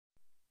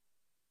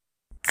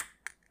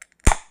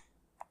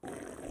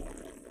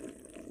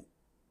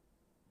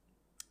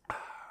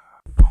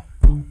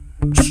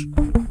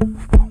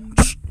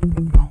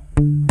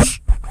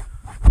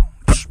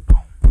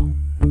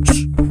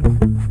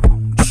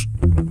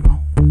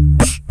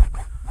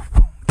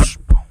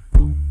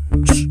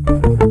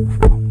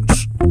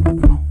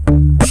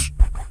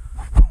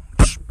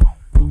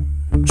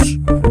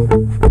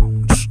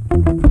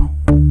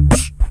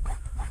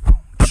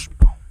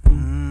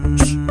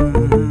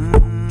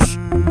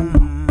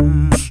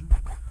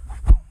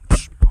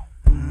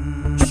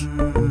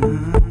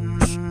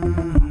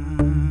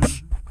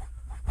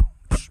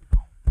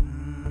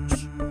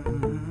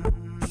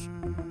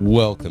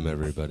Welcome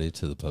everybody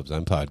to the Pubs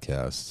On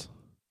Podcast.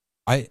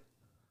 I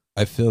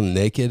feel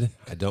naked.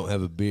 I don't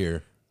have a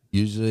beer.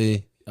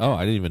 Usually, I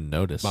didn't even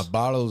notice. my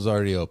bottle's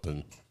already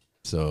open,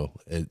 so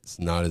it's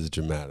not as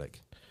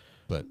dramatic.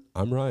 But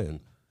I'm Ryan.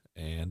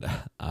 And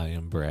I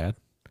am Brad.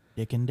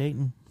 Dick and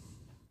Dayton.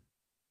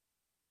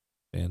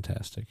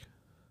 Fantastic.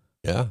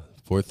 Yeah,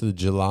 4th of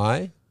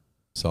July.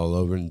 It's all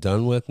over and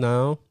done with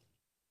now.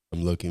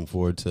 I'm looking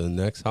forward to the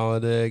next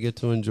holiday I get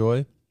to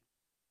enjoy.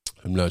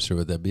 I'm not sure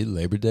what that'd be.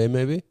 Labor Day,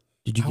 maybe?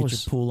 Did you get your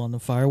pool on the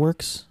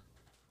fireworks?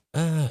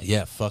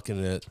 Yeah,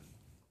 fucking at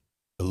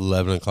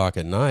 11 o'clock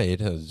at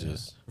night. I was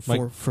just...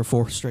 For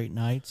 4 straight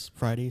nights,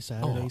 Friday,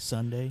 Saturday, Oh,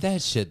 Sunday.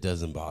 That shit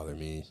doesn't bother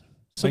me.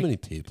 So many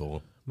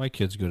people. My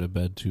kids go to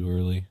bed too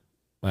early.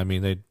 I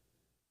mean, this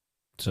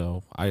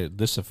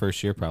is the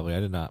first year probably I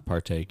did not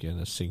partake in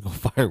a single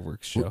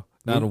fireworks show.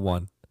 Not a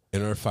one.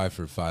 In our 5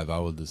 for 5, I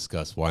will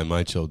discuss why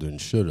my children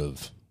should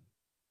have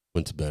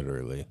went to bed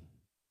early.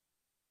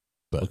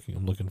 But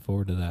I'm looking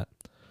forward to that.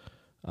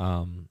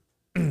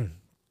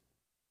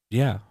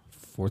 Yeah,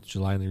 4th of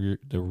July in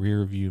the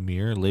rear view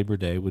mirror. Labor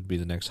Day would be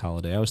the next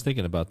holiday. I was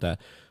thinking about that.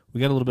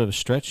 We got a little bit of a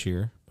stretch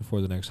here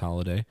before the next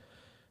holiday.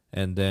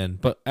 And then,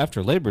 but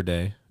after Labor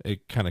Day,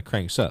 it kind of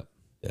cranks up.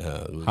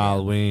 yeah,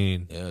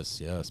 Halloween,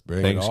 yes,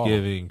 bring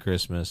Thanksgiving,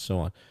 Christmas, so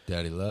on. it all.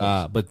 Daddy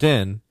loves. But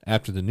then,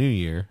 after the new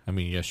year, I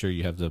mean, yeah, sure,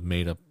 you have the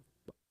made-up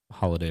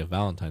holiday of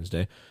Valentine's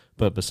Day.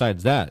 But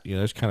besides that,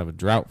 there's kind of a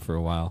drought for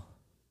a while,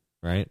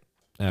 right?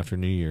 After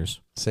New Year's.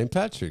 St.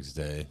 Patrick's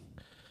Day.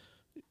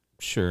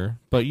 Sure,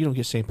 but you don't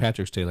get St.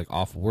 Patrick's Day like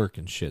off work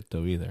and shit,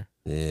 though, either.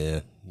 Yeah,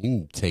 you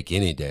can take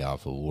any day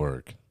off of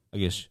work. I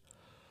guess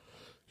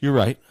you're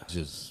right.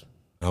 Just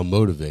how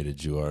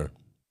motivated you are.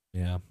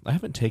 Yeah, I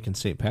haven't taken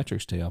St.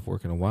 Patrick's Day off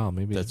work in a while.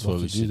 Maybe That's I'd love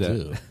what we to should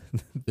that. do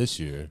this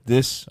year.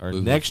 This or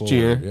Moving next forward,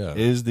 year yeah.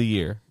 is the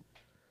year.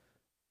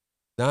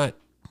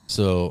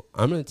 So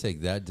I'm going to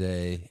take that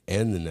day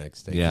and the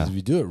next day. Yeah. Because if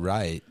you do it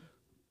right,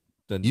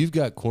 Then you've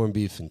got corned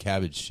beef and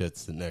cabbage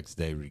shits the next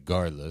day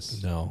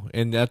regardless. No,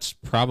 and it's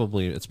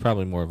probably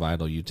more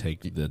vital you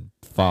take the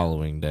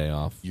following day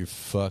off. You're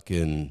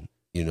fucking,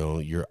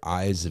 your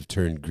eyes have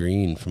turned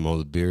green from all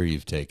the beer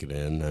you've taken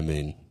in. I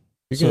mean,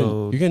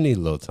 you're gonna need a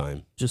little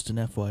time. Just an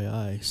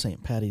FYI,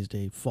 St. Patty's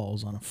Day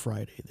falls on a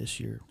Friday this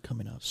year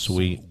coming up.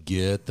 Sweet. So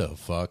get the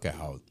fuck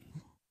out.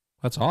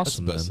 That's That's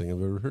awesome. the best then. thing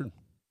I've ever heard.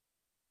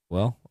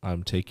 Well,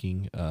 I'm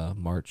taking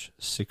March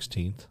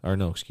 16th. Or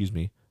no, excuse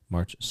me,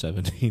 March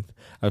 17th.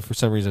 For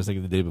some reason, I was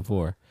thinking the day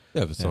before.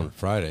 Yeah, if it's on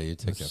Friday, you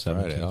take that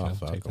Friday 17th,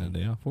 off. I'll take that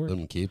day off Let work.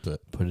 them keep it.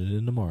 Put it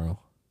in tomorrow.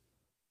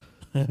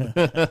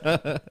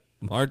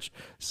 March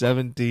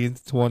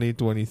 17th,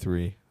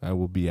 2023. I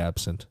will be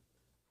absent.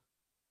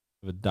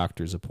 I have a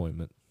doctor's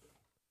appointment.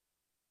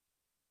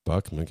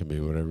 Fuck, it can be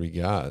whatever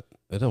you got.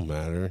 It don't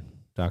matter.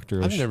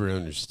 I've never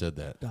understood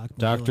that.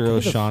 Dr.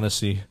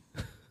 O'Shaughnessy.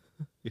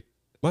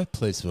 My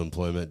place of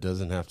employment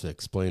doesn't have to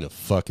explain a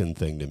fucking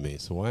thing to me.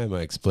 So why am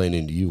I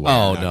explaining to you? Why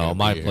Oh I'm not no, gonna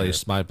my be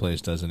place here?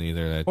 doesn't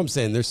either. I'm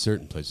saying there's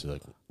certain places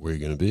like, where are you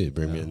going to be?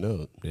 Bring me a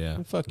note. Yeah.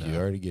 Well, fuck you. I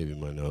already gave you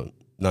my note.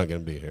 Not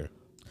going to be here.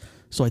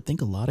 So I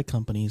think a lot of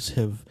companies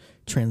have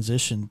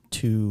transitioned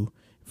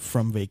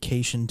from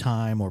vacation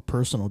time or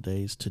personal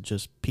days to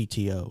just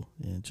PTO.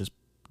 And just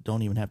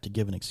don't even have to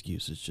give an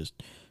excuse. It's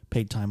just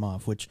paid time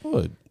off, which...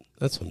 Oh,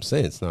 that's what I'm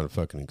saying. It's not a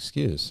fucking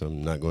excuse.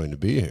 I'm not going to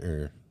be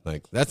here.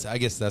 Like, I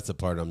guess that's the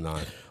part I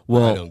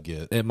don't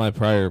get. At my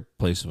prior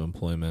place of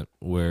employment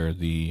where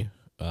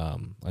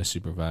I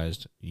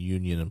supervised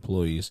union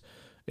employees,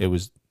 it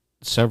was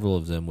several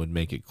of them would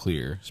make it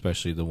clear,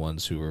 especially the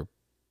ones who were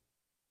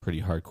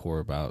pretty hardcore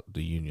about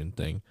the union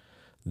thing,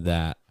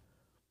 that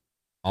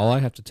all I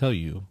have to tell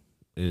you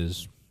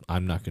is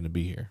I'm not going to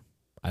be here.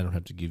 I don't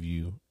have to give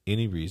you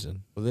any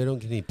reason. Well, they don't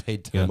get any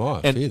paid time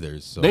off and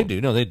either. So They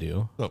do. No, they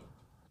do. Oh,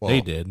 well,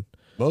 They did.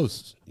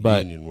 Most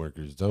But- union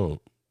workers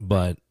don't.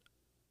 But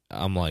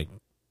I'm like,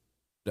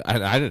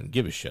 I didn't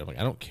give a shit. I'm like,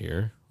 I don't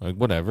care. Like,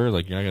 whatever.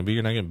 Like, you're not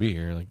going to be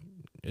here. Like,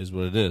 is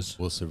what it is.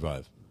 We'll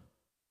survive.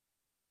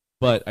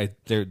 But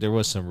there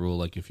was some rule,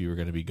 like, if you were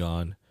going to be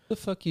gone What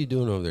the fuck are you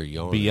doing over there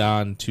yawning?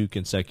 beyond 2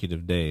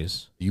 consecutive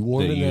days, You that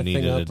warming you that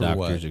needed thing a up or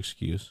what? doctor's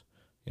excuse.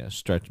 Yeah,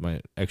 stretch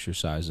my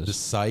exercises. The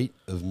sight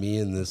of me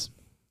in this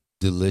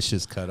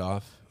delicious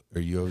cutoff, are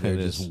you over there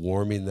It just is.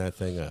 warming that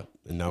thing up?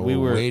 And now We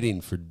we're were-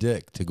 waiting for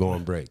Dick to go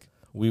on break.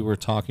 We were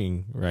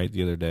talking, right,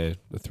 the other day,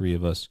 the three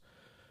of us,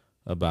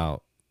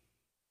 about,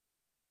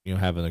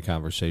 having a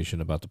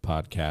conversation about the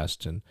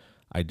podcast and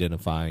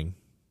identifying,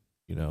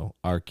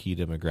 our key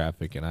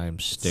demographic, and I am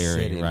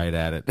staring Sitting. right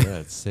at it. Yeah,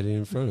 it's sitting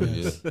in front of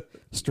you.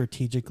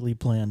 Strategically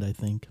planned, I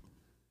think.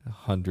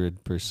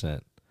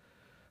 100%.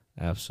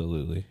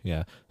 Absolutely.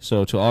 Yeah.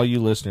 So to all you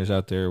listeners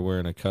out there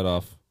wearing a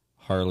cutoff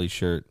Harley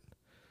shirt,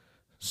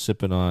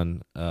 sipping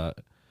on The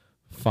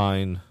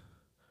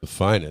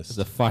finest.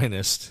 the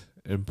finest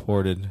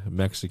imported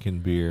Mexican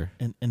beer.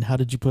 And how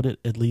did you put it?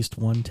 At least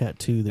one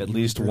tattoo. That At you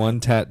least regret. one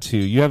tattoo.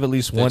 You have at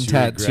least That one you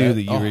tattoo regret?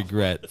 that you Oh,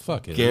 regret.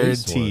 Fuck it.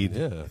 Guaranteed.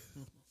 Yeah.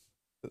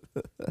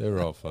 They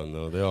were all fun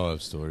though. They all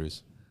have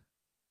stories.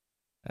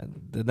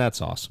 And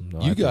that's awesome. Though.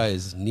 I You think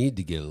guys need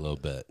to get a little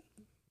bit.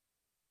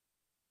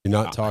 You're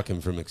not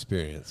talking from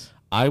experience.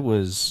 I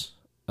was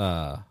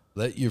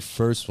Let your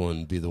first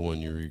one be the one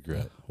you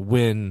regret.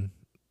 when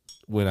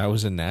I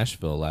was in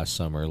Nashville last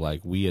summer,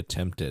 like we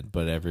attempted,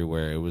 but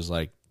everywhere it was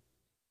like,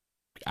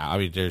 I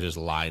mean, there's just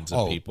lines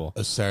of people.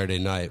 A Saturday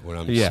night when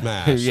I'm Yeah,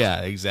 smashed.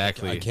 yeah,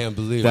 exactly. I can't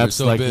believe That's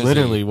we're so like busy.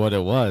 literally what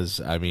it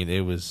was. I mean,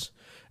 it was,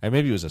 and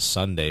maybe it was a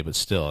Sunday, but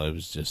still, it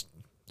was just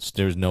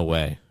there's no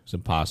way. It's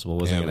impossible.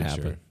 It wasn't going to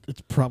Amateur. happen.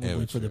 It's probably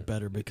Amateur. for the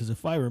better, because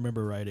if I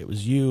remember right, it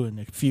was you and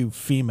a few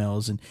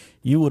females, and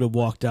you would have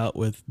walked out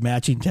with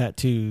matching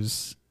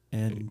tattoos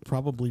and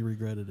probably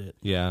regretted it.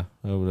 Yeah,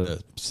 I would have.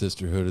 The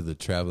sisterhood of the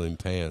traveling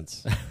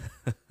pants.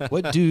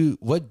 What do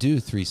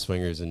three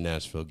swingers in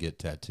Nashville get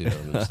tattooed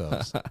on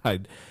themselves?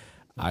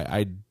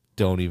 I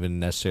don't even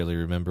necessarily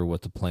remember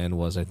what the plan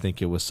was. I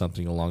think it was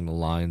something along the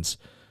lines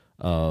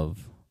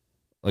of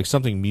like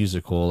something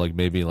musical, like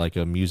maybe like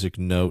a music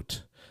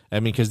note. I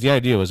mean, because the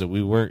idea was that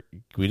we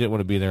didn't want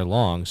to be there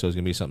long, so it was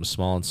gonna be something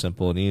small and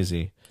simple and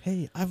easy.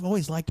 Hey, I've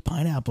always liked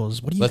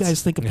pineapples. What do you Let's-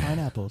 guys think of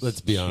pineapples?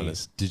 Let's be Jeez.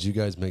 honest. Did you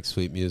guys make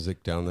sweet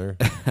music down there?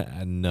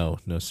 No,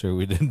 sir,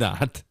 we did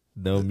not.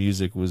 No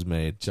music was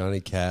made. Johnny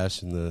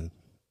Cash and the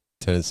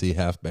Tennessee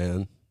Half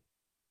Band.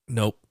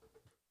 Nope.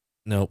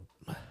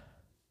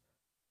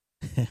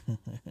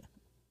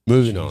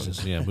 Moving on.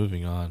 Jesus, yeah,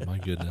 moving on. My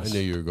goodness. I knew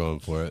you were going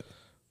for it.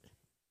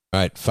 All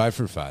right, 5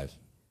 for 5.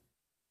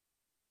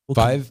 We'll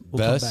Five come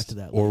back best to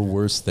that or later.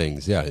 worst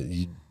things. Yeah,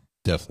 you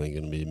definitely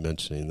going to be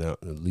mentioning that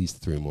at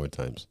least 3 more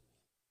times.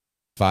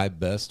 5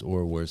 best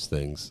or worst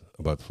things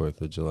about the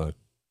 4th of July.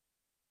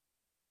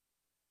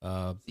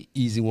 The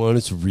easy one.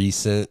 It's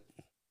recent.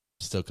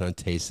 Still kind of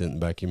taste it in the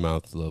back of your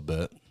mouth a little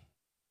bit.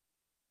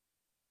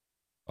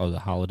 Oh, the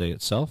holiday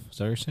itself? Is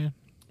that what you're saying?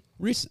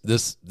 Recent.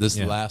 This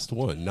Yeah. last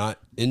one, not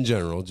in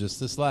general, just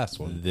this last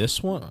one.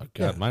 This one? Oh,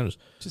 God, Yeah. mine was.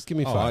 Just give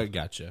me Oh, 5. I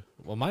gotcha.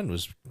 Well, mine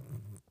was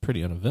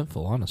pretty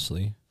uneventful,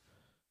 honestly.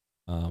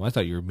 I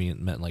thought you were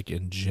meant like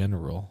in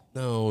general.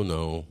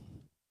 No.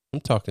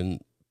 I'm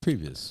talking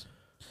previous.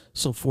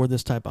 So for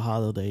this type of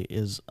holiday,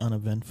 is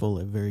uneventful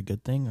a very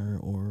good thing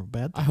or a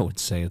bad thing? I would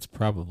say it's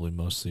probably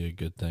mostly a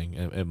good thing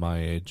at my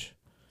age.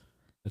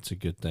 It's a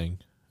good thing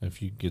if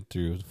you get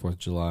through the 4th of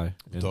July.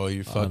 With in all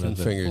your fucking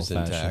uneventful fingers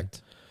fashion.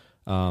 intact.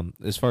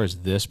 As far as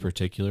this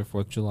particular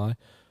 4th of July,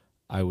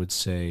 I would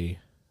say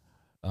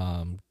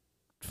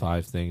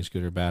 5 things,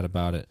 good or bad,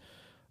 about it.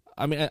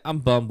 I mean, I'm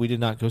bummed we did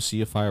not go see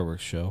a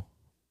fireworks show.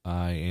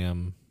 I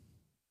am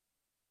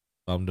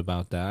bummed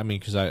about that. I mean,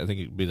 because I think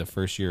it'd be the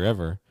first year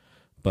ever,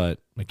 but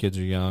my kids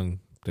are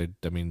young.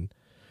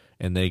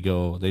 And they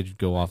go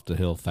off the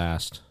hill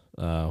fast.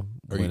 Are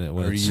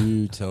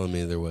you telling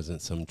me there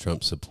wasn't some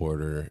Trump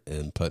supporter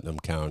in Putnam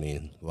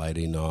County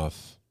lighting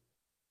off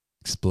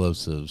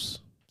explosives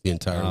the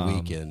entire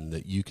weekend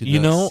that you could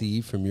not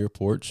see from your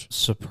porch?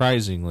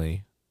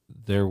 Surprisingly,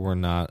 there were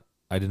not.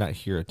 I did not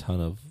hear a ton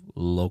of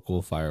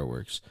local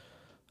fireworks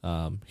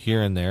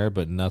here and there,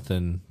 but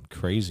nothing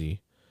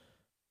crazy.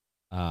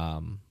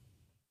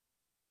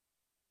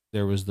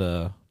 There was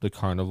the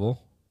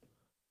carnival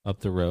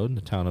up the road,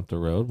 the town up the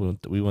road.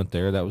 We went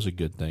there. That was a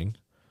good thing.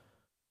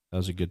 That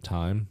was a good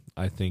time.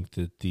 I think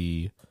that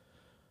the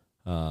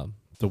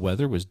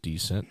weather was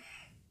decent.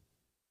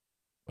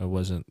 I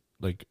wasn't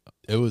like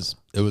It was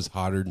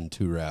hotter than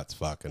 2 rats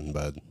fucking,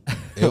 bud.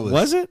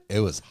 was it? It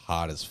was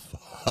hot as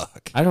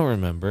fuck. I don't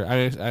remember.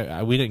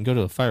 We didn't go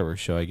to a fireworks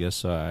show, I guess,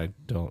 so I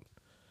don't.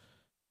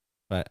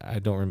 But I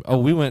don't remember. Oh,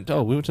 we went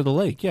to the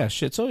lake. Yeah,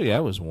 shit. So yeah,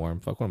 it was warm.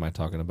 Fuck, what am I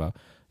talking about?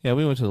 Yeah,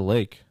 we went to the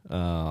lake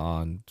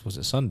on, was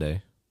it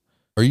Sunday?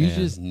 Are you And-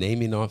 just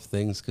naming off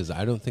things? Because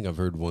I don't think I've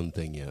heard one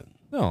thing yet.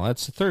 No,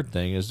 that's the third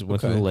thing. Is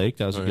went to Okay. the lake.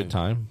 That was All a good right.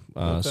 time.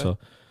 Okay. So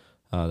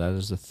that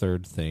is the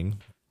third thing.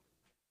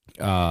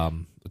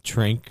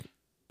 Drank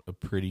a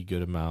pretty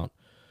good amount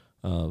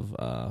of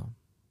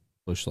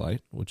Busch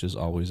Light, which is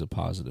always a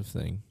positive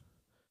thing.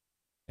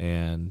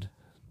 And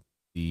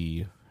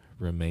the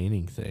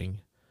remaining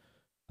thing,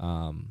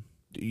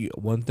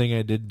 one thing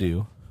I did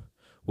do,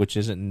 which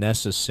isn't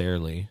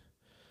necessarily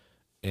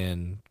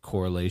in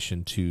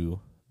correlation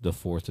to the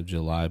 4th of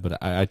July, but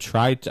I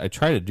try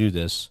to do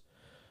this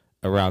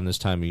around this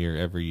time of year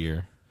every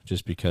year,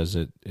 just because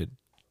it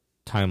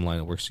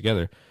timeline works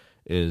together,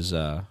 is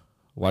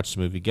watch the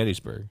movie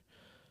Gettysburg,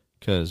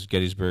 because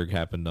Gettysburg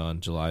happened on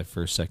July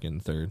 1st, 2nd,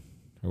 and 3rd,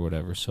 or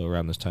whatever. So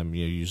around this time,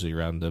 usually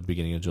around the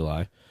beginning of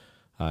July,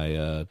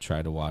 I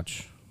try to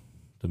watch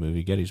the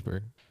movie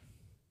Gettysburg.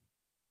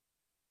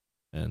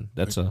 And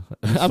that's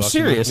I'm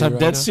serious. I'm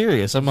dead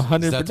serious. I'm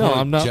 100%. No,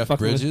 I'm not. Jeff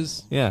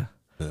Bridges? Yeah.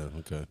 Yeah,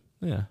 okay.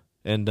 Yeah.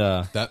 And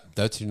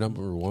that's your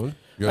number one?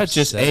 That's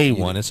just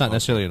A1. It's not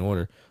necessarily in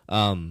order.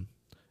 And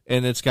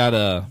it's got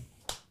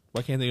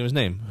why can't I think of his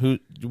name? Who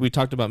we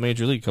talked about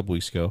Major League a couple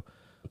weeks ago.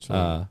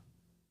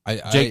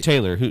 Jake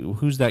Taylor.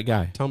 Who's that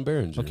guy? Tom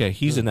Berenger. Okay,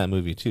 he's in that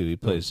movie too. He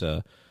plays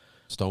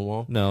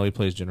Stonewall? No, he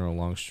plays General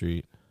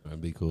Longstreet. That'd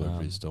be cool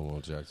if he's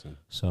Stonewall Jackson.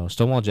 So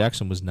Stonewall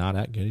Jackson was not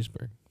at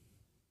Gettysburg.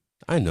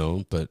 I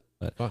know, but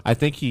I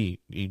think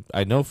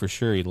I know for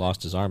sure he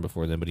lost his arm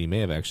before then, but he may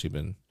have actually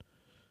been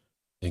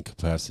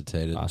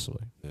incapacitated.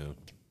 Possibly. Yeah.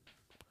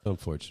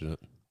 Unfortunate.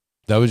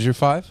 That was your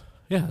 5?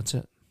 Yeah, that's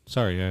it.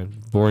 Sorry,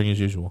 boring as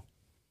usual.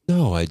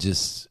 No, it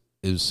was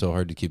so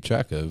hard to keep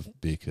track of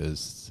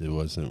because it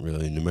wasn't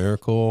really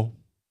numerical.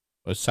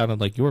 It sounded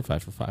like you were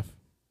 5 for 5.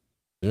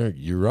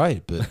 You're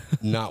right, but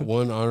not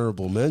one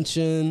honorable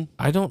mention.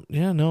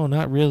 No,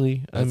 not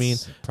really. I mean,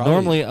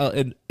 normally,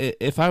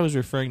 if I was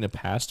referring to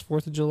past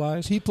 4th of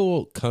July,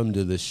 people come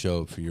to this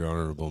show for your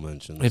honorable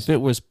mentions.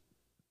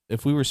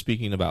 If we were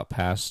speaking about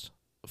past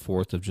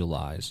 4th of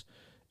Julys,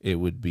 it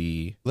would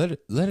be let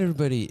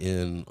everybody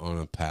in on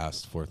a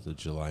past 4th of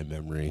July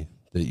memory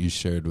that you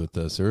shared with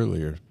us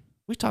earlier.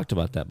 We talked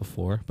about that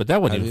before, but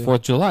that wasn't even 4th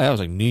of July. That was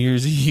like New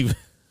Year's Eve.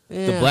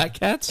 Yeah, the Black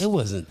Cats? It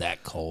wasn't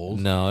that cold.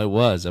 No, it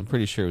was. I'm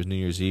pretty sure it was New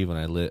Year's Eve when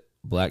I lit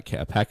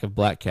a pack of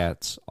Black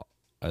Cats.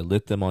 I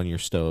lit them on your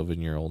stove in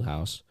your old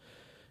house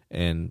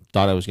and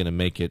thought I was going to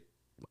make it,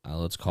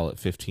 let's call it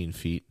 15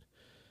 feet.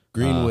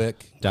 Green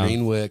wick,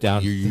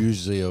 you're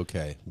usually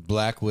okay.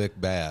 Black wick,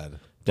 bad.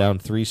 Down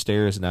 3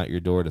 stairs and out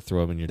your door to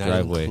throw them in your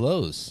driveway.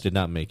 Close. Did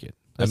not make it.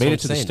 That's I made it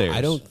to the stairs.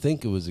 I don't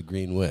think it was a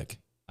green wick.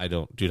 I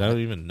don't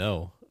even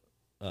know.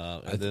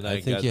 I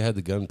think you had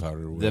the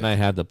gunpowder wick. Then I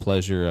had the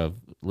pleasure of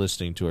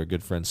listening to our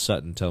good friend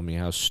Sutton tell me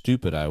how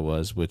stupid I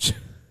was, which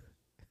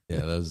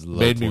that was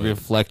made me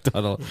reflect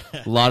on a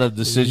lot of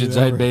decisions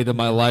I'd made in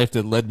my life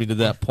that led me to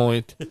that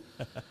point.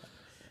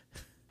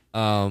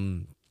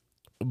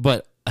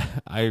 But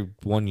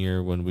one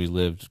year when we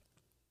lived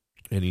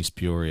in East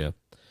Peoria,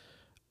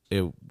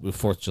 the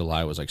 4th of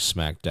July was like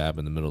smack dab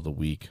in the middle of the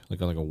week,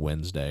 like on a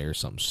Wednesday or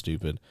something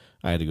stupid.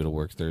 I had to go to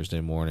work Thursday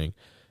morning,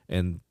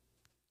 and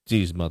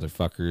these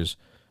motherfuckers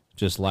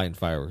just lighting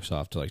fireworks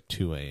off to like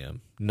 2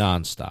 a.m.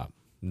 nonstop.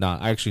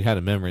 I actually had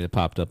a memory that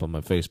popped up on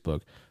my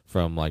Facebook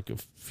from like a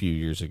few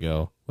years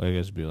ago. Well, I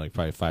guess it'd be like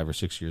probably 5 or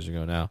 6 years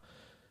ago now,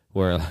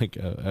 where like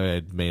I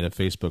had made a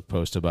Facebook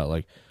post about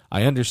like,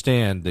 I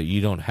understand that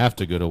you don't have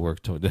to go to work.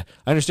 I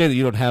understand that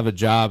you don't have a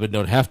job and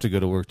don't have to go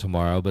to work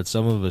tomorrow, but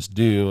some of us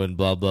do, and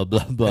blah blah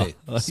blah blah.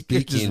 Hey,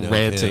 speaking of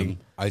ranting, him,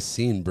 I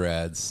seen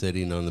Brad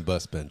sitting on the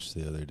bus bench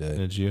the other day.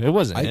 Did you? It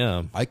wasn't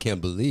him. I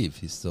can't believe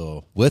he's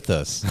still with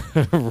us,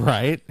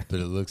 right? But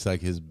it looks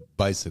like his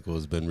bicycle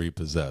has been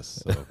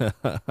repossessed. So.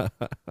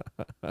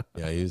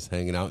 Yeah, he was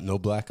hanging out. No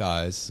black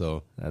eyes,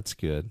 so that's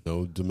good.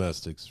 No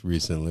domestics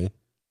recently.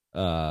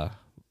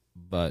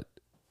 But.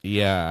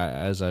 Yeah,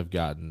 as I've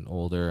gotten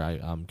older,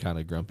 I'm kind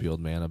of grumpy old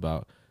man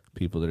about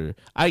people that are.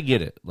 I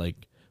get it,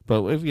 like,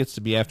 but if it gets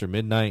to be after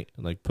midnight,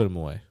 like, put them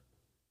away.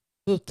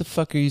 What the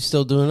fuck are you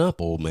still doing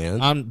up, old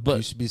man?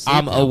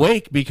 I'm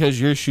awake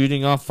because you're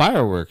shooting off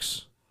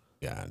fireworks.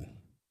 God,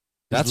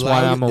 that's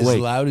why I'm awake. As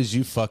loud as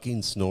you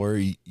fucking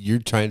snore, you're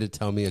trying to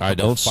tell me I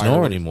don't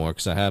snore anymore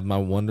because I have my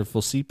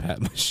wonderful CPAP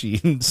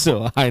machine,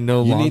 so I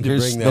no longer snore. You need to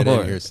bring that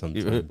in here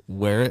sometime.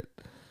 Wear it.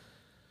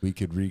 We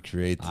could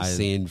recreate the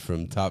scene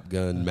from Top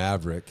Gun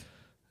Maverick.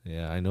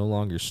 Yeah, I no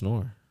longer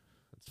snore.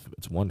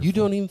 It's wonderful. You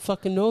don't even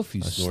fucking know if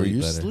you snore.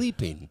 You're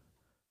sleeping.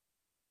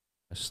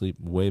 I sleep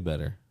way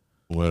better.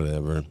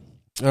 Whatever.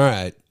 All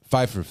right,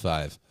 5 for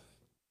 5.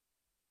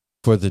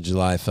 4th of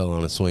July fell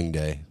on a swing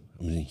day.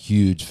 I'm a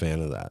huge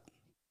fan of that.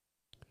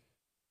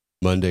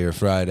 Monday or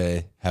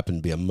Friday, happened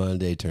to be a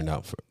Monday, turned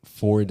out for a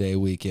 4-day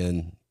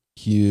weekend.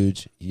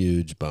 Huge,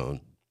 huge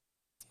bone.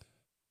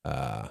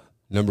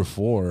 Number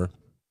 4.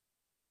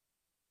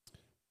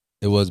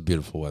 It was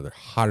beautiful weather,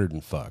 hotter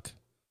than fuck.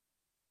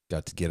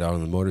 Got to get out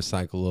on the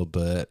motorcycle a little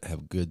bit,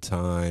 have a good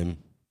time.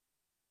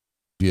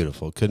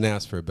 Beautiful. Couldn't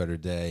ask for a better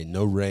day.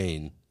 No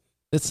rain.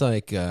 It's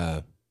like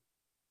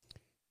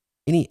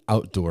any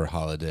outdoor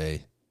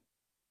holiday,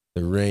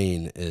 the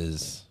rain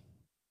is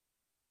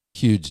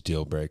huge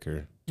deal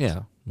breaker.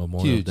 Yeah.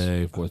 Memorial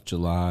Day, 4th of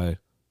July,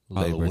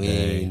 Labor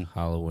Day,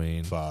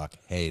 Halloween. Fuck,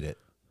 hate it.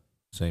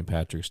 St.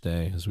 Patrick's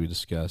Day, as we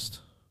discussed.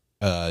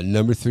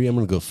 Number 3, I'm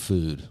going to go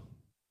food.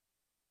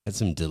 Had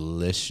some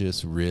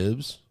delicious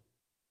ribs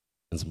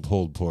and some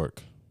pulled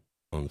pork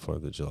on the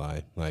 4th of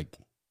July. Like,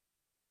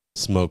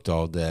 smoked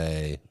all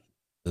day.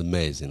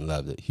 Amazing.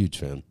 Loved it. Huge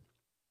fan.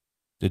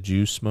 Did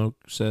you smoke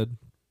said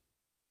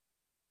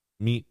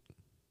meat?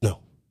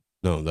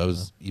 No, that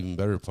was even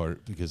better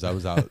part because I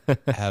was out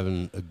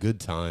having a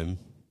good time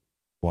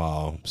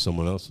while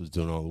someone else was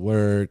doing all the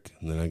work,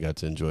 and then I got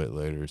to enjoy it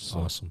later. So.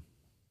 Awesome.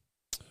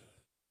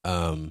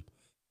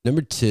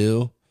 Number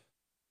 2,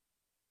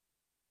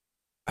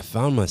 I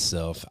found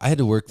myself, I had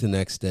to work the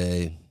next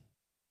day,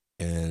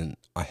 and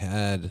I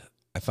had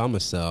I found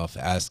myself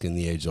asking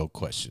the age-old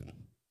question.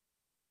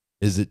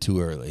 Is it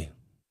too early?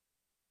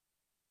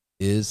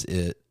 Is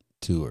it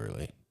too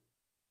early?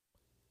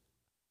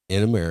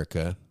 In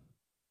America,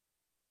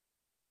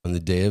 on the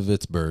day of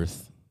its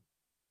birth,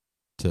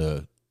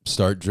 to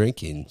start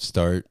drinking,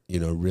 start,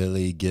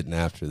 really getting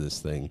after this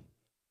thing.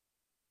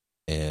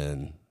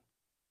 And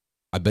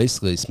I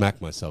basically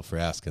smacked myself for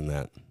asking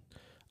that.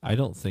 I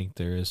don't think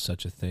there is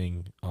such a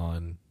thing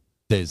on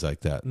days like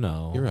that.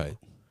 No. You're right.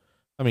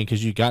 I mean,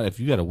 because if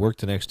you got to work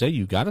the next day,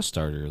 you got to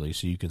start early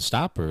so you can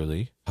stop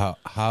early.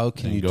 How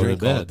can you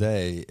drink all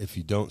day if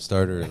you don't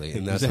start early?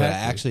 And that's what I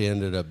actually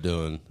ended up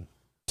doing.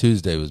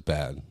 Tuesday was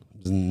bad.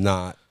 It was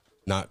not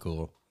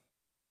cool.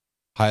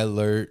 High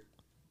alert.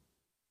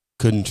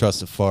 Couldn't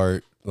trust a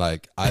fart.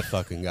 Like, I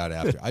fucking got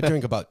after. I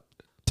drank about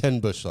 10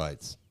 Busch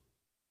Lights.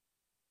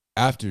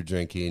 After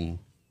drinking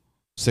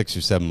 6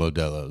 or 7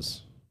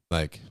 Modelo's.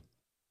 Like,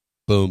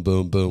 boom,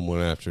 boom, boom,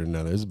 one after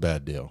another. It was a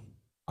bad deal.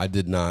 I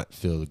did not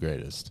feel the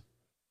greatest.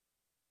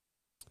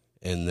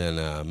 And then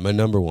my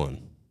number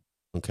one,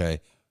 okay.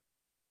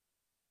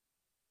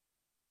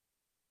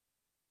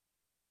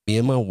 Me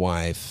and my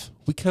wife,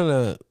 we kind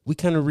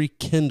of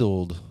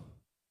rekindled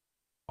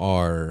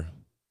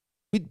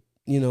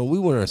we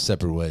went our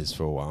separate ways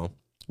for a while.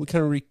 We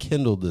kind of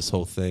rekindled this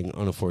whole thing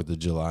on the 4th of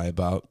July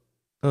about,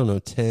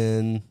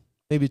 10,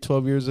 maybe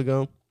 12 years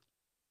ago.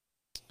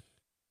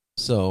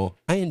 So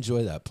I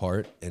enjoy that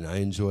part, and I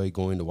enjoy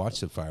going to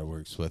watch the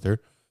fireworks with her.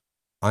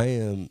 I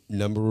am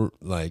numero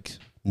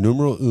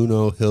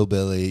uno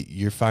hillbilly.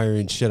 You're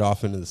firing shit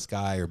off into the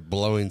sky or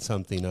blowing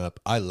something up.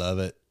 I love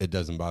it. It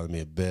doesn't bother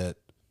me a bit.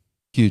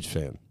 Huge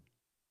fan.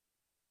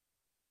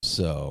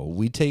 So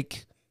we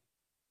take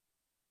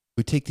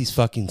these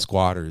fucking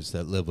squatters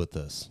that live with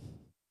us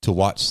to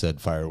watch said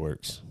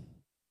fireworks.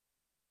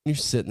 You're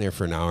sitting there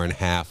for an hour and a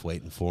half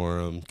waiting for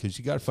them because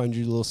you got to find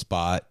your little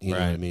spot. You know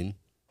what I mean?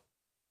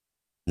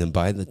 And then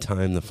by the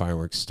time the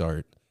fireworks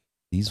start,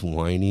 these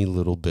whiny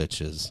little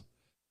bitches,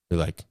 they're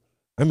like,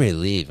 I'm ready to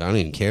leave. I don't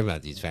even care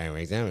about these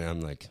fireworks.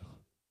 I'm like,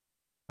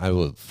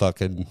 I'll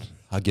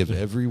give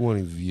every one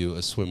of you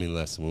a swimming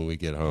lesson when we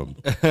get home.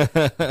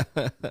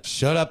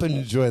 Shut up and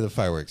enjoy the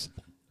fireworks.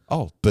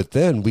 Oh, but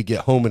then we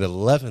get home at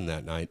 11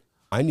 that night.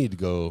 I need to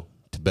go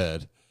to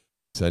bed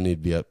because I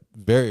need to be up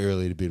very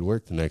early to be to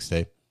work the next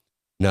day.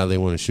 Now they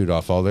want to shoot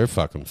off all their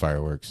fucking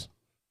fireworks.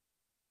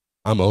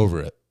 I'm over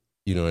it.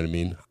 You know what I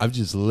mean? I've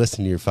just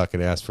listened to your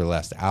fucking ass for the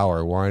last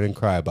hour, whine and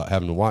cry about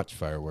having to watch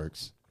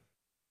fireworks.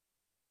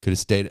 Could have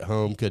stayed at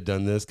home, could have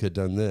done this, could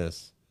have done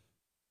this.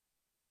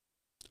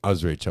 I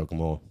was ready to choke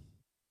them all.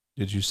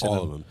 Did you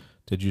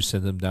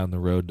send them down the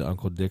road to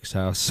Uncle Dick's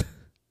house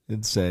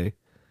and say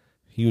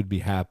he would be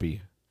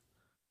happy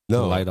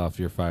to light off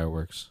your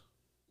fireworks?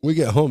 We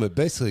get home, it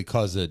basically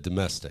caused a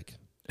domestic.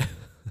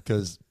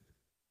 Because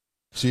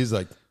she's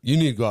like, you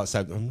need to go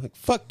outside. I'm like,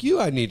 fuck you,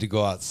 I need to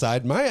go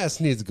outside. My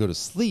ass needs to go to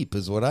sleep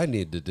is what I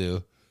need to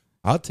do.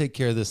 I'll take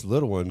care of this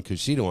little one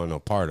because she don't want no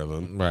part of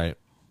him. Right.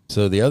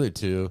 So the other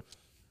two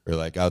are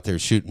like out there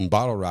shooting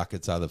bottle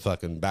rockets out of the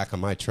fucking back of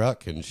my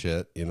truck and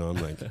shit. I'm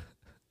like,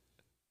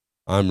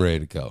 I'm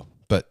ready to go.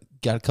 But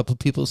got a couple of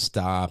people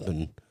stop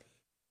and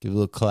give a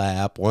little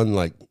clap. One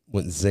like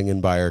went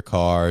zinging by her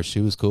car.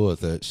 She was cool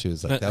with it. She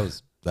was like, that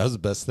was the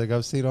best thing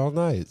I've seen all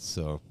night.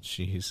 So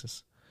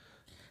Jesus.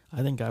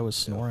 I think I was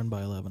snoring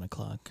by 11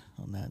 o'clock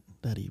on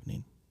that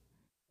evening.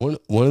 One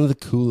of the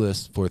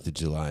coolest 4th of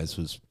Julys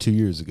was 2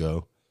 years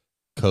ago.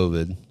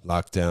 COVID,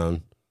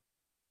 lockdown,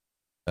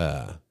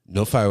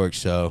 no fireworks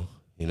show.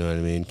 You know what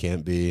I mean?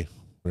 Can't be,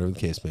 whatever the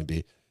case may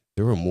be.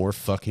 There were more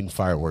fucking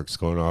fireworks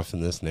going off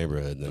in this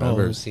neighborhood than I've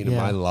ever seen in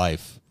my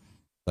life.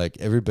 Like,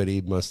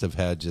 everybody must have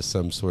had just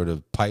some sort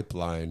of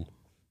pipeline.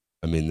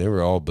 I mean, they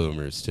were all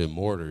boomers too,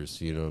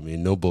 mortars, you know what I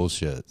mean? No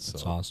bullshit. So.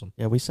 That's awesome.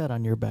 Yeah, we sat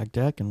on your back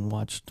deck and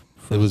watched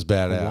for it was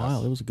badass. A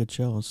while. It was a good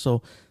show.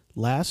 So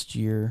last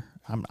year,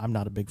 I'm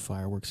not a big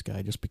fireworks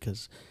guy just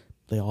because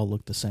they all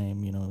look the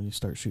same. You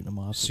start shooting them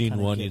off. Seen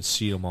one, you'd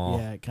see them all.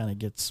 Yeah, it kind of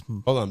gets...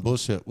 Hold on,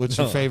 bullshit. What's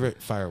your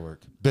favorite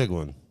firework? Big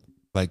one.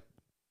 Like,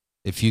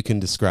 if you can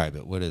describe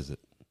it, what is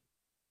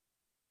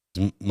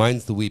it?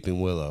 Mine's the Weeping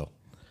Willow.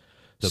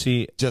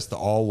 Just the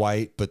all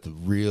white, but the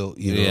real,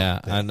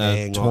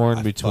 I'm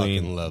torn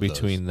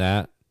between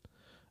that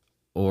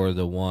or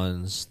the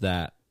ones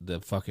that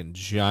the fucking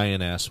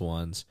giant ass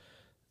ones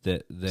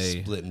that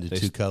they split into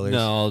two colors.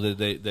 No,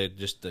 they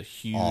just the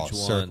huge ones,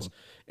 circle.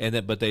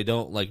 But they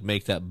don't like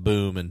make that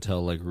boom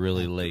until like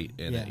really late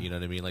in it. You know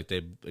what I mean? Like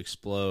they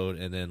explode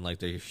and then like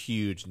they're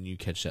huge and you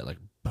catch that like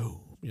boom.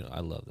 I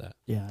love that.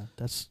 Yeah,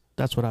 that's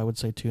what I would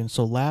say too. And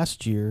so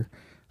last year,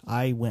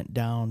 I went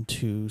down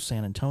to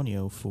San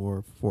Antonio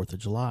for 4th of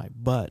July,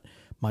 but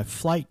my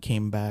flight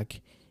came back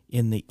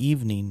in the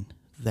evening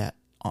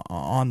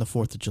on the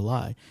 4th of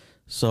July.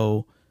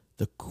 So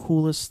the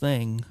coolest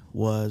thing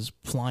was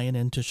flying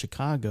into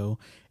Chicago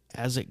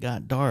as it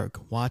got dark,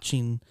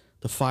 watching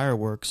the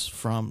fireworks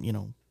from,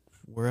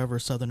 wherever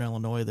Southern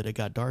Illinois that it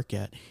got dark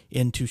at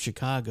into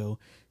Chicago,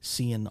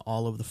 seeing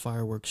all of the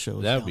fireworks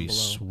shows. That'd be below.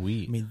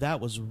 Sweet. I mean, that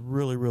was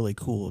really, really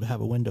cool to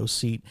have a window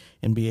seat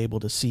and be able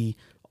to see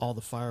all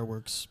the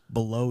fireworks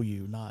below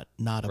you, not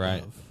above.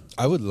 Right.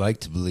 I would like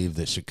to believe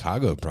that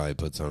Chicago probably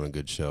puts on a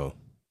good show.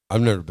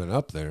 I've never been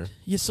up there.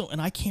 Yeah, so,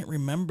 and I can't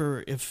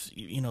remember if,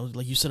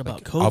 like you said about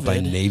like COVID. Out by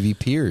Navy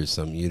Pier or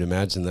something. You'd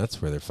imagine that's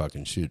where they're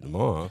fucking shooting them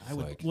off.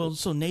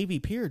 So Navy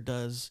Pier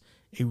does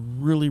a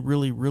really,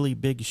 really, really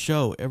big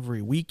show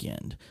every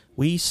weekend.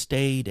 We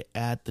stayed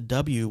at the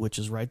W, which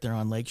is right there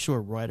on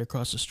Lakeshore, right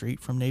across the street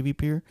from Navy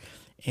Pier.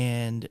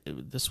 And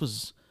this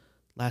was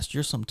last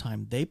year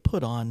sometime. They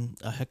put on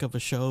a heck of a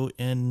show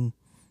in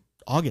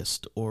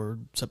August or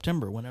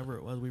September, whenever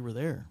it was we were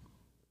there.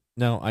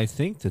 Now, I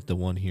think that the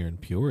one here in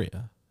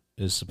Peoria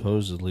is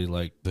supposedly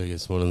like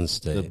biggest one in the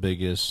state. The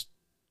biggest,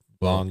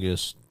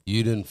 longest.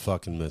 You didn't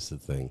fucking miss a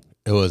thing.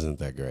 It wasn't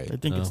that great. I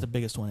think it's the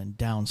biggest one in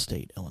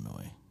downstate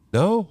Illinois.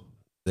 No,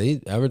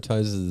 they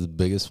advertise as the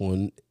biggest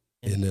one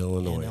in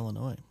Illinois. In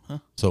Illinois, huh?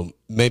 So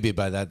maybe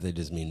by that they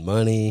just mean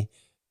money,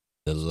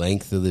 the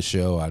length of the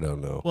show. I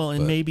don't know. Well,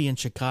 and maybe in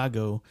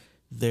Chicago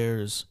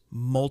there's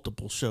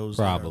multiple shows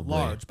that are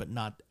large, but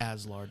not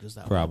as large as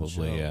that.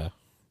 Probably, one show. Yeah.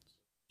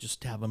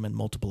 Just have them in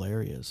multiple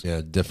areas. Yeah,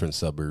 different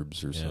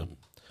suburbs or something.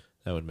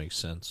 That would make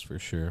sense for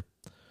sure.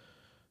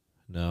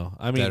 No,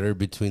 I mean better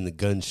between the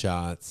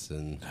gunshots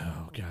and.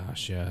 Oh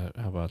gosh, yeah.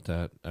 How about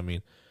that? I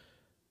mean,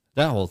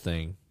 that whole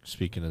thing.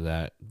 Speaking of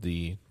that,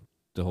 the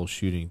whole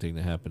shooting thing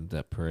that happened at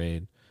that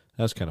parade,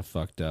 that was kind of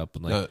fucked up.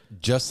 And like,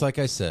 just like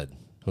I said,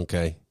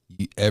 okay,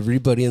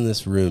 everybody in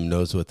this room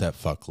knows what that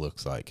fuck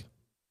looks like,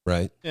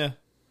 right? Yeah.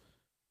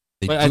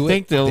 But I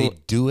think they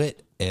do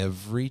it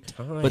every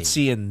time. But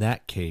see, in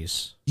that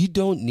case, you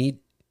don't need.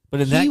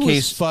 But in that case,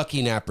 was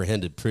fucking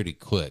apprehended pretty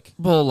quick.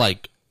 Well,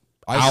 like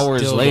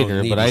hours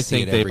later, but I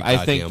think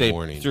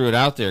they threw it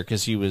out there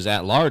because he was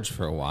at large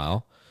for a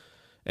while,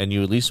 and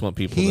you at least want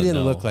people. He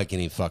didn't look like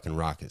any fucking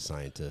rocket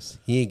scientist.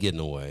 He ain't getting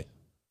away.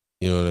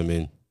 You know what I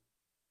mean?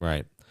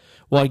 Right.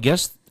 Well, I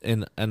guess,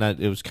 and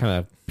it was kind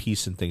of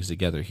piecing things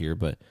together here,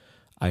 but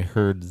I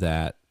heard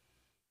that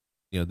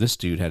this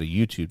dude had a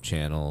YouTube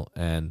channel,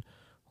 and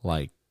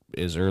like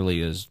as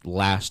early as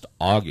last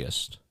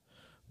August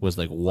was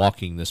like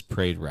walking this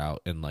parade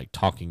route and like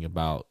talking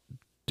about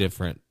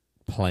different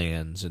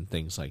plans and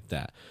things like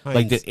that.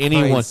 Like did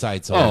anyone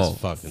hindsight's always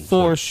fucking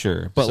for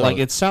sure. But so, like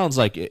it sounds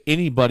like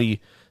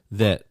anybody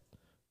that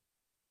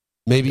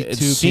maybe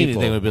two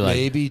people would be like,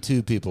 maybe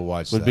two people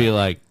would be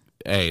like,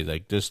 hey,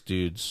 like this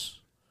dude's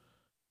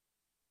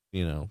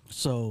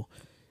So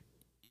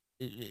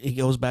it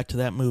goes back to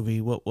that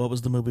movie. What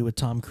was the movie with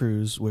Tom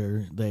Cruise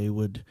where they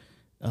would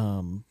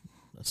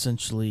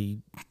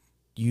essentially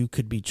you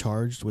could be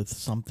charged with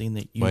something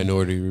that you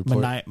Minority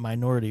Report.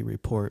 Minority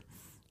Report.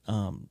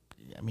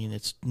 I mean,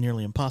 it's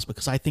nearly impossible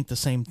because I think the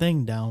same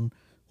thing down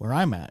where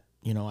I'm at.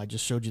 I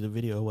just showed you the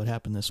video of what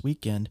happened this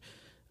weekend.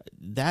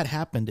 That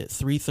happened at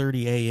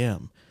 3:30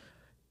 a.m.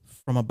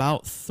 From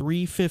about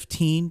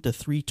 3:15 to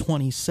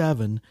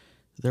 3:27,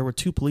 there were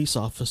two police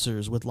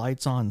officers with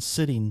lights on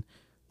sitting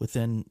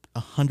within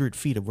 100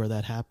 feet of where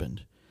that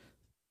happened.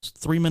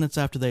 3 minutes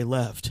after they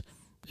left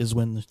is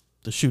when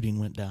the shooting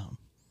went down.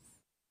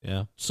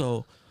 Yeah.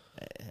 So,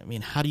 I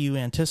mean, how do you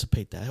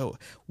anticipate that?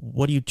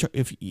 What do you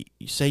if you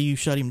say you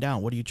shut him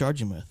down? What do you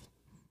charge him with?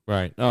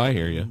 Right. Oh, I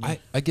hear you.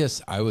 I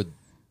guess I would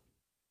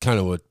kind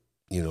of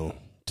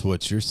to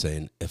what you're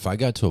saying. If I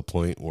got to a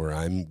point where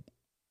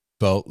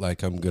felt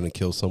like I'm going to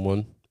kill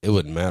someone, it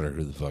wouldn't matter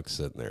who the fuck's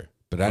sitting there.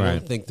 But I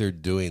don't think they're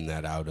doing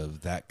that out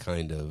of that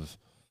kind of.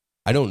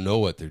 I don't know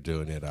what they're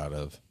doing it out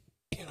of.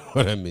 You know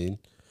what I mean?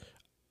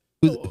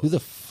 Who the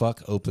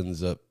fuck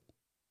opens up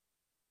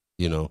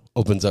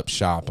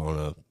shop on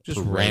a just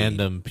parade?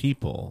 Random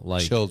people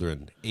like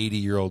children,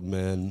 80-year-old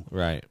men,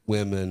 right?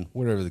 Women,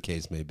 whatever the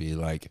case may be.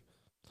 Like,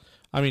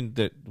 I mean,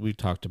 that we've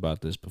talked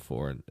about this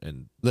before,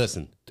 and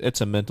listen,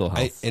 it's a mental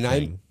health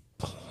thing.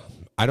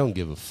 I don't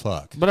give a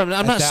fuck. But I'm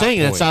not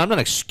saying it's not. I'm not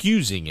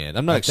excusing it.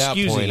 I'm not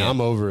excusing that point, it.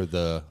 I'm over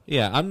the.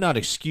 Yeah, I'm not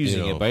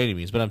excusing it by any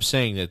means. But I'm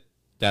saying that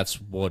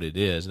that's what it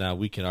is. Now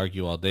we can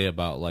argue all day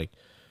about like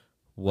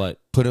what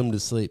put him to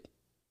sleep.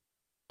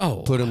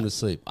 Oh, put him to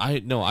sleep. I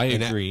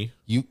agree.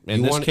 You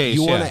want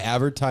to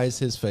advertise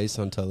his face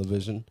on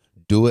television?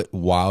 Do it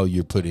while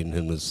you're putting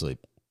him to sleep.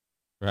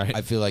 Right.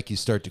 I feel like you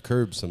start to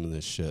curb some of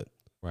this shit.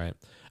 Right.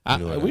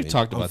 We've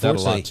talked about that a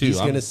lot too. He's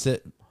going to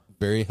sit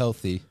very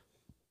healthy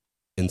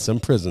in some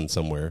prison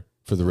somewhere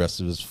for the rest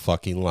of his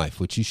fucking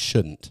life, which he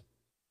shouldn't.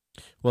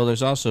 Well,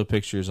 there's also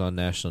pictures on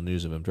national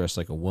news of him dressed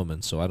like a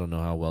woman, so I don't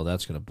know how well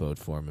that's going to bode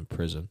for him in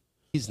prison.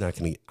 He's not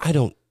going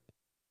to.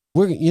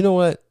 You know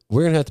what?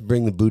 We're going to have to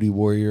bring the booty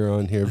warrior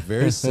on here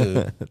very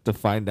soon. To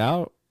find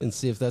out? And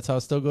see if that's how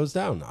it still goes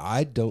down.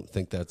 I don't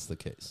think that's the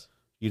case.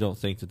 You don't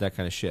think that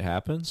kind of shit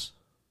happens?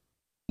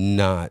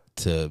 Not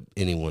to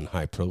anyone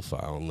high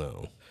profile,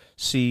 no.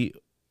 See,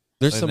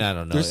 there's some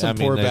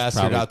poor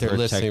bastard out there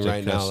listening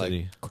right now,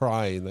 like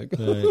crying, like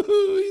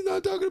he's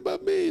not talking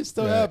about me. It's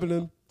still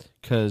happening.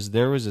 because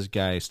there was this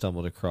guy I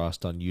stumbled across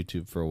on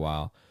YouTube for a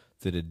while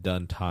that had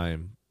done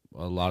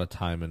a lot of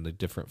time in the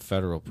different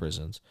federal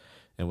prisons,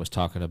 and was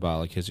talking about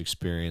like his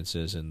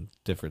experiences and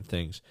different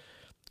things.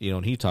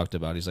 And he talked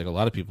about, he's like, a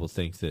lot of people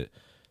think that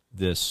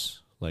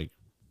this like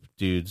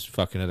dude's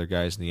fucking other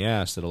guys in the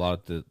ass,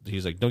 that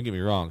he's like, don't get me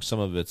wrong, some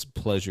of it's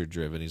pleasure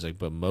driven. He's like,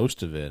 but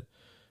most of it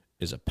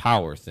is a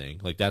power thing.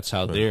 Like that's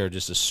how they're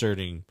just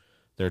asserting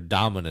their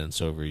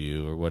dominance over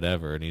you or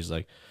whatever. And he's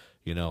like,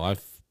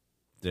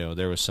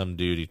 there was some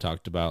dude he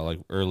talked about like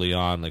early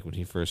on, like when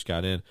he first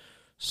got in,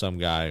 some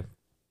guy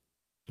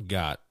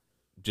got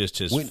just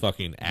his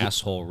fucking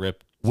asshole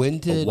ripped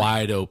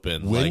wide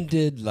open. When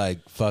did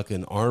like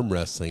fucking arm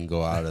wrestling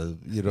go out of,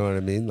 you know what I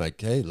mean? Like,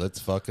 hey, let's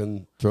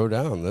fucking throw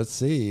down. Let's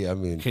see. I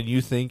mean, can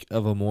you think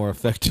of a more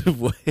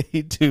effective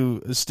way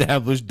to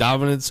establish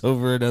dominance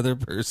over another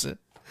person?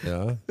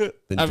 Yeah.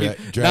 I mean,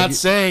 not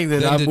saying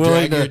that I'm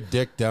willing to drag your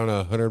dick down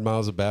 100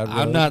 miles of bad road.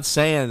 I'm not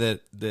saying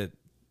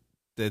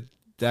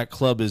that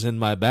club is in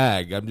my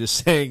bag. I'm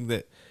just saying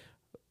that.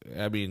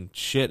 I mean,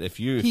 shit. If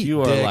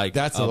you are like,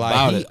 that's a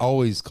lie. He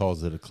always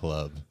calls it a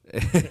club.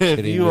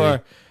 If you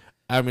are,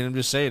 I mean, I'm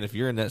just saying, if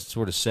you're in that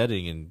sort of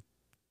setting and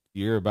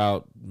you're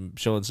about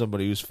showing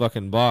somebody who's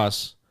fucking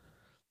boss,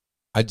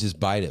 I just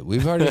bite it.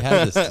 We've already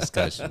had this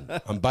discussion.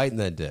 I'm biting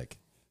that dick.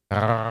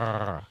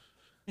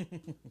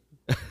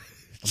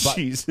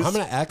 Jesus. I'm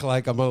going to act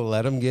like I'm going to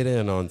let him get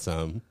in on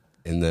some,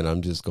 and then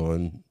I'm just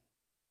going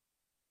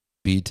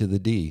B to the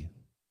D.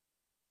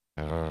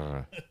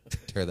 Tear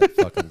that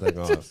fucking thing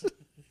off.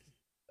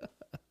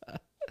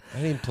 I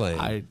ain't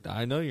playing.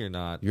 I know you're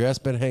not. Your ass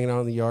been hanging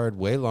out in the yard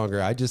way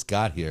longer. I just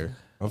got here.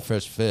 I'm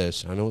fresh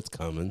fish. I know what's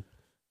coming.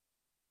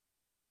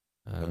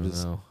 I don't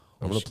know.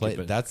 I'm going to play.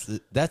 That's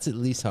at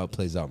least how it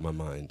plays out in my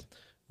mind.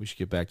 We should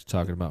get back to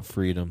talking about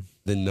freedom.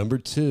 Then number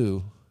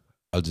 2,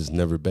 I'll just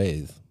never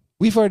bathe.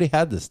 We've already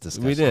had this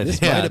discussion. We did. This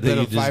might have been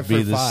a 5 for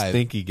 5. The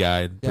stinky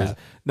guy. Yeah.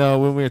 No,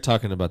 when we were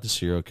talking about the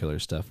serial killer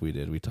stuff, we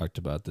did. We talked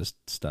about this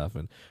stuff,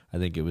 and I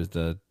think it was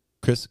the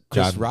Chris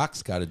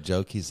Rock's got a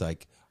joke. He's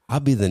like, I'll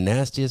be the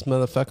nastiest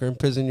motherfucker in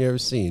prison you ever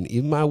seen.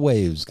 Even my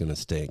wave's gonna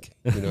stink.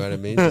 You know what I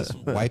mean? Just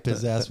wipe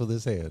his ass with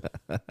his hand.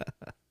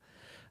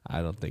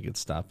 I don't think it's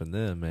stopping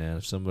them, man.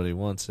 If somebody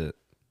wants it.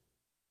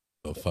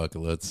 Oh, fuck it.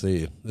 Let's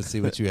see. Let's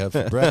see what you have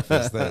for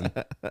breakfast then.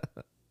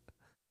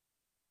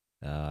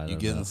 You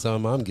getting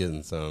some? I'm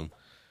getting some.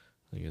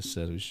 Like I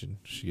said, we should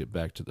get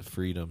back to the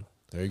freedom.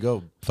 There you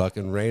go.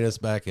 Fucking rein us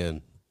back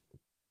in.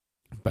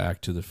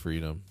 Back to the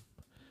freedom.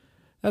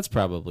 That's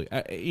probably,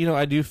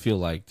 I do feel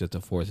like that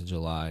the 4th of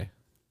July,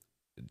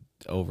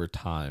 over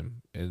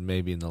time, and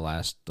maybe in the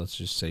last, let's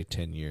just say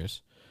 10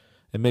 years,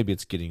 and maybe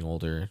it's getting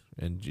older,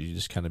 and you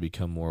just kind of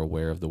become more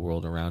aware of the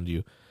world around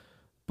you,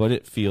 but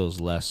it feels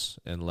less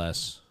and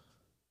less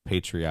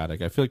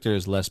patriotic. I feel like there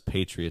is less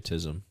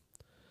patriotism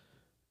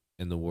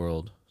in the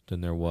world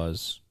than there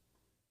was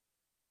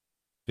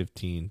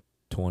 15,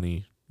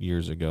 20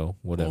 years ago,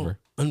 whatever.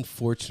 Well,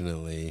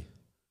 unfortunately,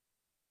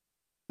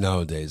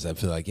 nowadays, I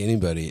feel like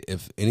anybody,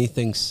 if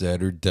anything's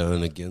said or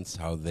done against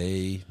how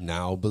they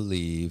now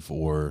believe,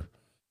 or,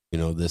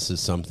 this is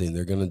something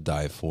they're going to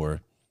die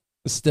for,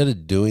 instead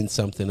of doing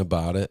something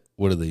about it,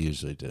 what do they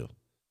usually do?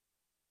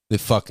 They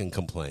fucking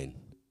complain.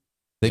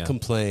 They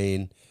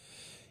complain,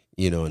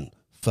 and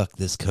fuck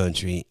this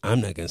country.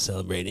 I'm not going to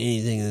celebrate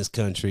anything in this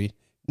country. You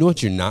know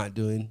what you're not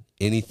doing?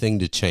 Anything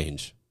to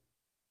change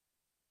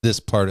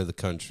this part of the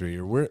country,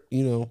 or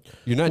you're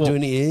not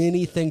doing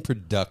anything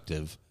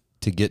productive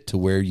to get to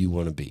where you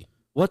want to be.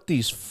 What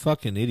these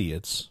fucking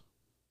idiots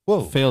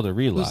fail to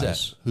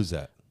realize. Who's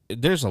that?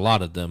 There's a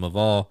lot of them of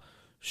all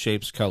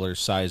shapes, colors,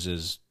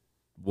 sizes,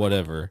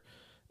 whatever.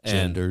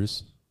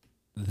 Genders.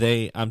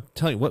 I'm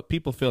telling you, what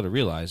people fail to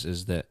realize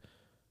is that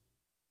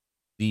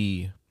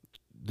the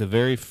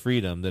very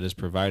freedom that is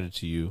provided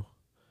to you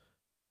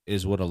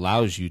is what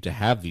allows you to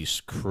have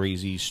these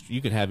crazy,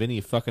 you can have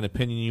any fucking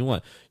opinion you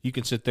want. You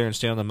can sit there and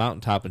stay on the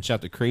mountaintop and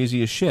shout the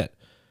craziest shit.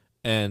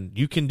 And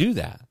you can do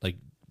that. Like,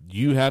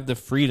 you have the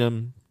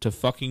freedom to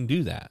fucking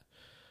do that.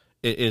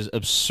 It is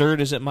absurd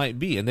as it might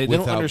be, and they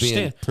don't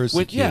understand.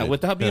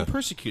 Without being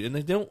persecuted,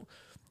 and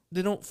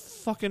they don't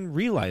fucking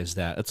realize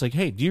that. It's like,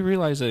 hey, do you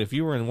realize that if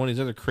you were in one of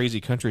these other crazy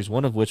countries,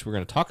 one of which we're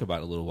going to talk about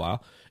in a little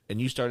while,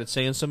 and you started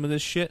saying some of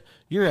this shit,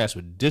 your ass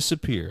would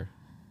disappear.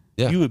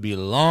 Yeah. You would be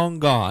long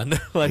gone.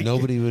 Like,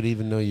 nobody would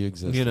even know you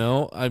existed.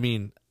 I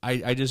mean,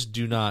 I just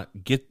do not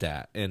get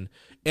that, and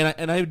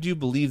I do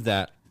believe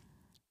that.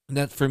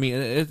 That for me,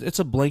 it's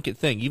a blanket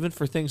thing, even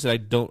for things that I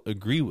don't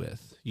agree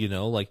with.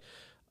 The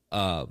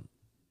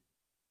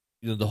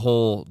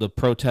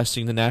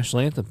protesting the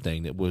national anthem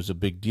thing that was a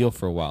big deal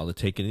for a while.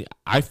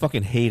 I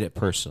fucking hate it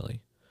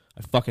personally.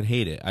 I fucking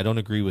hate it. I don't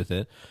agree with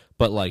it.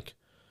 But like,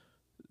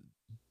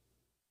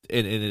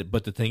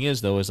 but the thing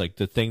is though, is like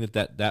the thing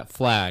that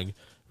flag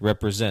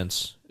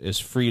represents is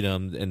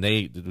freedom, and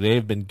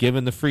they've been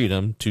given the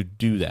freedom to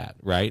do that,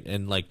 right?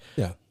 And like,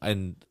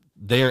 and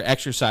they are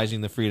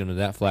exercising the freedom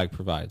that flag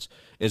provides.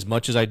 As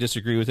much as I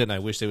disagree with it, and I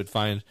wish they would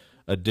find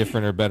a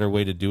different or better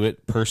way to do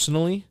it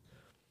personally,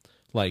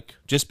 Like,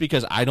 just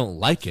because I don't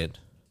like it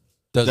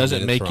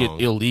doesn't make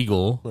it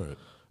illegal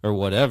or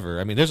whatever.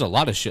 I mean, there's a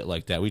lot of shit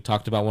like that. We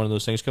talked about one of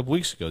those things a couple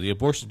weeks ago. The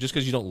abortion, just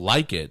because you don't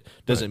like it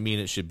doesn't mean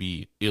it should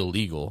be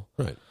illegal.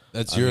 Right.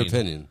 That's your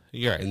opinion.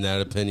 You're right. And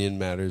that opinion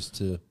matters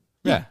to...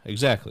 Yeah,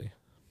 exactly.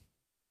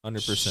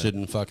 100%.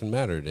 Shouldn't fucking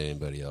matter to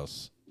anybody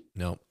else.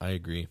 No, I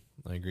agree.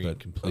 But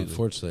completely.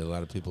 Unfortunately, a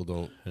lot of people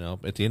don't.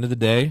 At the end of the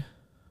day,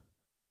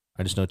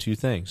 I just know two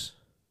things.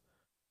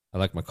 I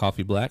like my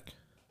coffee black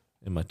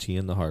and my tea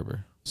in the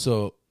harbor.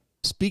 So,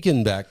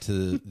 speaking back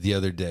to the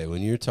other day,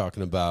 when you're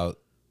talking about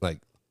like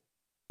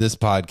this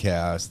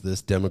podcast,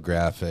 this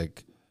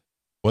demographic,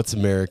 what's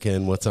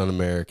American, what's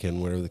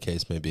un-American, whatever the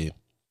case may be,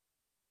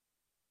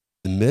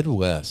 the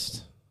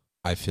Midwest,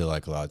 I feel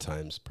like a lot of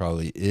times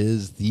probably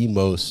is the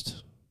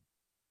most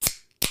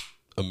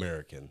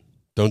American.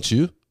 Don't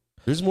you?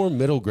 There's more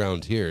middle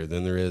ground here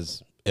than there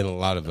is in a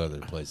lot of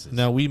other places.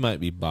 Now, we might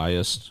be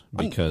biased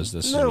because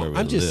this is where we live.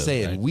 I'm just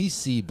saying, right? we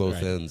see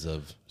both ends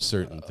of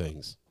certain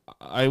things.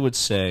 I would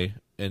say,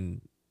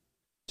 and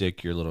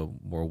Dick, you're a little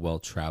more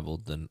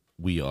well-traveled than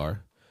we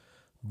are,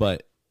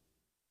 but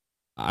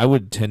I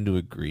would tend to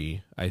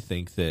agree. I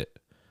think that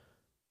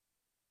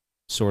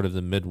sort of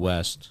the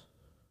Midwest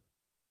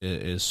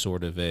is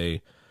sort of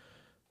a...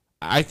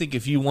 I think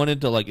if you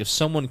wanted to, like, if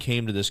someone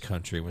came to this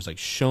country and was like,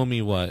 show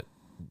me what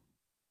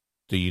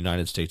the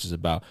United States is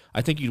about,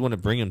 I think you'd want to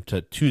bring them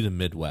to the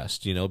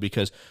Midwest,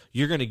 because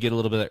you're going to get a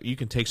little bit of, you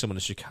can take someone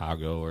to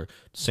Chicago or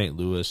St.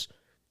 Louis,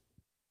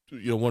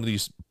 one of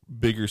these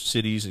bigger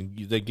cities, and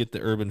they get the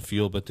urban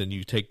feel, but then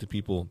you take the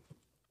people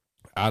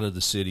out of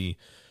the city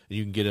and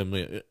you can get them,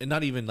 and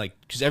not even like,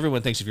 because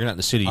everyone thinks if you're not in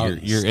the city,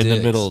 you're in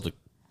the middle of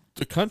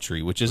the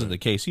country, which isn't the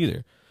case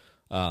either.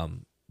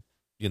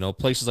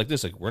 Places like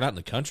this, like we're not in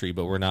the country,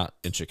 but we're not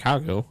in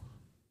Chicago.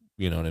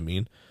 You know what I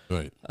mean?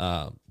 Right.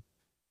 I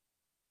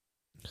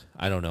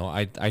don't know.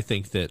 I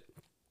think that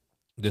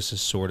this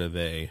is sort of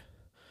a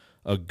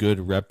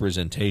good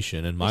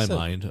representation in my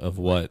mind of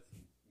what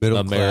middle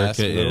America class,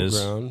 middle is.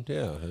 Ground.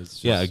 Yeah, it's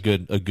just... yeah, a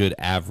good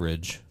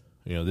average.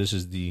 This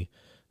is the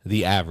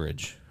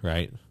average,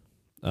 right?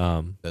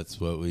 That's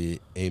what we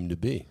aim to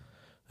be.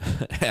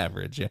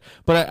 Average, yeah.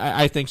 But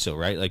I think so,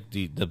 right? Like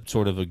the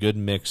sort of a good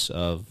mix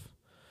of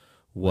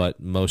what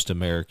most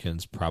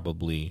Americans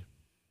probably.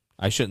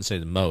 I shouldn't say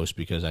the most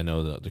because I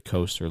know the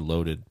coasts are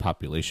loaded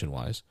population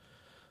wise.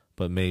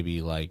 But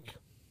maybe like,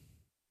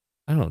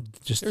 I don't know,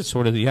 just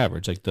sort of the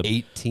average, like the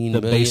 18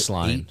 the million,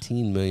 baseline.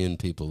 18 million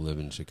people live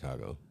in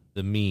Chicago.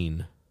 The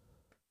mean.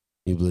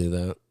 You believe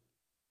that?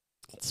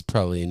 It's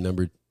probably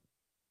number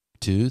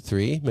 2,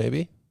 3,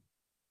 maybe.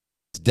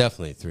 It's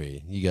definitely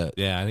 3. You got.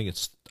 Yeah, I think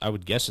I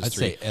would guess it's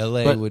 3. I'd say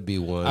L.A. would be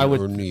 1,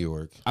 or New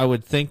York. I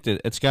would think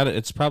that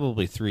it's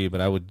probably 3,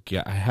 but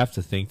I have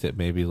to think that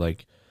maybe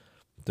like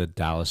the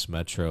Dallas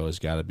Metro has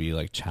got to be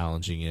like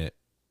challenging it.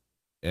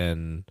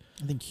 And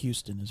I think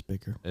Houston is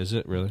bigger. Is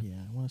it really? Yeah,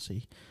 I want to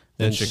see.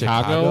 Than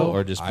Chicago,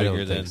 or just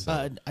bigger than? So.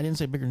 I didn't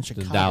say bigger than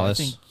Chicago. Dallas.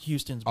 I think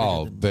Houston's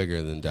bigger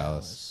bigger than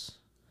Dallas.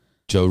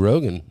 Joe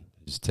Rogan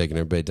is taking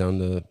everybody down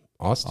to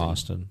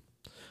Austin.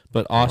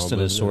 But Austin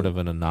is sort of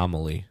an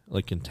anomaly,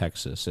 like in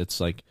Texas. It's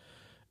like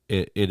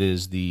it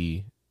is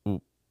the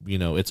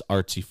it's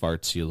artsy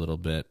fartsy a little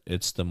bit.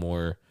 It's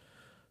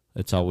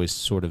always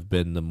sort of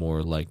been the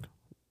more like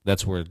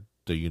that's where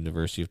the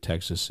University of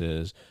Texas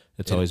is.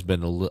 It's always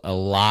been a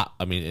lot.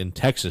 I mean, in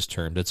Texas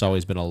terms, it's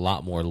always been a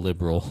lot more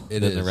liberal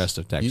than the rest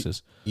of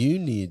Texas. You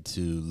need to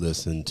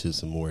listen to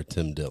some more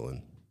Tim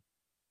Dillon.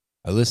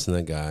 I listen to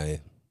that guy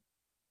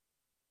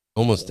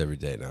almost every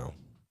day now.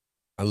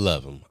 I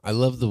love him. I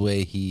love the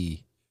way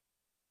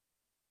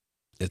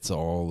it's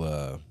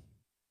all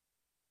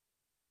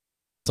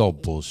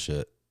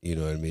bullshit. You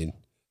know what I mean?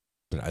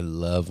 But I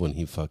love when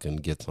he fucking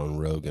gets on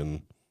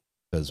Rogan,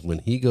 because when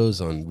he goes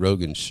on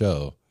Rogan's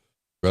show,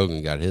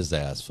 Rogan got his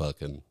ass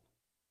fucking.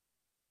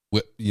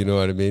 You know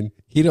what I mean?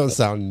 He don't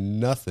sound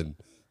nothing.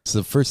 It's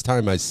the first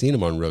time I seen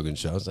him on Rogan's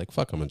show. I was like,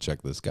 fuck, I'm going to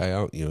check this guy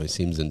out. He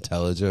seems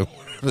intelligent,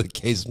 whatever the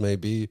case may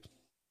be.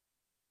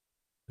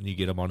 And you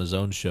get him on his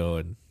own show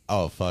and...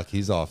 Oh, fuck,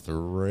 he's off the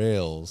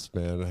rails,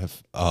 man.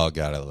 Oh,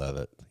 God, I love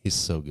it. He's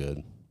so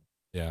good.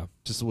 Yeah.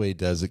 Just the way he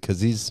does it, because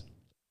he's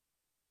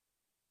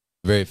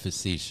very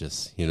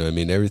facetious. You know what I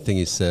mean? Everything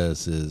he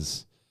says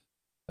is...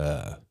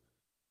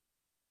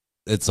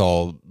 it's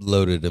all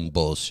loaded in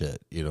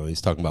bullshit. He's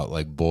talking about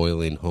like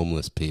boiling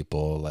homeless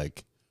people.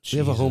 Like we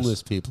have a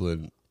homeless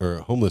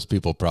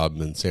people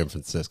problem in San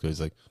Francisco. He's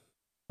like,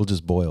 we'll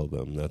just boil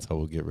them. That's how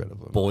we'll get rid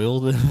of them. Boil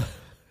them?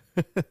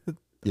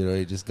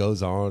 He just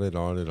goes on and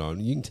on and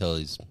on. You can tell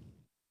he's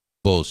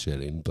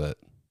bullshitting, but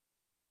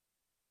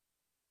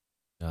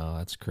no,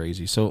 that's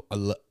crazy. So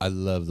I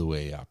love the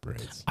way he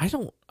operates.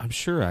 I'm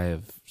sure I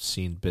have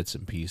seen bits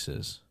and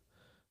pieces,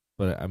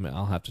 but I mean,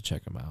 I'll have to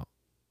check him out.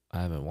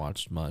 I haven't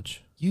watched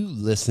much. You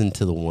listened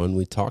to the one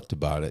we talked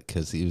about it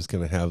because he was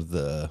going to have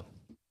the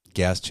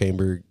gas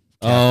chamber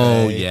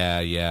cafe. Oh,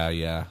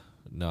 yeah.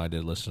 No, I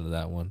did listen to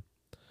that one.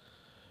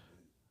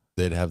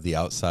 They'd have the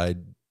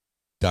outside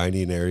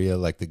dining area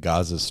like the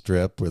Gaza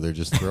Strip where they're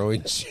just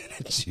throwing shit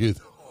at you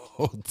the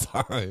whole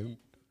time.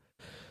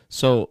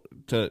 So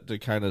to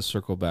kind of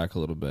circle back a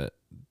little bit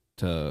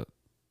to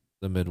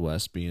the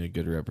Midwest being a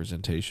good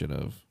representation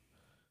of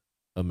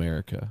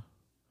America.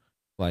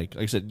 Like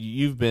I said,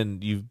 you're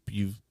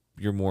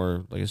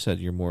more, like I said,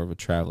 you're more of a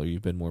traveler.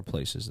 You've been more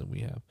places than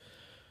we have.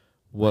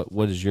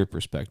 What is your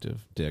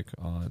perspective, Dick,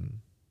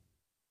 on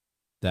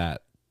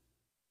that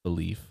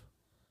belief?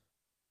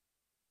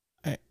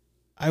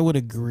 I would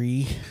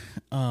agree.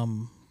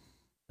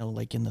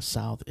 Like in the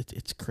South,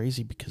 it's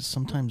crazy because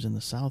sometimes in the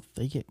South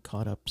they get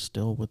caught up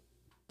still with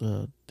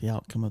the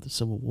outcome of the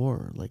Civil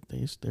War. Like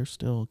they're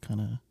still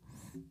kind of.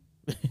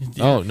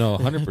 Oh no,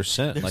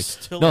 100%.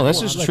 Like no,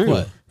 this is true.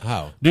 What?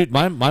 How, dude?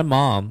 My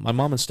mom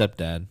and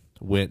stepdad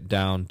went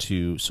down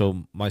to.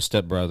 So my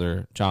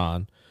stepbrother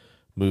John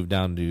moved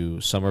down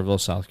to Summerville,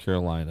 South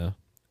Carolina,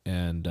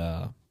 and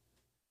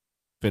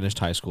finished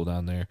high school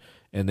down there.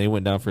 And they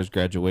went down for his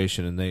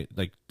graduation, and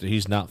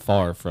he's not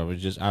far from it.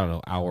 Just, I don't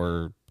know, hour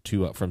or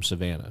two up from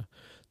Savannah.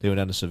 They went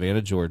down to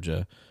Savannah,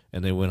 Georgia,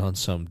 and they went on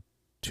some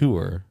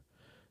tour.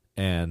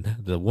 And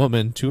the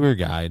woman tour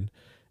guide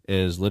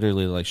is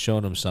literally like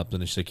showing them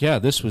something. And she's like, "Yeah,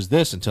 this was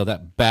this until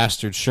that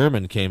bastard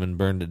Sherman came and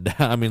burned it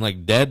down." I mean,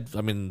 like dead.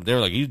 I mean, they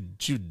were like, "You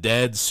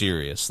dead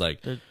serious?"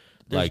 Like, there's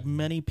like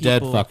many people,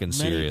 dead fucking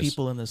serious. Many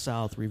people in the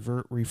South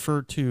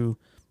refer to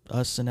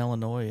us in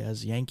Illinois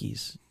as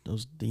Yankees.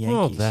 The Yankees.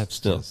 Well, that's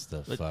still just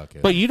the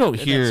fucking. But you don't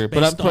hear.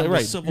 But I'm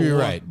right. You're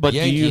right. But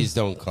Yankees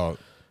don't call.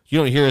 You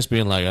don't hear us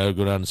being like, "I would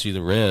go down and see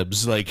the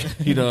Rebs." Like,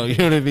 you know what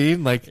I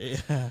mean? Like,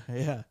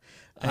 yeah.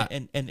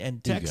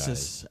 And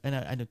Texas, and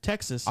I know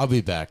Texas. I'll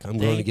be back. I'm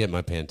going to get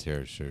my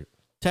Pantera shirt.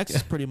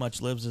 Texas pretty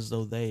much lives as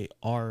though they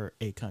are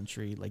a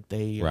country. Like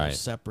they are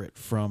separate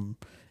from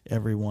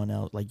everyone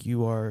else. Like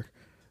you are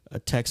a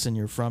Texan.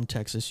 You're from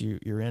Texas.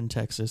 You're in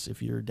Texas.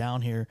 If you're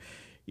down here,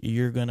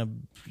 you're gonna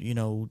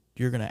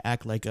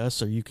act like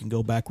us, or you can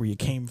go back where you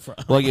came from.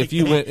 Like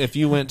if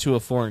you went to a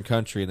foreign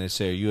country and they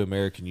say, "Are you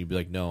American?" You'd be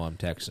like, "No, I'm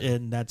Texan."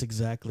 And that's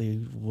exactly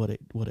what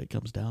it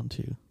comes down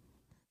to.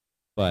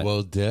 But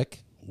well,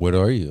 Dick, what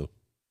are you?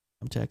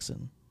 I'm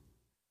Texan.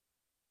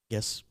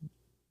 Yes,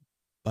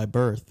 by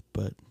birth,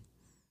 but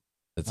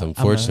it's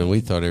unfortunate. We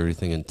thought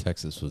everything in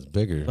Texas was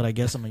bigger. But I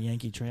guess I'm a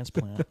Yankee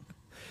transplant.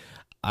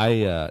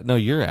 No,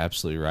 you're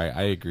absolutely right.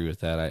 I agree with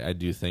that. I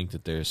do think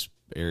that there's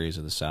areas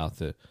of the South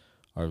that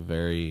are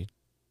very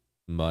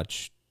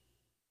much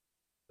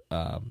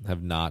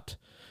have not.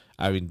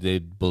 I mean, they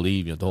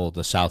believe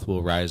the South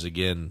will rise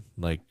again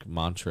like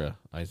mantra.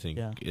 I think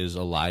is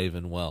alive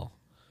and well.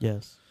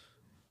 Yes.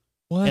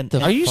 What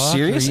are you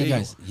serious? Are you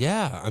guys?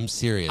 Yeah, I'm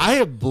serious. I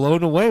am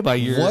blown away by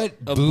your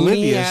what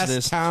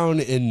boony-ass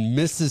town in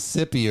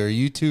Mississippi are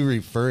you two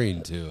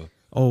referring to?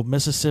 Oh,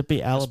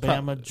 Mississippi,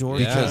 Alabama,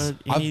 Georgia. Because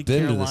I've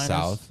been to the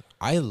South.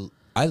 I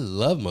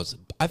love most.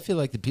 I feel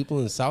like the people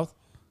in the South,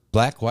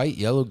 black, white,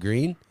 yellow,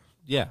 green,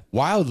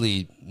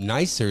 wildly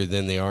nicer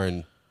than they are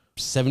in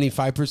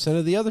 75%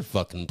 of the other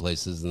fucking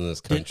places in this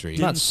country.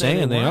 I'm not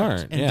saying they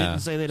aren't. And didn't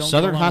say they don't.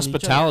 Southern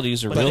hospitality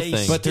is a real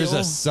thing. But there's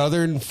a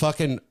Southern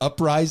fucking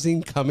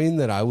uprising coming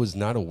that I was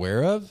not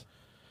aware of.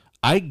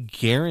 I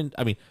guarantee.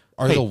 I mean,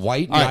 are the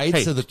white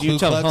knights of the Ku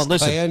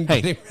Klux Klan?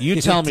 Hey,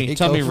 you tell me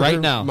right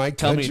now.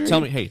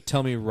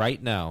 Tell me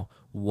right now.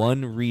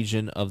 One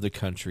region of the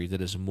country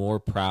that is more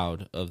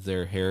proud of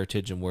their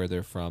heritage and where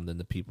they're from than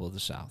the people of the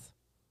South.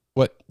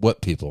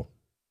 What people?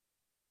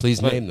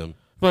 Please name them.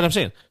 But I'm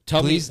saying,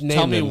 tell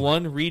me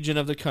one region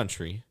of the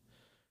country.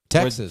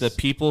 Texas. Where the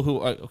people who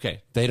are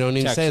they don't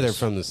even say they're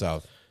from the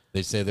South.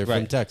 They say they're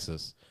from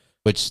Texas,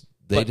 which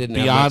they didn't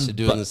have much to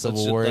do in the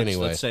Civil War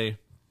anyway. Let's say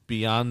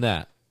beyond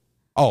that.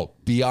 Oh,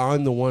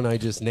 beyond the one I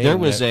just named. There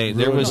was a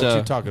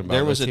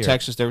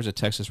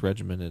Texas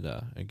regiment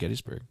at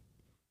Gettysburg.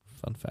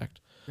 Fun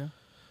fact. Yeah.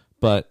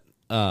 But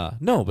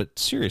no, but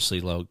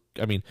seriously, Lo,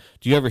 I mean,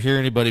 do you ever hear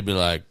anybody be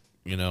like,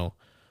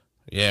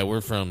 yeah, we're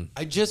from.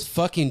 I just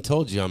fucking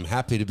told you I'm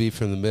happy to be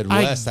from the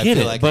Midwest. I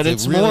feel like but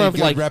it's really more of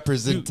good like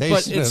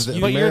representation of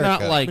America. But you're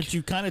not like. But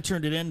you kind of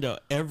turned it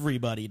into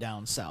everybody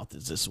down south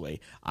is this way.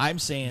 I'm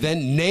saying.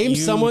 Then name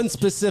someone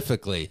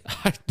specifically,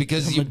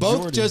 because you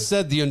both just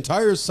said the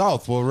entire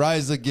South will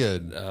rise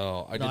again.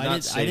 No, I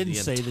didn't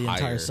say the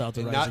entire South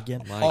will rise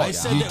again. I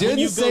said you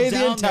didn't say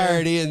the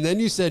entirety, and then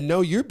you said no.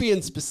 You're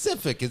being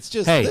specific. It's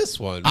just this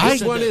one.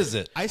 Which one is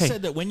it? I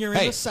said that when you're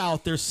in the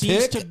South, there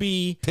seems to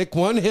be pick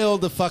one hill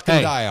to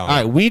fucking die on. All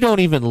right, we don't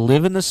even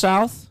live in the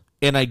South,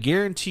 and I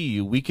guarantee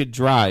you we could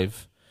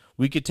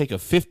take a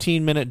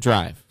 15-minute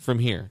drive from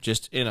here,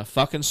 just in a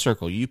fucking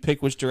circle. You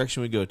pick which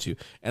direction we go to,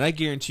 and I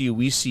guarantee you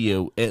we see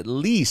at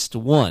least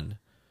one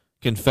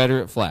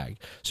Confederate flag.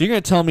 So you're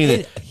going to tell me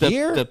that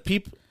the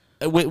people...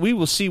 We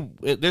will see.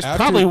 There's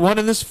probably one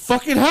in this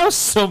fucking house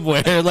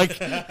somewhere. like,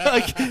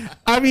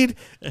 I mean,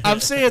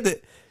 I'm saying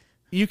that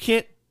you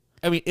can't...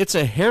 I mean, it's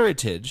a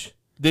heritage...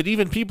 that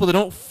even people that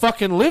don't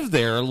fucking live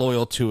there are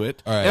loyal to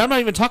it. Right. And I'm not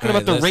even talking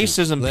about the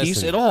racism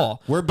piece at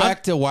all. We're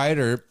back to White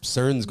Earp.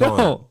 CERN's gone.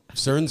 No.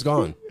 CERN's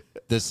gone.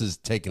 This is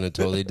taking a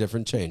totally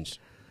different change.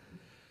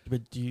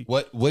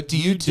 But what do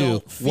you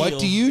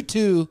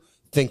two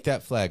think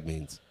that flag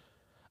means?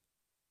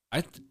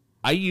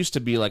 I used to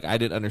be like, I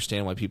didn't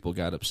understand why people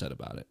got upset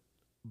about it,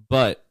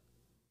 but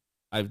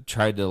I've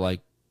tried to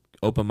like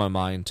open my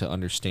mind to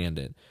understand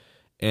it.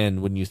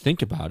 And when you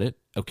think about it,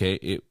 okay,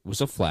 it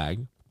was a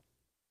flag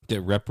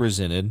that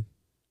represented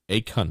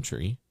a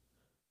country,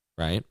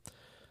 right?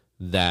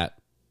 That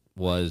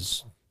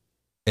was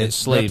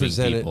enslaving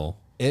people.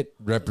 It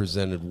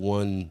represented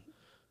one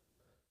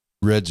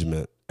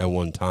regiment at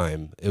one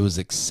time. It was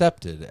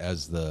accepted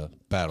as the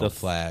battle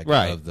flag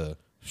of the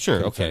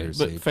okay,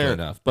 but fair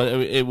enough. But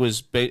it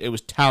was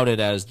touted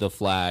as the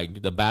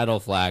flag, the battle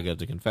flag of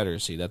the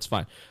Confederacy. That's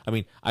fine. I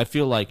mean, I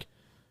feel like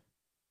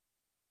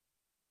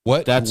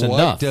that's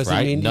enough. Does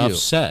it mean enough to you?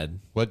 Said.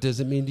 What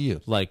does it mean to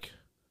you? Like,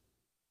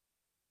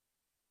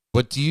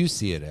 what do you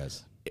see it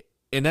as?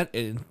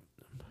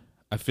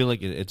 I feel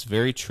like it's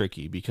very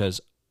tricky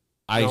because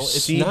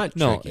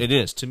it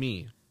is to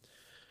me,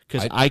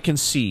 because I can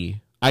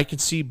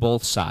see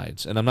both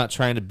sides, and I'm not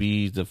trying to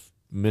be the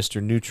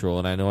Mr. Neutral,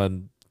 and I know I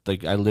live in the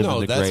gray area.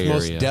 No, that's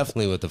most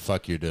definitely what the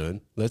fuck you're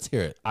doing. Let's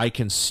hear it. I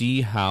can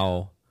see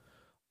how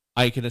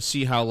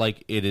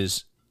like it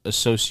is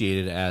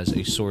associated as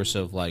a source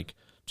of like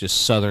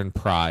just Southern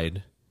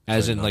pride,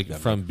 as in like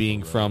from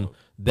being from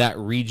that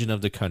region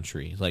of the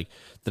country. Like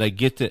that, I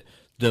get that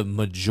the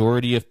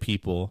majority of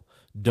people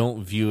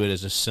don't view it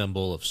as a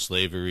symbol of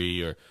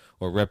slavery or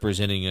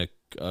representing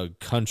a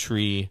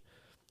country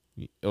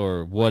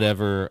or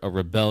whatever, a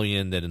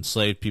rebellion that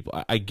enslaved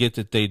people. I get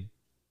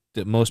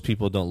that most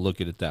people don't look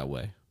at it that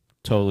way.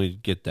 Totally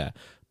get that.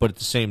 But at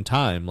the same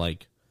time,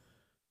 like,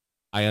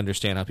 I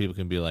understand how people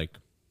can be like,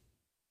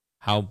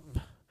 how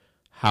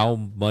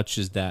much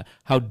is that?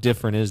 How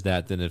different is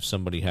that than if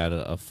somebody had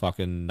a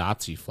fucking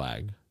Nazi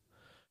flag?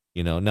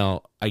 You know,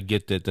 now I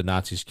get that the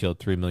Nazis killed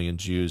 3 million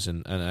Jews,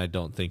 and I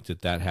don't think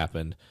that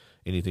happened,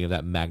 anything of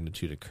that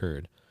magnitude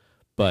occurred.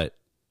 But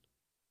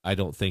I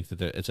don't think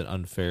that it's an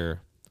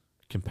unfair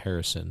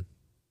comparison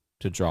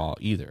to draw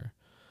either.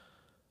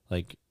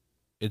 Like,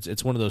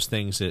 it's one of those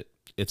things that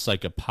it's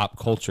like a pop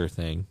culture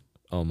thing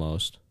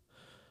almost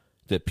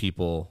that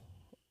people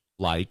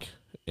like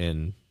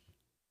and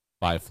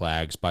buy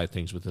flags, buy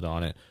things with it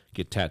on it,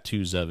 get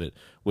tattoos of it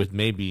with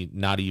maybe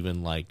not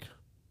even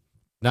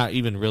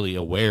really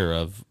aware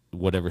of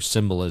whatever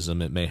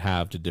symbolism it may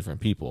have to different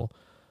people.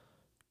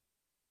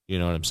 You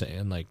know what I'm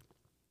saying? Like,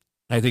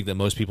 I think that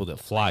most people that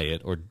fly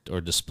it or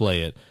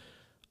display it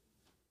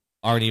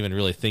aren't even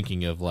really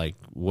thinking of like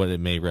what it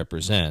may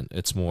represent.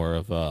 It's more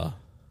of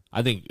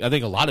I think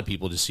a lot of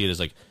people just see it as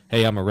like,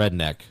 hey, I'm a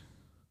redneck.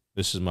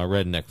 This is my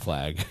redneck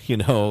flag, you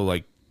know,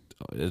 like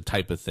a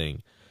type of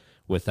thing,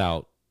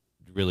 without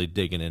really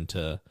digging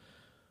into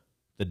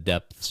the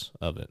depths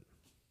of it.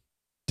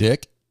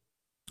 Dick?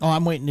 Oh,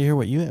 I'm waiting to hear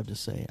what you have to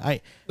say.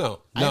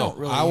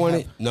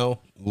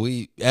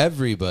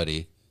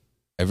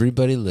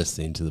 Everybody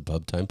listening to the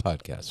Pub Time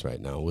podcast right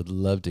now would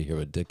love to hear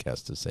what Dick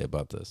has to say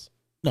about this.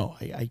 No,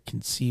 I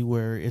can see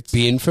where it's...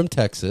 Being from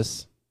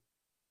Texas.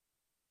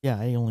 Yeah,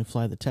 I only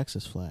fly the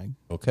Texas flag.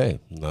 Okay,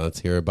 now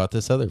let's hear about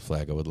this other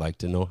flag. I would like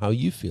to know how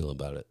you feel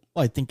about it.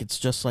 Well, I think it's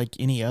just like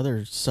any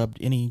other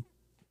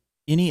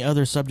any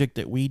other subject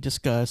that we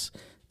discuss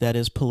that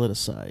is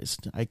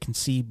politicized. I can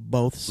see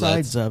both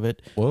sides of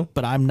it,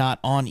 but I'm not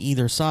on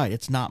either side.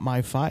 It's not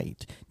my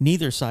fight.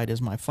 Neither side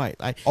is my fight.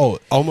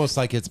 Almost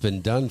like it's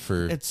been done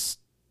for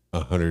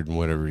 100 and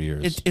whatever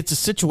years. It's a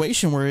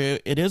situation where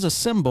it is a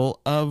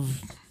symbol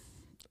of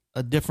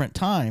a different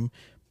time,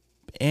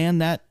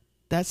 and that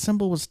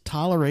symbol was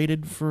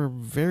tolerated for a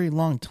very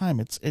long time.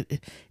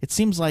 It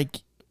seems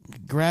like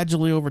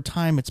gradually over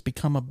time it's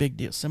become a big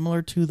deal,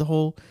 similar to the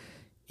whole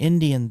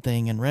Indian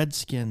thing and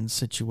Redskins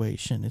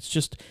situation.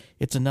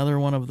 It's another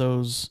one of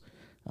those.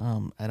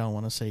 I don't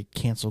want to say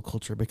cancel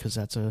culture because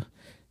that's a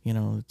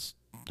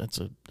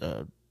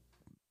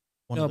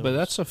but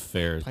that's a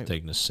fair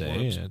thing to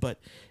say. Words. But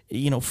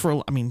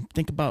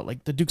think about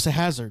like the Dukes of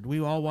Hazzard. We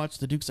all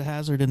watched the Dukes of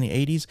Hazzard in the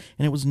 '80s,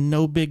 and it was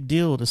no big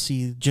deal to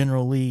see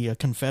General Lee, a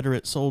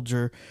Confederate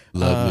soldier.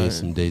 Love me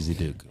some Daisy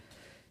Duke.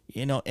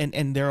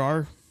 And there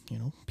are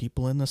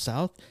people in the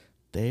South.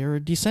 They are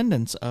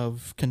descendants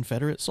of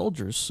Confederate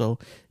soldiers. So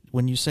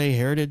when you say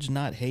heritage,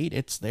 not hate,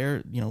 it's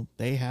their,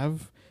 they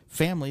have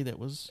family that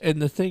was.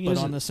 And the thing is,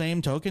 on the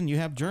same token, you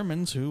have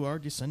Germans who are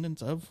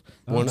descendants of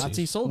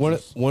Nazi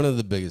soldiers. One of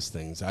the biggest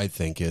things I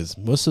think is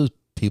most of the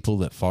people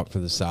that fought for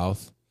the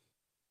South,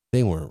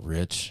 they weren't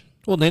rich.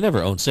 Well, they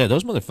never owned slaves.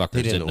 Those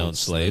motherfuckers didn't own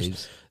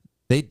slaves.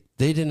 They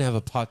didn't have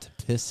a pot to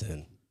piss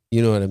in.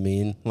 You know what I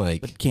mean?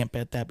 Like, but can't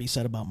bet that be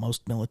said about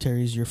most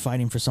militaries. You're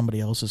fighting for somebody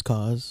else's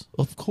cause.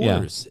 Of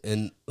course. Yeah.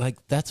 And like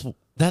that's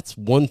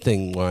one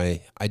thing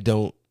why I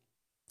don't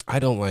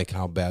like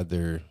how bad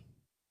they're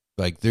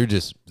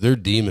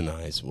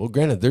demonized. Well,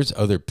 granted, there's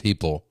other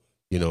people,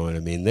 you know what I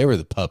mean? They were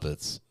the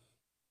puppets.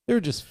 They were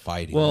just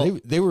fighting. Well,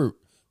 they were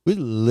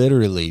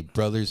literally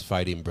brothers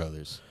fighting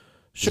brothers.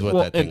 Sure.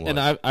 That thing was.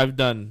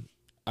 And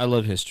I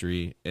love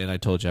history, and I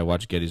told you I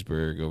watched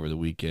Gettysburg over the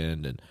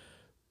weekend, and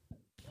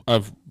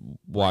I've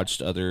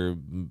watched other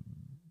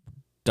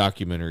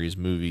documentaries,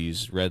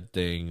 movies, read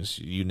things,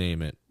 you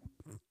name it.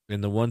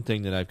 And the one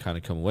thing that I've kind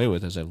of come away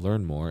with as I've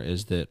learned more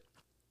is that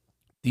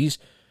these,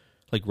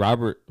 like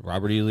Robert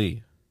E.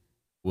 Lee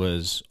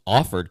was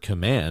offered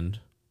command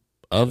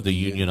of the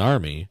Union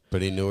Army,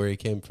 but he knew where he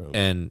came from,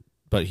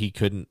 but he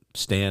couldn't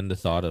stand the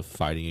thought of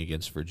fighting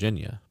against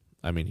Virginia.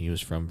 I mean, he was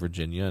from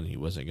Virginia, and he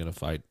wasn't going to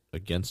fight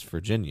against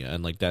Virginia.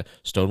 And like that,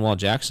 Stonewall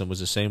Jackson was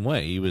the same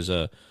way. He was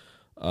a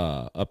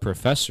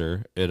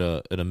professor at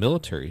a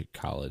military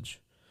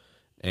college,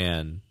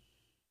 and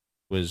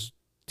was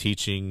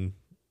teaching,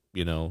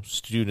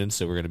 students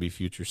that were going to be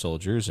future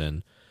soldiers,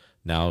 and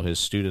now his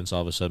students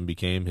all of a sudden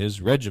became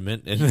his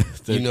regiment. And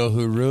you know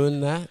who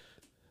ruined that?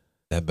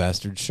 That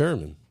bastard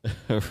Sherman.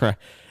 Right.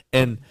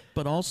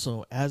 But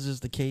also, as is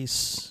the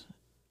case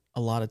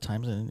a lot of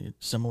times, and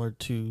it's similar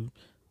to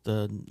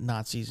the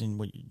Nazis and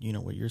what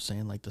you're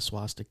saying, like the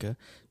swastika,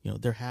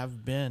 there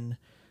have been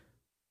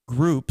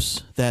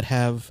groups that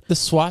have... The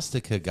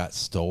swastika got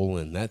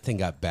stolen. That thing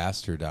got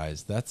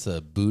bastardized. That's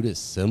a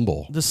Buddhist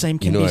symbol. The same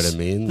can what I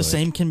mean? The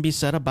same can be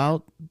said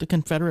about the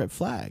Confederate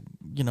flag.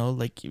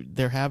 Like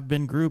there have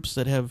been groups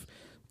that have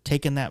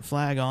taken that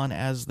flag on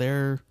as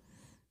their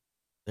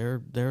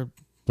What are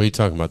you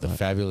talking about? The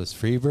Fabulous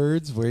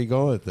Freebirds? Where are you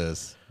going with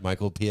this?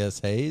 Michael P.S.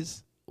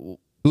 Hayes?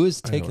 Who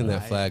has taken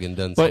that flag and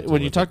done something? But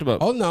when you talked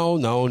about... Oh,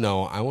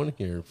 no. I want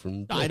to hear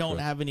from... I don't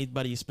have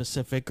anybody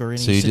specific or any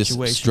situation.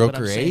 So you just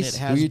Stroker Ace?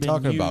 Who are you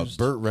talking about?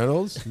 Burt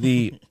Reynolds?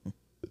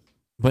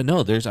 But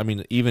no, there's... I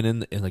mean, even in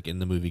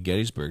the movie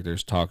Gettysburg,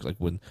 there's talk like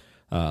when...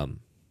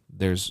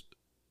 there's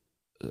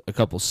a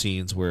couple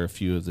scenes where a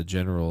few of the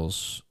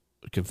generals,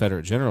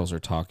 Confederate generals, are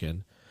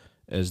talking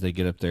as they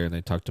get up there, and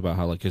they talked about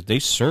how, like, 'cause they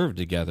served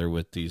together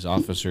with these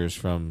officers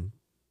from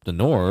the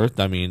North.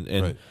 I mean,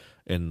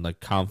 and like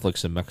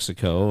conflicts in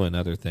Mexico and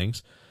other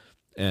things.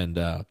 And,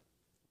 the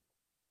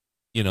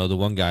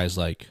one guy's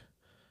like,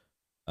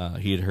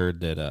 he had heard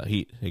that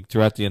he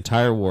throughout the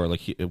entire war,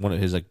 like one of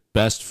his like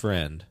best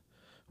friend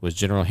was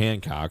General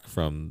Hancock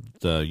from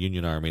the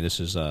Union Army. This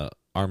is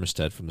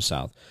Armistead from the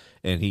South.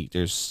 And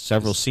there's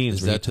several scenes.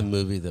 Is that the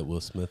movie that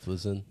Will Smith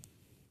was in?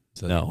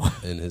 No.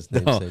 In his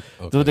namesake?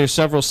 No. Okay. There's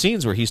several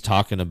scenes where he's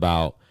talking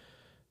about,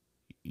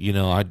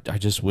 I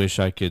just wish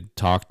I could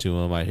talk to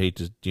him. I'd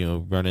hate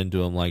to, run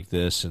into him like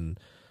this. And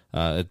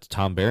it's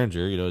Tom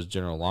Berenger, as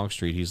General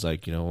Longstreet, he's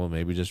like, well,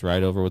 maybe just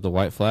ride over with the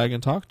white flag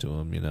and talk to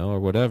him, or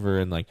whatever.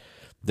 And like,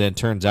 then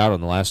turns out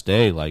on the last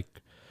day, like,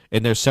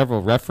 and there's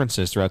several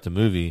references throughout the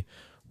movie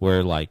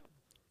where like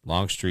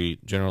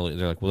Longstreet generally,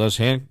 they're like, well,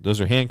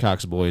 those are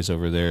Hancock's boys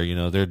over there,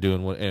 they're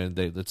doing what, and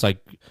it's like,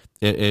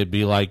 it'd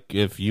be like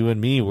if you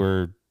and me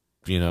were,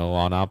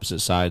 on opposite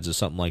sides of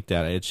something like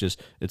that.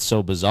 It's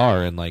so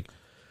bizarre. And like,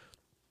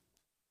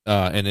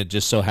 and it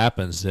just so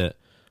happens that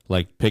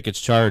like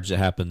Pickett's charge that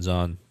happens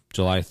on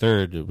July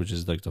 3rd, which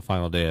is like the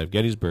final day of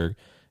Gettysburg,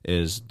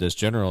 is this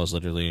general is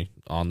literally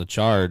on the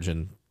charge,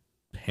 and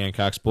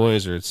Hancock's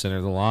boys are at the center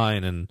of the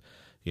line, and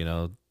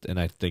and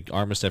I think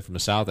Armistead from the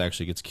South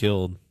actually gets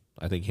killed.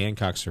 I think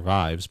Hancock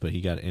survives, but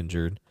he got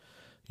injured,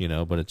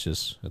 but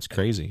it's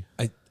crazy.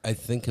 I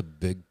think a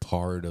big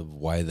part of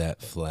why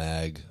that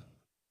flag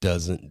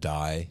doesn't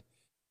die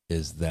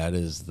is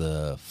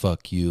the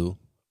fuck you,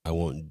 I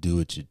won't do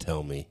what you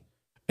tell me.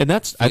 And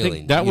that's feeling. I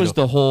think that was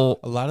the whole...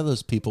 A lot of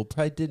those people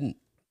probably didn't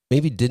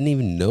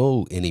even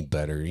know any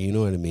better, you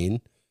know what I mean?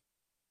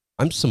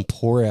 I'm some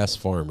poor-ass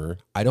farmer.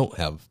 I don't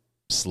have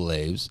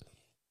slaves,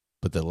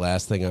 but the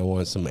last thing I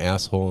want is some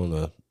asshole in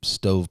a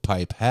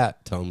stovepipe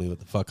hat telling me what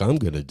the fuck I'm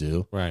going to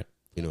do. Right.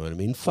 You know what I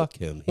mean? Fuck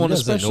him. He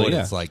doesn't know what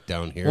it's like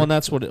down here. Well,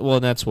 that's what it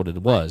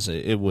was.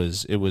 It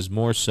was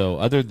more so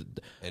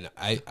and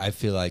I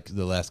feel like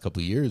the last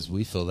couple of years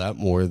we feel that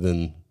more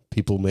than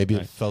people maybe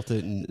have felt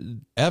it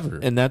ever.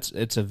 And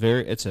it's a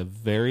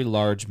very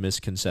large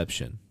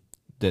misconception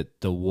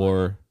that the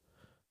war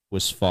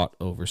was fought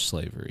over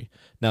slavery.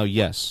 Now,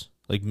 yes,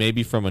 like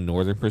maybe from a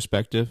northern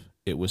perspective,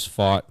 it was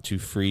fought to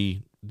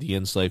free the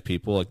enslaved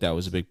people. Like that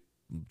was a big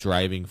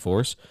driving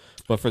force.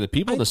 But for the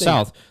people in the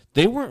South,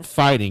 they weren't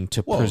fighting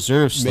to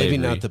preserve slavery.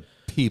 Maybe not the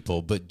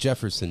people, but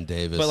Jefferson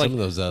Davis, some of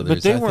those others.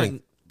 But they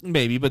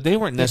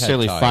weren't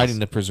necessarily fighting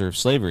to preserve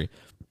slavery.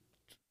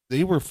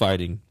 They were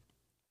fighting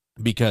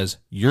because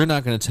you're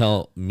not going to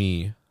tell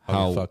me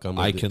how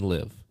I can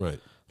live. Right.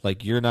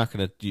 Like you're not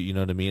going to, you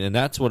know what I mean? And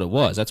that's what it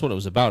was. That's what it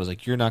was about. Is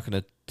like you're not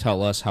going to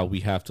tell us how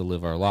we have to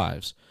live our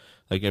lives.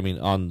 Like, I mean,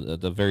 on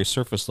the very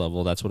surface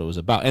level, that's what it was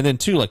about. And then,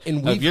 too, like,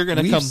 if you're going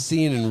to come... We've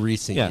seen in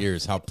recent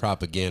years how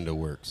propaganda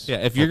works. Yeah,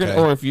 if you're going to...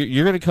 Or if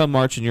you're going to come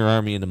marching your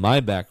army into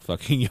my back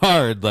fucking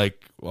yard,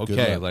 like,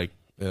 okay, like...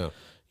 Yeah.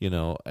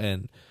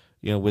 And,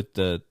 with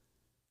the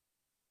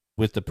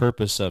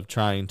purpose of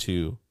trying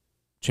to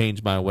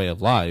change my way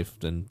of life,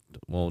 then,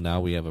 well, now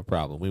we have a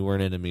problem. We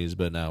weren't enemies,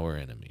 but now we're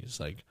enemies.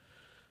 Like...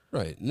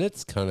 Right, and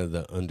that's kind of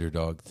the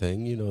underdog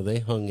thing. They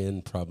hung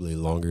in probably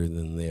longer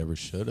than they ever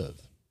should have,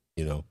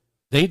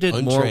 They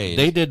did more.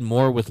 They did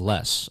more with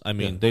less. I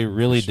mean, they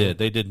really did.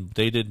 They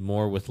did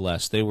more with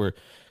less. They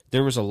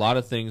there was a lot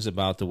of things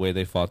about the way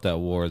they fought that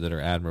war that are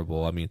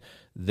admirable. I mean,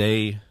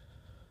 they,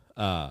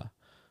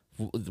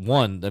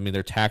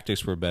 their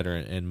tactics were better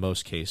in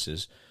most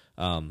cases.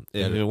 If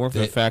it weren't for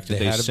the fact that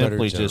they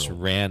simply just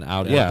ran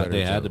out.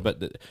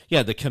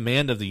 The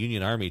command of the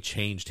Union Army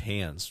changed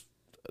hands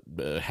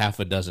half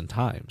a dozen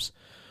times.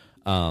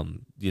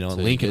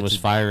 Lincoln was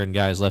firing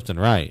guys left and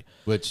right.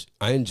 Which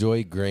I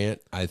enjoy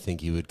Grant. I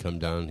think he would come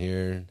down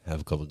here,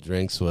 have a couple of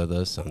drinks with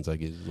us. Sounds like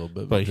he's a little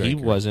bit of a drinker. He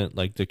wasn't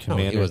like the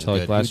commander until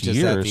like last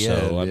year or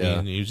so. I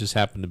mean, he just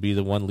happened to be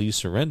the one Lee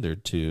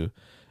surrendered to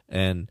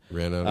and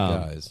ran out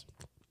of guys.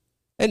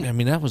 And I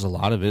mean, that was a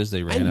lot of it. Is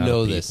they ran out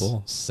of people.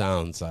 This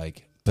sounds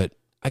like, but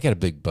I got a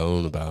big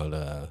bone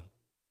about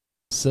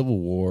Civil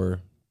War.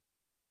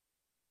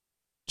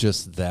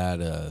 Just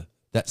that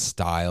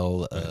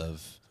style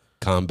of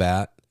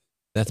combat,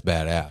 that's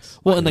badass.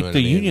 Well, and like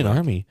the Union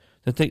Army,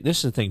 this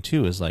is the thing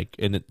too, is like,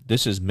 and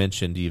this is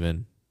mentioned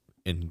even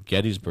in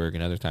Gettysburg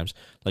and other times,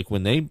 like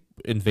when they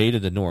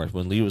invaded the North,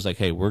 when Lee was like,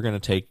 hey, we're going to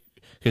take,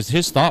 because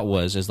his thought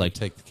was,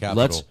 take the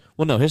capital.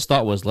 His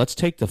thought was, let's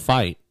take the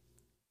fight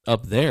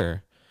up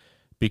there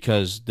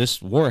because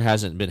this war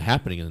hasn't been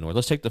happening in the North.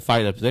 Let's take the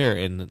fight up there,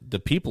 and the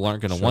people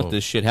aren't going to want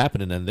this shit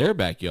happening in their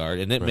backyard,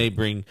 and it may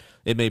bring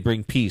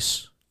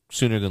peace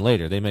sooner than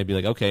later. They may be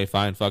like, okay,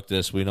 fine, fuck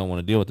this. We don't want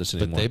to deal with this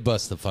anymore. But they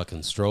bust the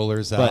fucking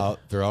strollers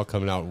out. They're all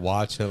coming out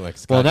watching. Like,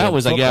 that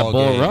was like,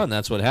 Bull Run.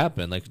 That's what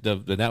happened. Like,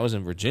 that was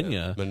in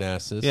Virginia.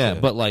 Manassas. Yeah,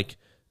 but like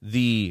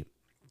the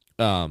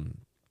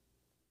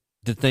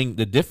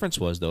difference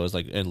was, though, is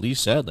like, and Lee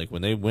said, like,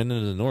 when they went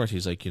into the North,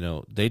 he's like,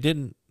 they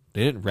didn't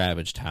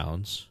ravage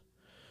towns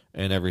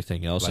and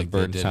everything else and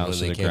burn towns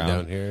to the ground.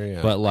 Down here,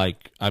 yeah. But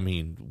like, I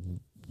mean,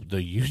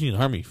 the Union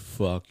Army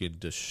fucking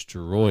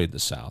destroyed the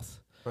South.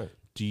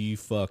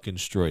 Fucking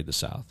destroyed the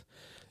South.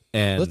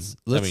 And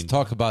let's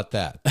talk about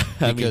that,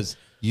 because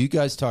you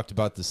guys talked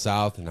about the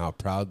South and how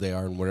proud they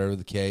are and whatever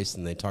the case,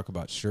 and they talk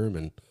about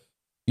Sherman.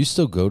 You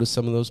still go to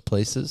some of those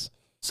places?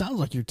 Sounds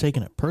like you're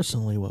taking it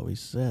personally, what we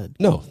said.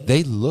 No,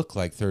 they look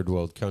like third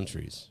world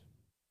countries.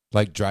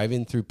 Like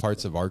driving through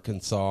parts of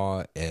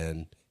Arkansas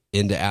and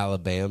into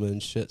Alabama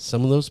and shit,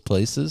 some of those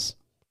places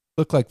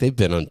look like they've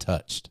been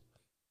untouched.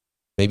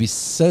 Maybe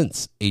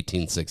since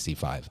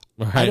 1865.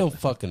 Right. I don't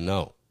fucking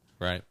know.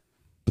 Right.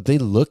 But they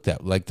looked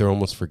at like they're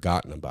almost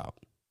forgotten about.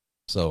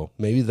 So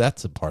maybe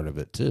that's a part of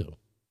it too.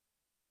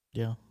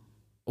 Yeah.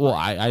 Well,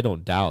 I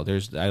don't doubt.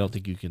 I don't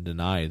think you can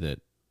deny that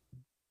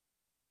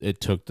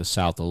it took the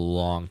South a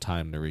long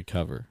time to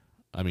recover.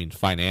 I mean,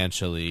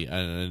 financially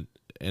and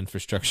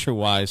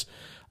infrastructure-wise.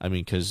 I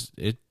mean, because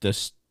they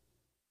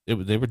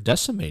were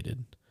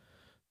decimated.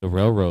 The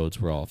railroads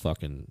were all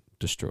fucking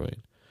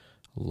destroyed.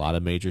 A lot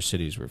of major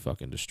cities were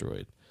fucking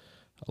destroyed.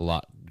 A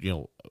lot,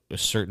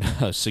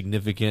 a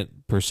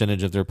significant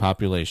percentage of their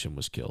population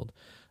was killed.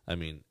 I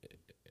mean,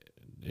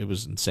 it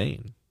was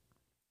insane.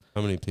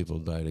 How many people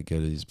died at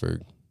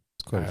Gettysburg?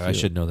 I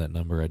should know that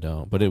number. I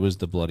don't. But it was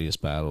the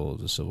bloodiest battle of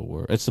the Civil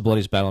War. It's the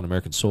bloodiest battle on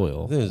American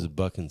soil. I think it was a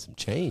buck and some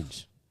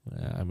change.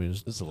 Yeah, I mean,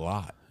 it was a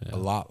lot. Yeah. A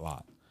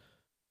lot.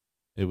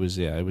 It was,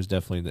 it was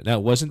definitely. Now,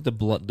 it wasn't the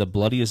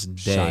bloodiest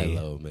day.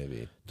 Shiloh,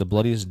 maybe. The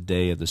bloodiest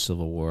day of the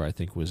Civil War, I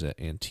think, was at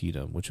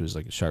Antietam, which was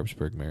like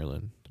Sharpsburg,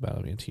 Maryland, the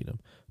Battle of Antietam.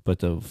 But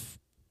the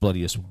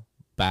bloodiest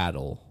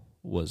battle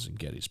was in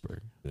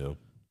Gettysburg. Yeah.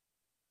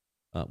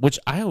 Which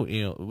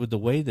with the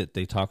way that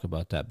they talk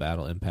about that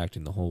battle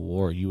impacting the whole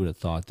war, you would have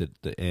thought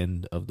that the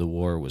end of the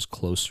war was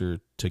closer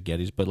to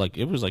Gettysburg, but like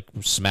it was like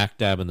smack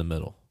dab in the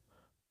middle.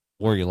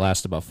 War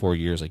lasted about 4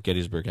 years. Like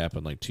Gettysburg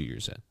happened like 2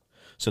 years in,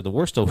 so the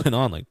war still went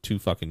on like 2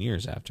 fucking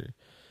years after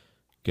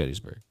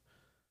Gettysburg.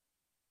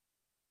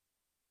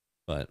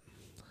 But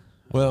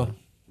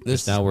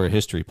now we're a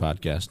history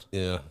podcast.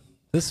 Yeah,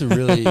 this is a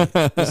really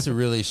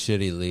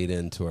shitty lead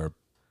into our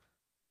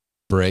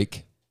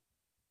break,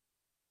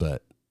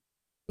 but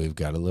we've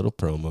got a little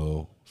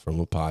promo from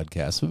a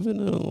podcast we've been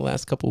doing the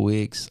last couple of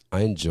weeks.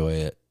 I enjoy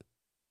it.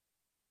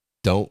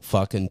 Don't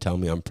fucking tell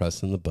me I'm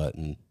pressing the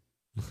button,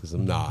 because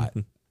I'm not.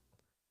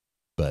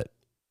 But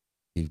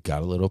you've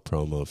got a little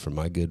promo from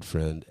my good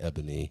friend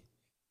Ebony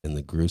in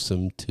the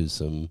Gruesome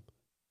Twosome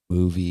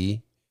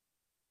movie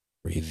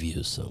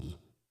review-some.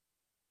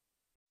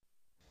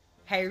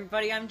 Hey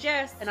everybody, I'm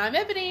Jess. And I'm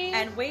Ebony.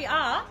 And we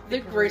are the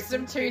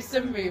Gruesome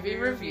Twosome Movie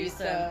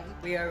Review-some.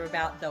 We are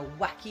about the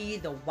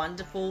wacky, the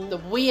wonderful, the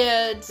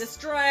weird, the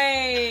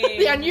strange,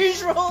 the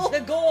unusual, the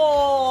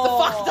gore, the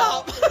fucked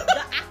up,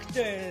 the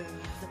actors,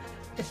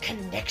 the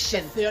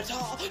connection, the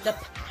theatre, the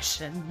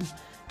passion,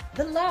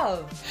 the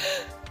love.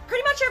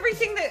 Pretty much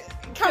everything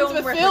that comes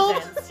with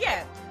represents.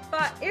 Yeah.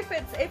 But if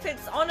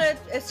it's on a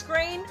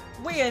screen,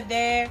 we are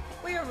there.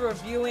 We are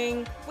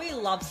reviewing. We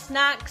love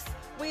snacks.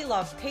 We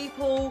love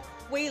people.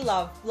 We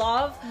love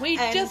love. We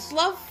just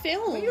love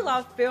film. We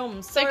love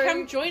film. So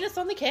come join us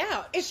on the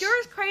couch. If you're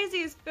as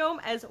crazy as film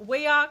as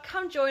we are,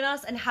 come join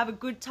us and have a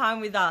good time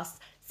with us.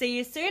 See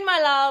you soon,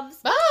 my loves.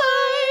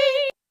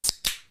 Bye.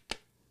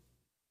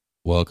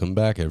 Welcome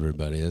back,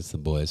 everybody. It's the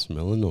boys from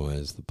Illinois.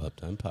 It's the Pup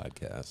Time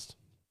Podcast.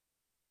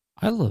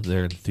 I love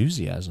their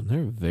enthusiasm.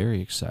 They're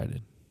very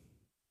excited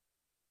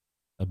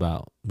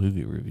about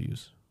movie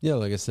reviews. Yeah,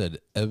 like I said,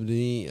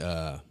 Ebony,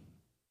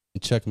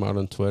 check them out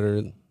on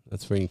Twitter.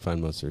 That's where you can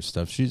find most of their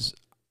stuff.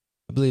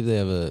 I believe they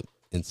have a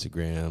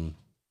Instagram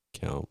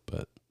account,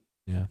 but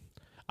yeah,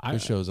 their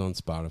show's on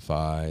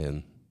Spotify,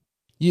 and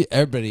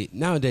everybody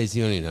nowadays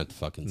you don't even have to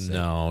fucking say.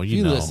 No,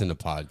 you listen to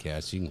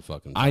podcasts, you can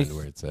fucking find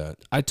where it's at.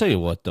 I tell you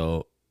what,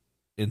 though,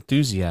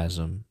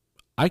 enthusiasm.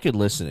 I could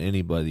listen to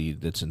anybody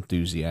that's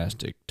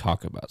enthusiastic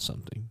talk about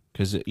something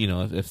because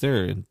if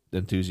they're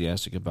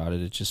enthusiastic about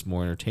it, it's just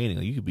more entertaining.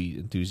 Like, you could be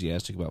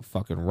enthusiastic about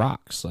fucking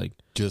rocks, like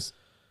just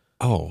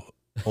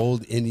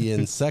old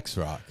Indian sex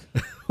rock.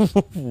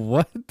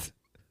 What?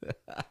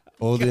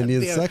 Old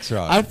Indian sex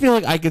rock. I feel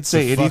like I could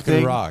say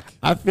anything. Rock.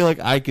 I feel like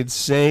I could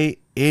say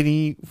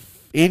anything,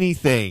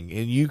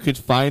 and you could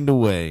find a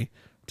way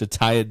to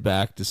tie it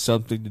back to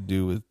something to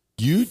do with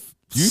you.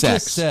 You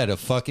sex. Just said a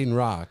fucking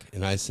rock,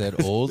 and I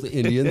said old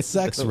Indian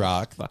sex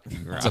rock.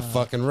 It's a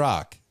fucking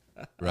rock,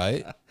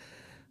 right?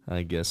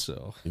 I guess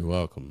so. You're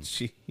welcome.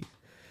 Gee.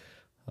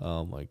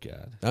 Oh my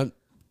God.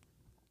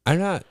 I'm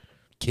not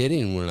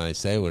kidding when I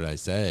say what I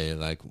say.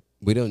 Like,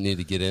 we don't need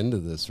to get into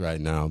this right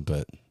now,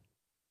 but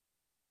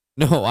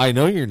no, I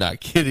know you're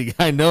not kidding.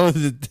 I know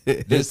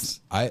that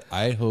this.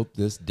 I hope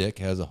this dick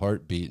has a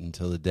heartbeat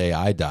until the day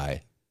I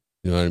die.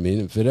 You know what I mean?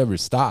 If it ever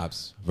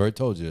stops, I've already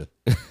told you,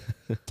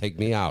 take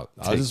me out.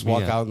 I'll just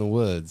walk out in the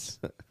woods.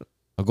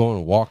 I'll go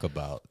on a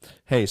walkabout.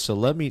 Hey,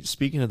 so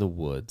speaking of the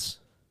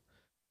woods,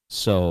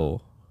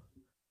 so,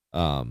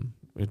 I'm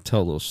going to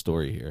tell a little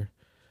story here.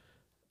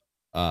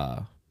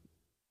 The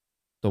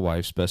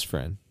wife's best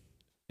friend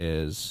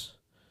is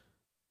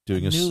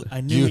doing I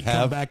knew you'd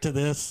come back to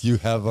this. You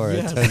have our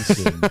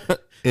attention.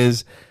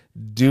 Is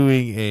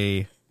doing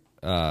a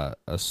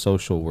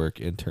social work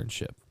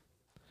internship.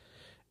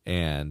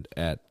 And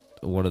at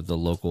one of the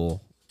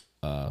local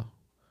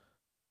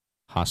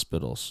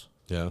hospitals.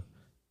 Yeah.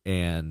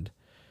 And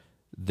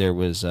there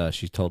was,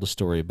 she told a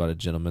story about a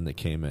gentleman that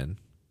came in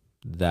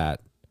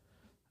that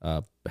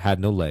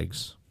had no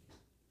legs.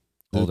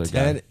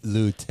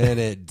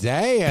 Lieutenant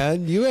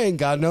Dan, you ain't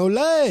got no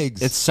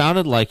legs. It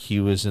sounded like he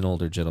was an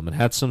older gentleman,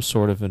 had some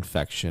sort of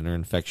infection or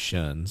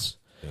infections.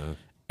 Yeah.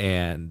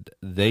 And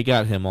they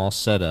got him all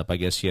set up. I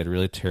guess he had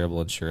really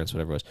terrible insurance,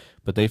 whatever it was.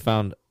 But they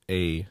found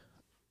a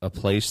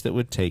place that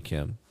would take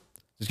him.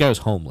 This guy was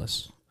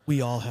homeless.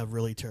 We all have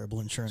really terrible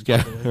insurance.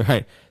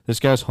 Right. This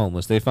guy was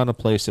homeless. They found a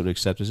place that would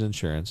accept his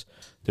insurance,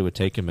 that would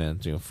take him in,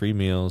 free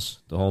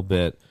meals, the whole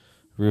bit,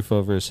 roof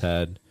over his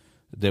head,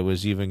 that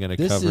was even going to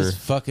cover... This is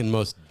fucking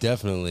most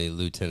definitely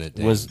Lieutenant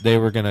Dan. They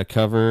were going to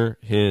cover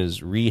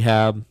his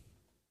rehab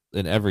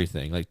and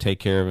everything, like take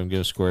care of him, get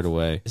him squared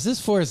away. Is this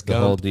Forrest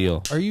Gump? The whole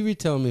deal. Are you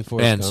retelling me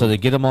Forrest Gump? And so they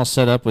get him all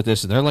set up with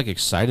this, and they're like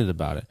excited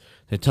about it.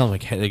 They tell him,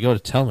 like, hey, they go to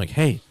tell him, like,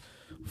 hey,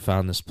 we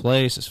found this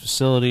place, this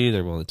facility,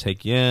 they're willing to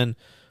take you in,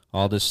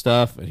 all this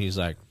stuff. And he's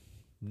like,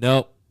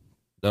 nope,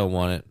 don't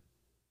want it.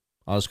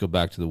 I'll just go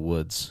back to the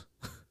woods.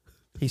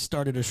 He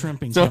started a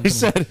shrimping So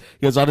company. he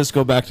goes, I'll just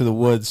go back to the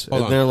woods.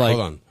 They're like,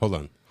 hold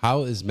on.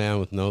 How is man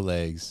with no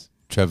legs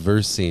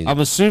traversing? I'm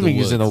assuming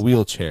he's in a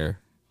wheelchair.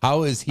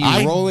 How is he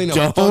rolling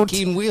a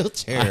fucking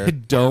wheelchair? I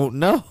don't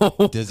know.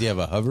 Does he have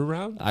a hover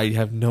round? I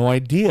have no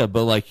idea,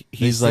 but like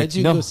he's they like, said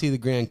you no. go see the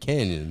Grand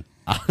Canyon.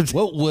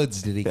 What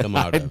woods did he come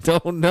out of? I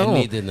don't know. I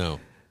need to know.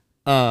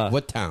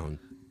 What town?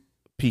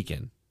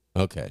 Pekin.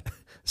 Okay.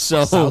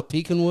 So South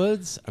Pekin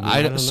Woods?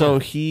 I don't know.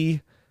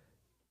 He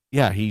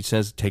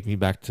says, take me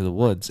back to the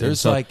woods.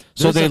 There's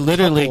they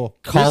literally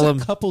call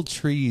him a couple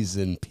trees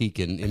in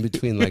Pekin in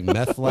between like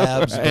meth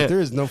labs, but there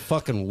is no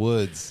fucking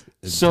woods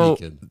in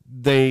Pekin.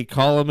 They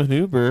call him an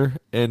Uber,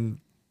 and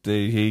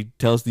he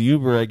tells the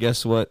Uber, I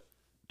guess, what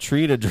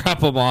tree to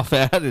drop him off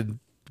at, and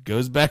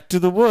goes back to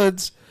the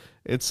woods.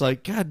 It's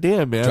like, God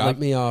damn, man. Drop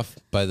me off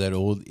by that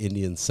old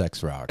Indian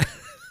sex rock.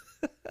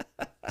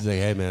 He's like,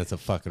 hey, man, it's a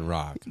fucking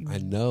rock. I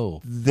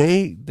know.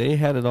 They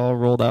had it all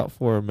rolled out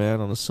for him,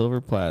 man, on a silver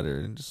platter,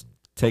 and just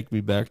take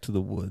me back to the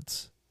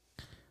woods.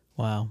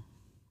 Wow.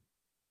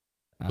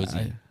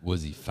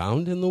 Was he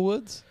found in the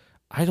woods?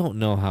 I don't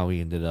know how he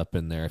ended up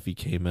in there, if he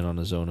came in on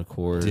his own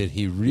accord. Did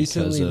he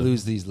recently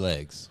lose these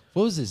legs?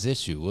 What was his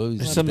issue? What was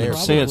he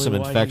had some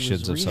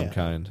infections of some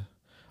kind.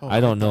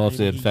 I don't know if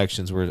the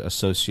infections were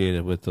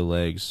associated with the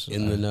legs.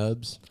 In the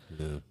nubs?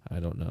 Yeah.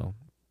 I don't know.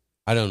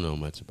 I don't know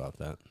much about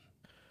that.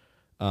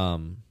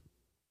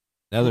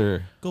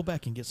 Go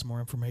back and get some more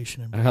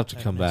information. I have to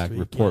come back,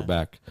 report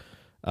back.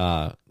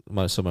 My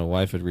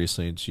wife had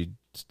recently, she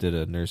did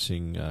a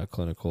nursing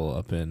clinical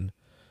up in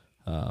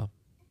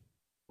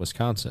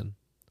Wisconsin,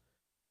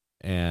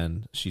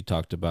 and she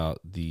talked about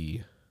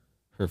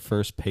her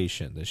first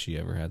patient that she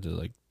ever had to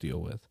like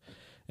deal with,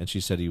 and she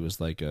said he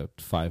was like a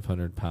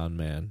 500-pound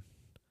man,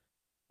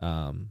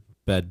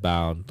 bed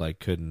bound, like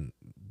couldn't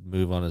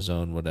move on his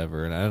own,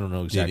 whatever. And I don't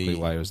know exactly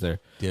why he was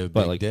there. Do you have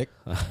a big dick?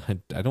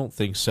 I don't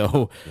think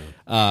so.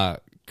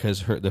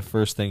 Because the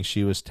first thing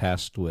she was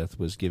tasked with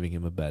was giving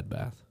him a bed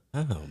bath.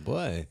 Oh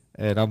boy!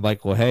 And I'm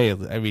like, well, hey,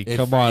 I mean,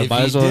 come on,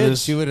 might as well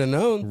just she would have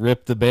known.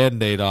 Rip the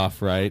Band-Aid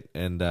off, right?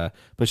 And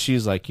but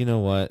she's like, you know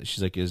what?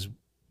 She's like, as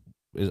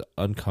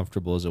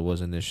uncomfortable as it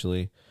was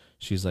initially,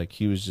 she's like,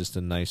 he was just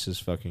the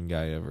nicest fucking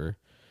guy ever,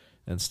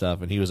 and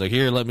stuff. And he was like,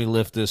 here, let me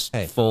lift this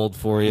fold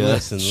for you,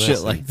 shit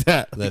like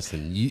that.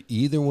 Listen,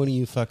 either one of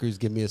you fuckers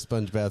give me a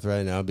sponge bath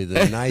right now, I'll be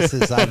the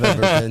nicest I've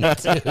ever been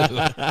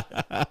to.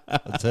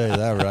 I'll tell you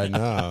that right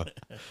now.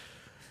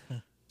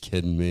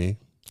 Kidding me?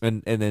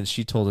 And then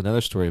she told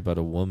another story about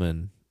a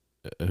woman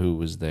who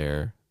was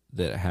there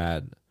that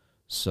had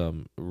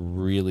some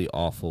really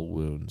awful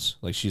wounds.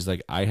 Like she's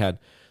like, I had,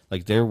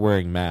 like they're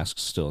wearing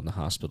masks still in the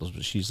hospitals,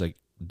 but she's like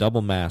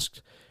double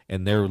masked,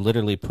 and they're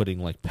literally putting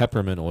like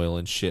peppermint oil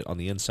and shit on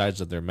the insides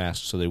of their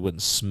masks so they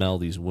wouldn't smell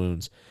these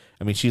wounds.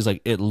 I mean, she's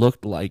like, it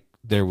looked like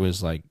there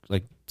was like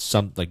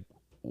some like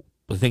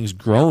things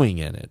growing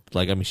in it.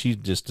 Like, I mean, she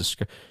just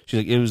described. She's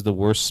like, it was the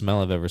worst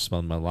smell I've ever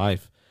smelled in my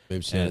life.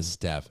 Maybe she had a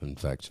staph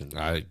infection.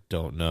 I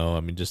don't know. I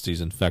mean, just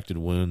these infected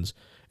wounds.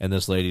 And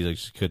this lady, like,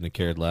 she couldn't have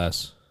cared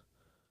less.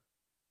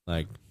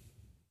 Like,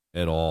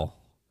 at all.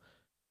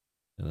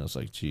 And I was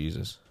like,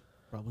 Jesus.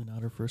 Probably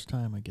not her first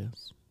time, I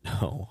guess.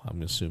 No,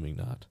 I'm assuming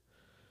not.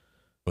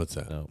 What's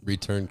that? No.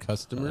 Return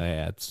customer?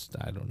 I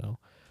don't know.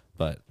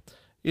 But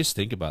you just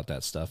think about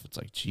that stuff. It's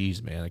like,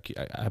 geez, man,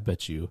 I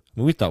bet you. I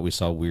mean, we thought we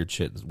saw weird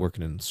shit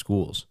working in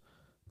schools.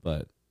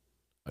 But...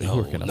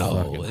 No,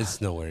 it's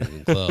nowhere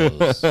even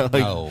close. Like,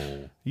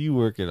 no. You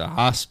work at a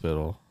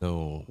hospital.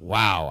 No.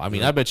 Wow. I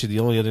mean, I bet you the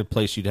only other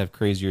place you'd have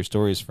crazier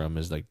stories from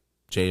is like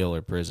jail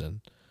or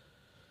prison.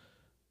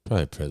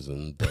 Probably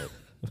prison, but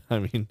I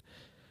mean,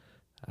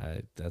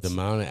 that's the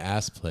amount of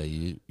ass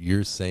play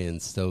you're saying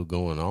still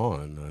going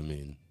on. I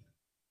mean,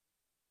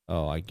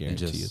 oh, I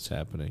guarantee it's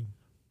happening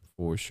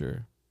for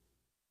sure.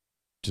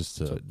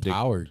 Just a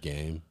power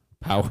game.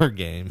 Power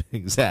game,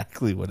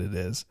 exactly what it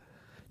is.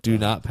 Do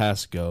not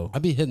pass go.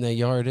 I'd be hitting that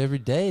yard every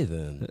day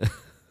then.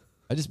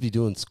 I'd just be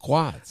doing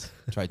squats.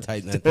 Try to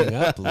tighten that thing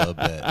up a little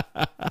bit.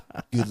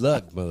 Good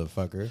luck,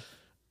 motherfucker.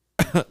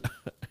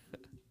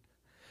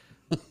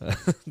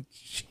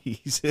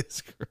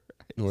 Jesus Christ.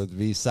 North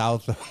v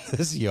South on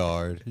this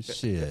yard.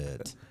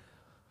 Shit.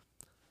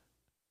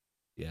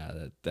 Yeah,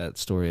 that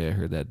story, I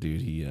heard that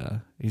dude,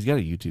 he's got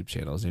a YouTube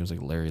channel. His name's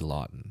like Larry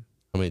Lawton.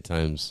 How many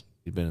times?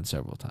 He's been in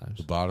several times.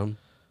 The bottom?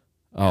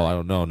 Oh, I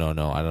don't know.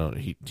 No. I don't.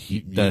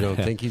 You don't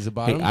think he's a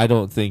bottom? I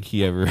don't think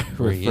he ever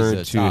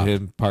referred to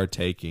him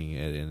partaking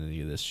in any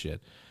of this shit.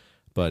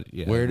 But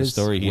yeah, the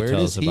story he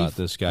tells about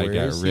this guy got ripped.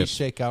 Where does he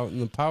shake out in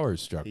the power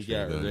structure? He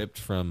got ripped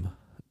from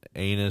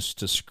anus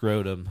to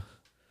scrotum.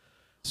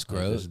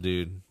 This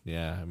dude.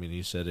 Yeah, I mean,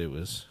 he said it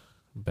was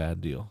a bad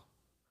deal,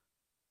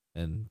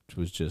 and it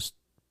was just,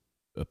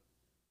 the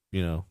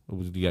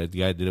guy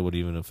did it with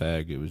even a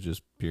fag. It was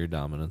just pure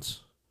dominance.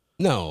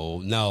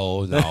 No.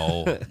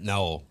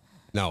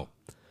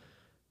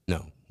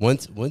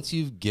 Once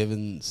you've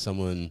given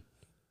someone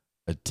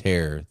a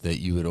tear that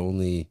you would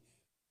only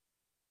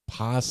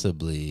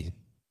possibly,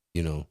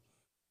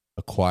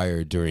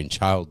 acquire during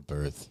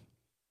childbirth,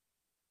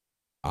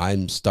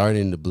 I'm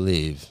starting to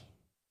believe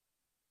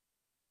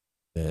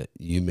that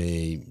you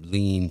may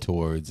lean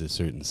towards a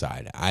certain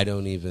side.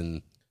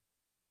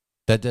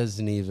 That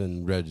doesn't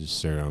even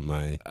register on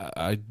my...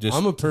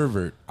 I'm a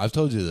pervert. I've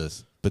told you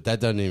this, but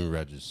that doesn't even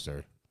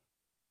register.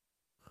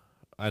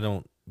 I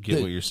don't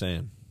get what you're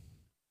saying.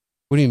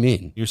 What do you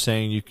mean? You're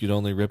saying you could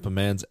only rip a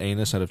man's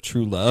anus out of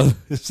true love?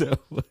 Is that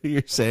what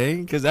you're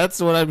saying? Because that's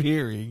what I'm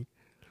hearing.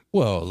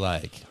 Well,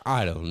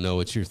 I don't know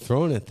what you're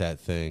throwing at that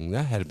thing.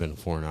 That had been a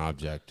foreign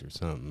object or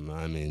something.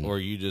 I mean... Or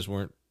you just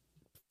weren't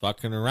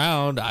fucking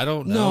around. I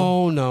don't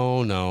know.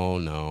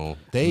 No.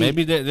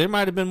 Maybe there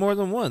might have been more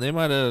than one. They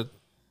might have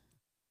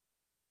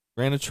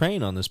ran a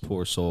train on this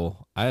poor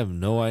soul. I have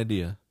no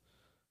idea.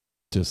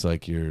 Just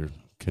like your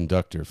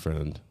conductor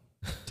friend,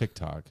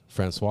 TikTok,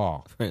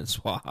 Francois.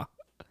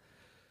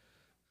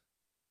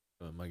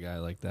 My guy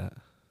like that.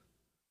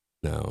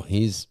 No,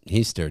 he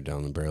stared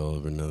down the barrel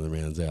of another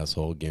man's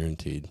asshole,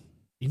 guaranteed.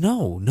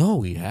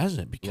 No, he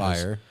hasn't. Because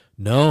liar.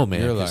 No,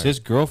 man, because his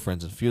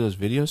girlfriend's in a few of those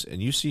videos,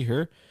 and you see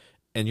her,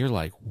 and you're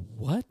like,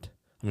 what?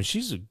 I mean,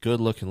 she's a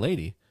good-looking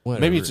lady.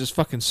 Whatever. Maybe it's his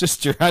fucking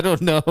sister. I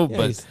don't know, yeah,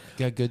 but he's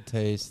got good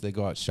taste. They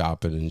go out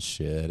shopping and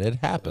shit. It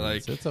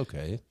happens. It's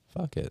okay.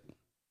 Fuck it.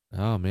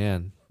 Oh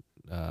man,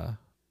 yeah,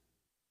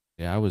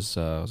 I was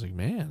like,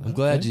 man, I'm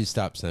glad you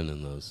stopped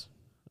sending those.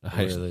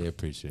 I really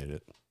appreciate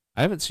it.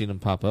 I haven't seen them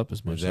pop up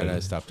as much. I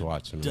stopped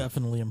watching them.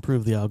 Definitely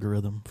improve the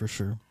algorithm for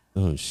sure.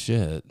 Oh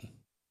shit.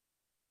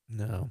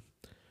 No.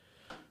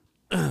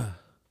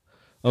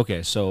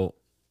 Okay, so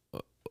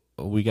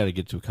we got to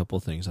get to a couple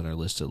things on our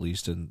list at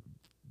least, and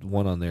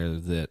one on there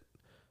that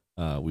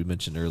we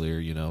mentioned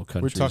earlier.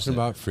 Countries. We're talking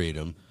about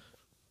freedom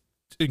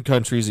in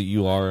countries that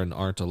you are and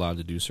aren't allowed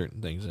to do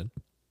certain things in.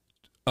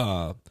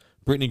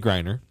 Brittany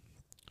Griner.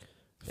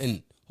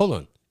 And hold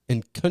on,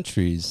 in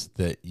countries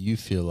that you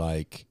feel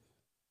like,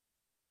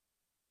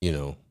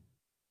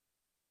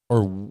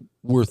 are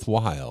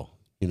worthwhile.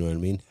 You know what I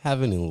mean?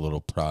 Having a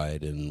little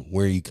pride in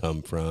where you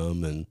come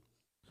from, and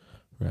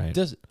right.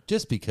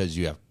 Just because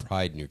you have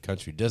pride in your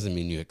country doesn't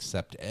mean you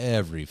accept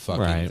every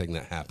fucking Right. thing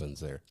that happens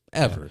there.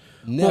 Ever.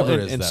 Yeah. Never well,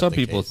 is and that some the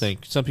people case.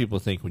 some people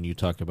think when you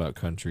talk about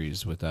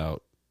countries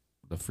without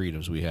the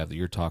freedoms we have that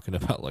you're talking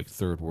about like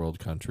third world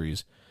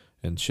countries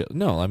and shit.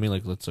 No, I mean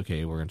like we're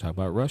going to talk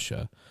about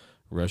Russia.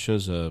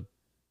 Russia's a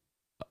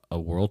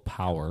world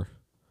power.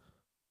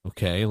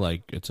 Okay,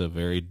 like it's a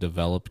very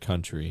developed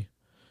country,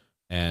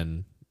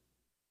 and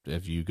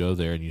if you go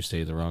there and you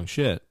say the wrong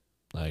shit,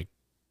 like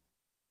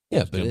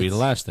yeah, it's going to be the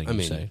last thing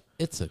you say.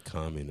 It's a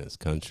communist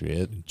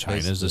country.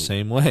 China's the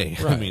same way.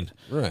 Right, I mean,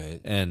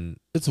 right. and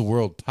It's a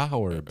world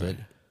power, but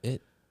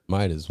it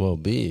might as well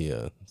be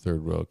a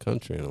third world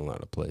country in a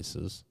lot of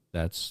places.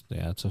 that's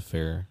a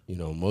fair You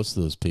know, most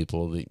of those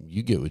people,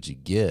 you get what you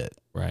get.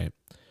 right.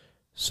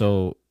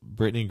 So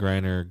Brittany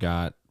Griner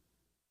got,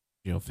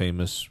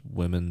 famous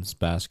women's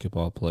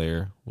basketball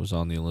player, was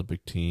on the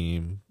Olympic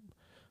team.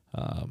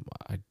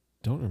 I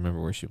don't remember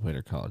where she played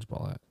her college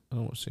ball at. I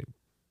don't want to say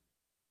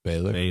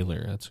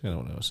Baylor. That's kind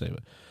of what I want to say.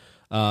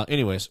 But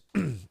anyways,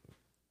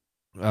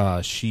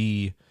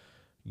 she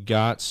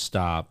got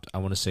stopped, I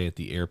want to say, at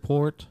the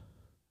airport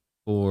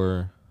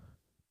for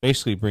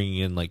basically bringing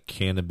in like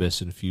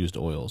cannabis-infused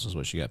oils is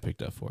what she got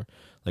picked up for.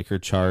 Like her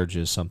charge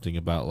is something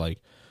about like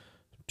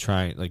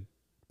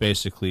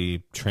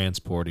basically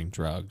transporting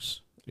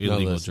drugs,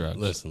 illegal drugs.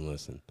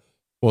 Listen.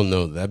 Well,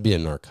 no, that'd be a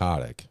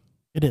narcotic.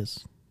 It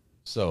is.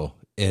 So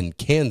in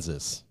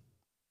Kansas,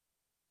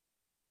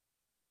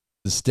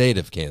 the state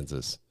of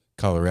Kansas,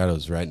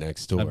 Colorado's right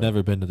next door. I've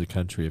never been to the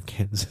country of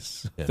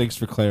Kansas. Yeah. Thanks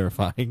for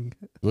clarifying.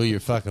 Well, you're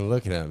fucking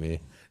looking at me.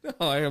 No,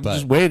 I'm But-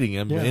 just waiting.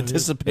 I'm Yeah,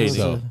 anticipating.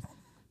 So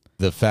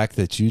the fact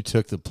that you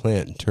took the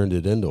plant and turned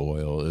it into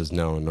oil is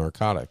now a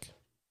narcotic.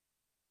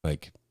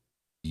 Like,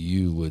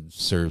 you would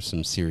serve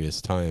some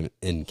serious time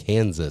in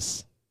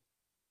Kansas.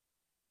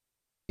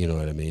 You know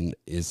what I mean?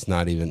 It's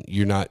not even,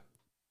 you're not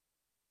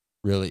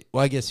really,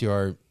 well, I guess you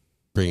are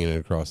bringing it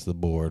across the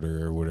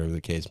border or whatever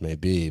the case may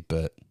be,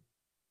 but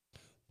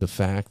the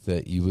fact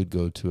that you would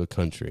go to a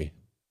country,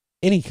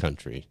 any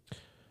country,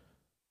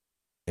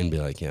 and be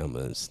like, yeah, I'm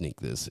going to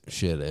sneak this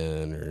shit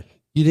in, or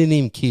you didn't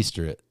even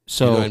keister it.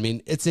 So, you know what I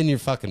mean? It's in your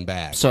fucking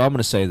bag. So I'm going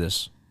to say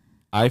this.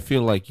 I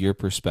feel like your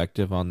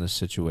perspective on this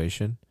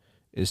situation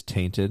is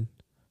tainted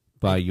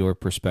by your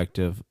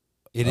perspective.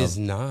 It is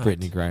not.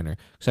 Brittany Griner.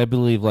 Because I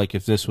believe, like,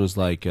 if this was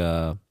like,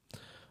 I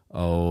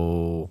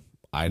don't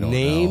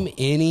Name know.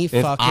 any If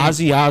fucking...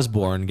 Ozzy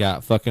Osbourne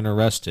got fucking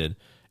arrested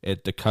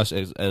at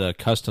a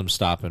customs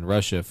stop in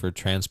Russia for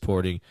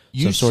transporting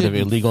some sort of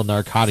illegal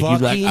narcotic, you'd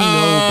be like, fucking know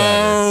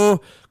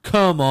oh,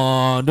 come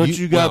on. Don't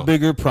you got well,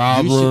 bigger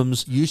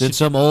problems you than should-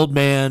 some old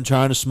man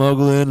trying to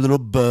smuggle in a little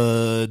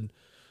bud?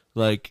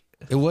 Like,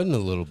 It wasn't a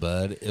little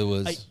bud. It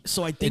was...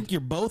 So I think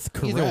you're both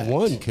correct. Either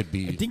one could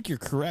be... I think you're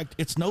correct.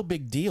 It's no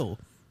big deal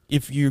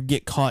if you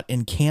get caught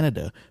in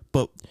Canada,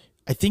 but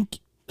I think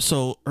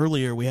so.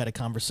 Earlier we had a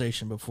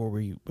conversation before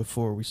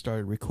we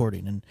started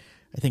recording, and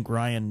I think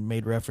Ryan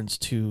made reference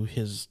to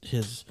his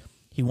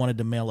he wanted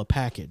to mail a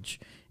package.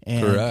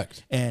 And,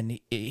 Correct. And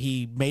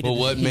he made Well, it.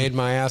 what made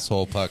my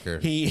asshole pucker?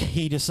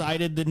 He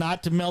decided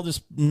not to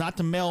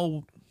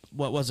mail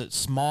what was it,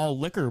 small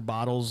liquor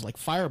bottles like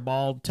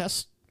Fireball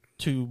test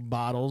tube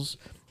bottles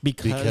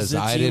because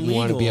it's I didn't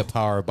want to be a illegal.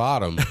 power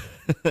bottom.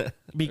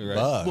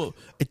 Bug. Well,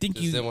 I think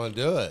Just didn't want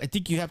to do I it.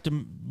 think you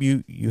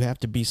have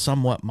to be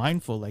somewhat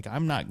mindful. Like,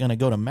 I'm not going to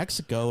go to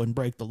Mexico and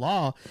break the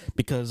law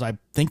because I'm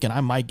thinking I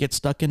might get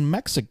stuck in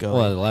Mexico.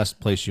 well, the last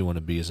place you want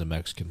to be is a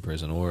Mexican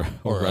prison or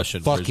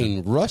Russian a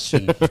fucking prison.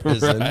 Russian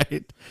prison.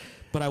 Right?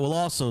 But I will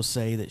also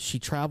say that she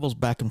travels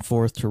back and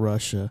forth to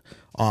Russia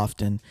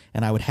often,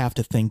 and I would have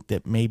to think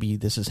that maybe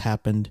this has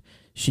happened.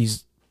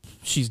 She's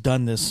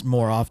done this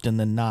more often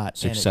than not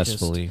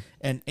Successfully.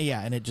 and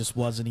it just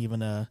wasn't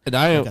even a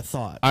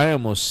thought. I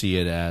almost see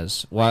it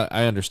as, well,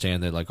 I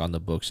understand that like on the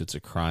books it's a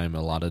crime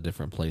a lot of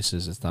different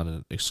places. It's not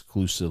an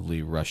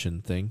exclusively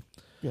Russian thing.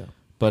 Yeah.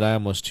 But I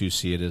almost too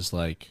see it as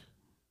like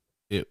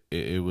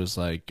it was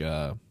like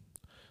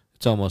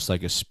it's almost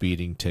like a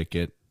speeding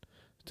ticket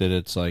that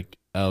it's like,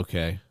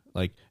 okay,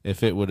 like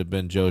if it would have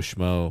been Joe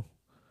Schmo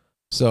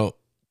So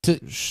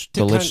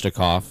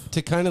Belichnikov,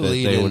 to kind of that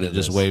lead they into would have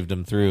just this. waved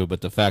him through. But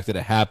the fact that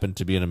it happened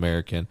to be an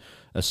American,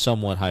 a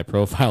somewhat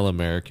high-profile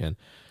American,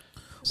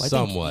 Well, I think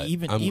Somewhat.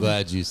 I'm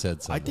glad you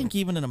said something. I think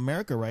even in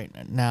America right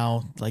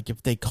now, like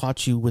if they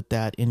caught you with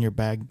that in your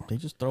bag, they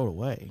just throw it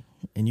away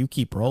and you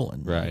keep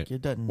rolling. Right. Like,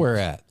 it doesn't. Where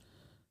at?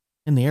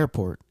 In the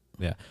airport.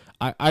 yeah,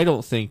 I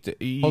don't think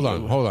that. Hold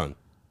on.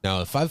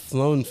 Now, if I've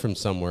flown from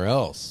somewhere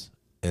else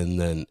and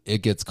then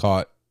it gets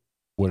caught,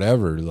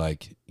 whatever,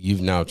 like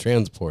you've now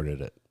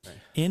transported it.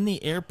 In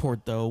the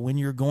airport, though, when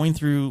you're going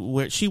through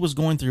what she was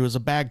going through is a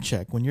bag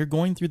check. When you're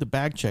going through the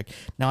bag check,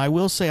 now I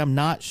will say I'm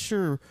not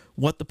sure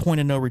what the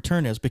point of no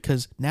return is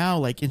because now,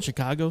 like in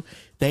Chicago,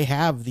 they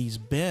have these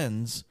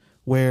bins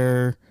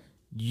where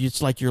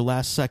it's like your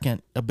last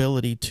second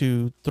ability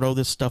to throw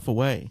this stuff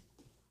away.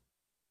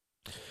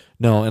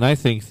 No, and I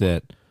think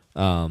that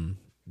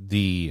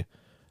the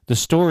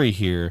story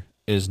here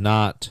is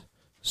not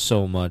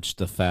so much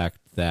the fact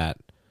that,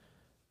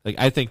 like,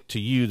 I think to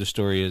you the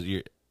story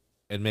is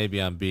and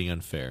maybe I'm being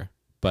unfair,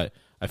 but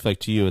I feel like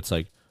to you it's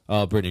like,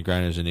 oh, Brittany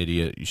Griner's an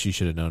idiot. She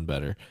should have known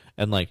better.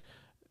 And like,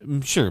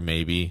 sure,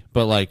 maybe,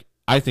 but like,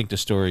 I think the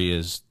story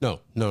is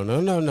no.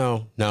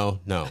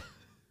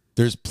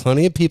 There's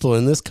plenty of people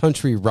in this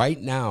country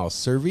right now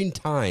serving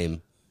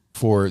time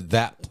for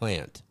that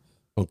plant.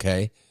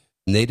 Okay,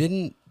 and they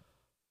didn't,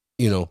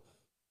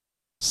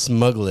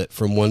 smuggle it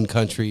from one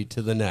country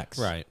to the next.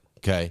 Right.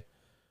 Okay,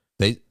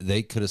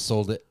 they could have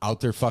sold it out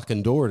their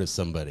fucking door to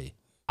somebody.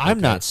 I'm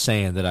not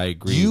saying that I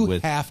agree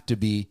with have to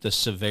be the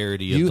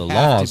severity of the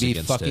laws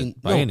against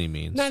it by any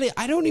means.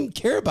 I don't even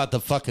care about the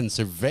fucking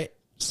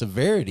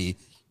severity.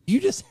 You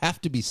just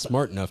have to be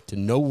smart enough to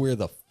know where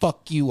the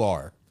fuck you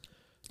are.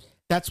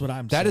 That's what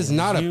I'm saying. That is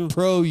not a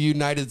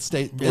pro-United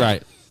States.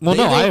 Right. Well,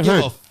 I heard.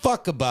 give a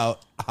fuck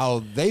about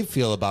how they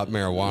feel about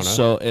marijuana.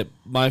 So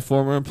my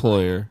former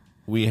employer,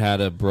 we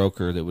had a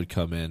broker that would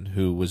come in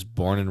who was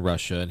born in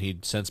Russia, and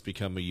he'd since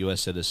become a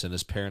U.S. citizen.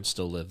 His parents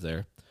still live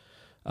there.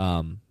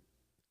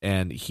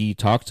 And he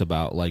talked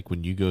about, like,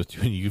 when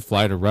you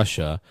fly to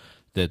Russia,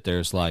 that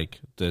there's like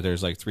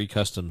 3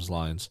 customs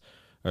lines,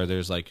 or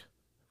there's like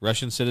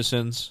Russian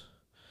citizens,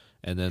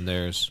 and then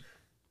there's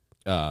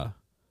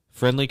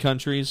friendly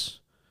countries,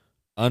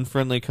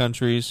 unfriendly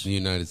countries, the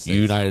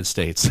United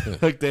States.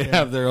 Like, they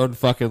have their own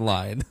fucking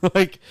line.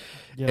 Like,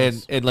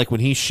 yes. and like when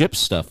he ships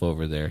stuff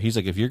over there, he's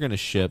like, if you're gonna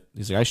ship,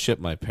 he's like, I ship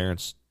my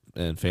parents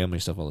and family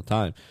stuff all the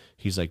time.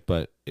 He's like,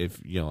 but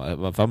if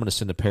I'm gonna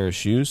send a pair of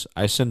shoes,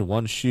 I send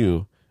one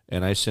shoe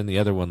and I send the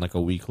other one like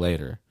a week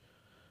later.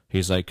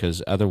 He's like,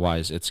 because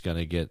otherwise it's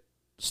gonna get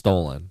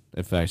stolen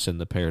if I send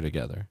the pair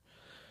together.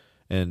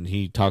 And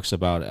he talks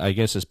about, I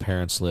guess his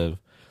parents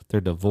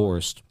they're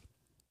divorced,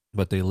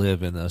 but they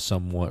live in a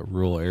somewhat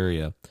rural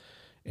area.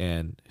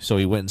 And so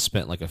he went and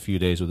spent like a few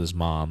days with his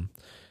mom,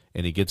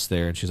 and he gets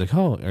there and she's like,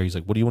 oh, or he's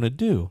like, what do you want to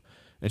do?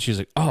 And she's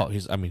like, oh,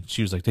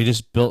 she was like, they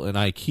just built an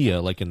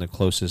IKEA like in the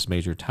closest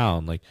major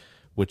town, like,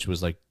 which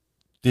was like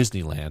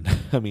Disneyland.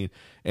 I mean,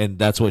 and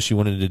that's what she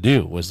wanted to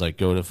do, was like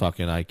go to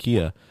fucking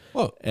IKEA.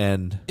 Well,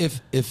 and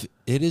if it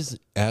is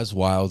as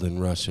wild in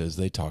Russia as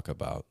they talk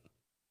about,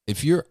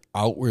 if you're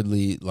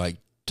outwardly like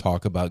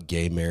talk about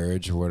gay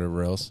marriage or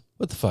whatever else,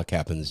 what the fuck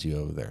happens to you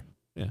over there?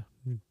 Yeah,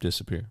 you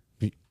disappear.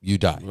 You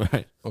die.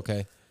 Right.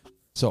 Okay.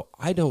 So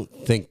I don't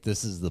think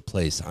this is the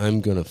place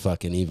I'm going to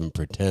fucking even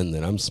pretend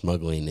that I'm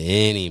smuggling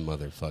any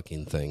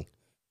motherfucking thing.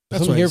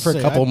 If I'm here for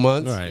a couple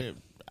months, right.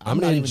 I'm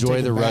going to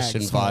enjoy the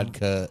Russian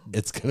vodka.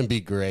 It's going to be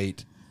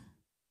great.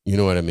 You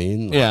know what I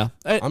mean? Like, yeah.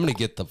 I'm going to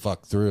get the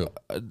fuck through.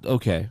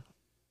 Okay.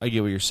 I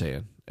get what you're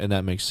saying, and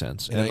that makes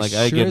sense. And like,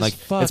 sure again, like,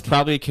 fuck. it's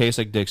probably a case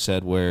like Dick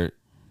said where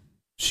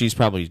she's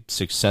probably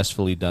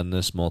successfully done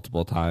this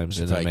multiple times,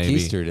 and I maybe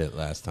keistered it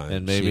last time,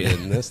 and maybe she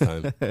didn't this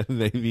time.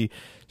 Maybe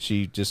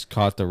she just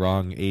caught the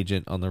wrong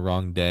agent on the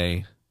wrong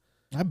day.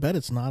 I bet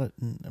it's not.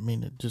 I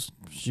mean,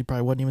 she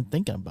probably wasn't even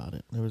thinking about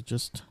it. It was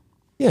just,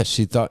 yeah.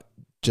 She thought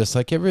just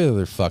like every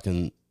other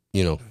fucking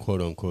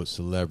quote unquote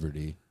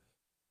celebrity,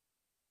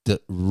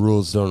 the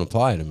rules don't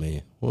apply to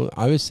me. Well,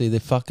 obviously they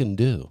fucking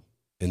do,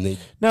 and they.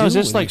 Now, is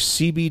this like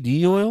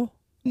CBD oil?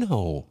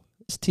 No.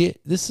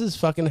 This is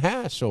fucking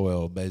hash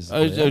oil,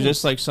 basically. Oh,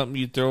 just like something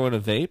you throw in a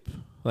vape?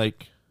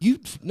 Like you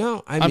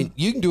mean,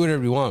 you can do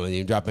whatever you want.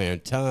 You can drop it on your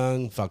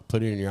tongue,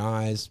 put it in your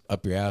eyes,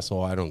 up your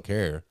asshole. I don't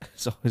care.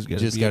 It's always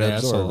going to be an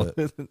absorb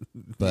asshole. it.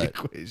 But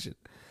equation.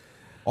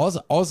 All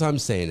I'm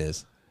saying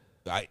is,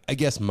 I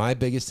guess my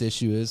biggest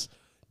issue is,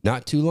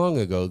 not too long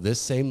ago,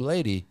 this same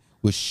lady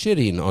was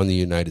shitting on the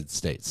United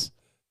States.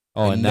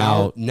 Oh, and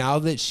now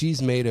that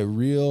she's made a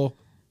real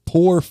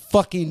poor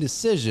fucking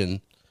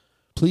decision,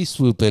 please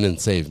swoop in and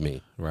save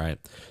me. Right.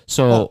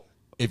 So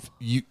if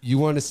you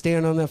want to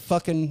stand on that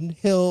fucking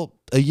hill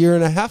a year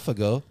and a half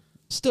ago,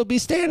 still be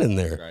standing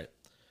there. Right.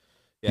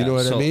 Yeah, you know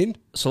what I mean?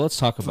 So let's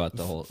talk about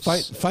the whole...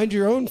 Find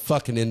your own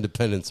fucking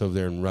independence over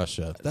there in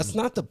Russia. That's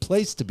not the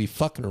place to be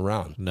fucking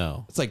around.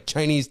 No. It's like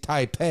Chinese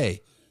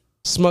Taipei.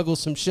 Smuggle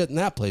some shit in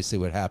that place, see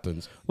what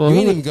happens. Well, you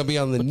ain't even going to be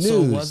on the news.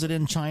 So was it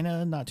in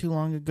China not too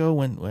long ago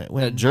when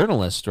a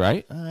journalist,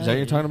 right? Is that what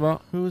you're talking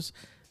about? Who's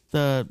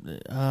the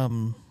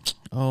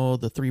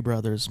the 3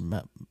 brothers,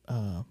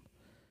 the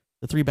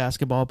 3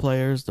 basketball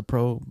players, the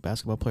pro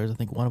basketball players. I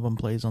think one of them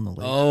plays on the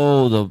Lakers.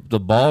 Oh, the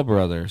Ball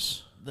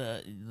brothers.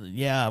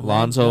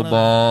 Lonzo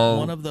Ball,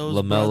 one of those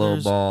LaMelo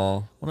brothers,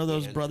 Ball. One of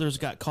those brothers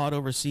got caught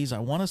overseas. I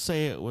want to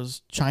say it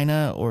was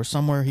China or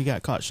somewhere. He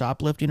got caught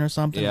shoplifting or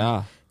something.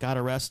 Yeah, got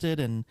arrested,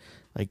 and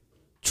like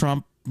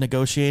Trump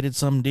negotiated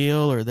some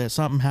deal, or that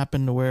something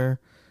happened to where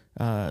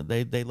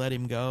they let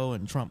him go,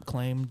 and Trump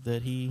claimed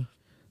that he,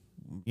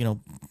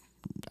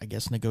 I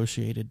guess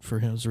negotiated for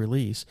his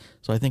release.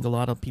 So I think a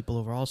lot of people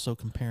are also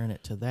comparing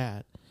it to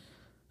that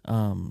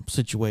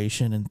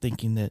situation and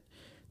thinking that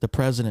the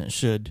president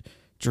should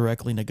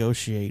directly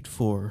negotiate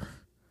for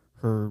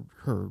her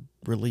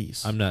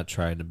release. I'm not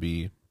trying to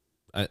be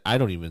I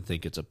don't even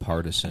think it's a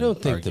partisan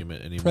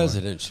argument anymore.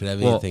 President should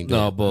have anything to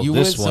no, but you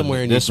this went somewhere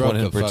one, and this you broke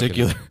one in a fucking-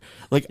 particular,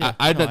 like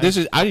I don't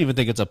even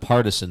think it's a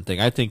partisan thing.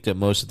 I think that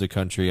most of the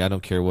country, I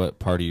don't care what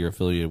party you're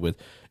affiliated with,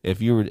 if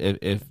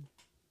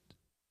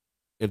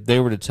they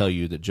were to tell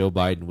you that Joe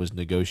Biden was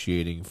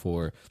negotiating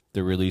for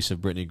the release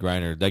of Brittany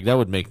Griner, like that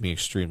would make me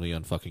extremely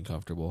unfucking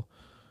comfortable.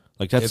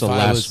 Like that's the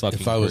last fucking.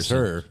 If I was person.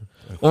 her,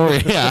 Or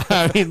yeah,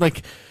 I mean,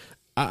 like,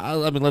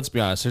 I mean, let's be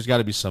honest. There's got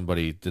to be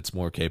somebody that's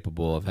more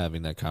capable of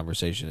having that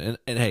conversation.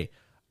 And hey,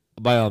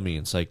 by all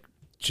means, like,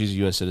 she's a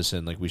U.S.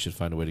 citizen. Like, we should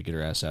find a way to get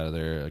her ass out of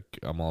there. Like,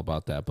 I'm all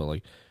about that. But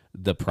like,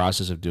 the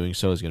process of doing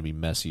so is going to be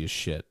messy as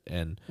shit.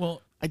 And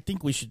well, I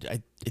think we should.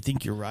 I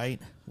think you're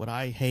right. What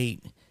I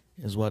hate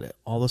is what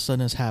all of a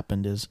sudden has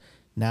happened is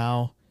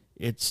now.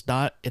 It's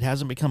not. It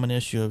hasn't become an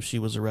issue if she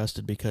was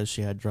arrested because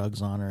she had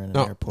drugs on her in an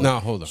airport. No,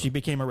 hold on. She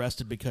became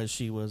arrested because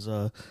she was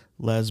a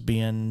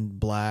lesbian,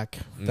 black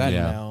that,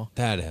 female.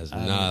 That has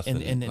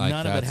nothing. And like,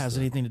 none of it has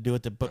anything to do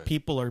with it. But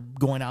people are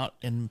going out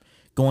and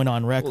going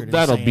on record. And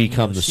that'll saying,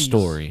 become the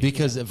story.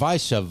 Because if I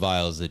shove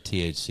vials of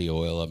THC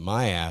oil up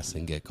my ass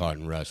and get caught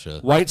in Russia,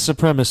 white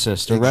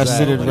supremacist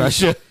arrested in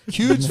Russia.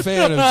 Huge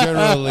fan of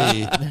General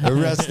Lee,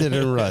 arrested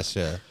in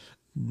Russia.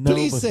 No,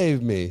 Please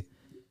save me.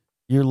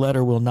 Your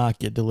letter will not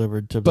get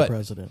delivered to the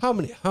president.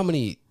 How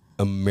many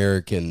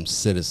American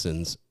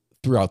citizens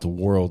throughout the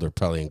world are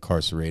probably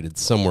incarcerated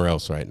somewhere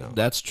else right now?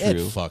 That's true. It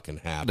fucking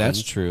happens.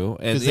 That's true.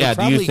 And they yeah,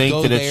 do you think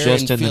go that it's there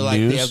just and in feel the like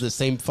news? they have the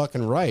same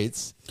fucking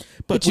rights,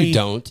 But you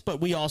don't. But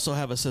we also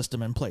have a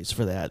system in place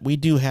for that. We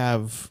do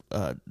have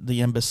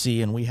the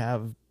embassy, and we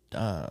have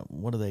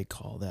what do they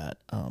call that?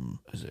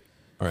 Is it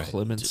Right.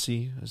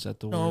 clemency? Is that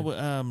the word?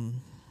 No,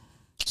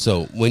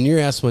 So when your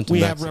ass went to we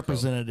Mexico, have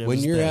representatives. when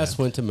your there. ass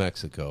went to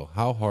Mexico,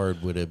 how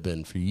hard would it have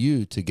been for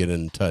you to get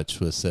in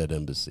touch with said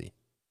embassy?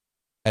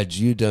 Had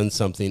you done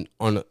something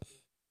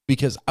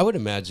because I would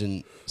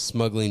imagine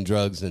smuggling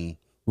drugs in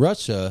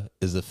Russia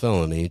is a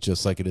felony,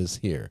 just like it is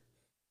here.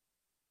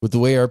 With the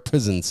way our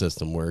prison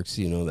system works,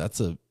 you know,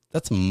 that's a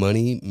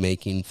money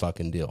making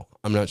fucking deal.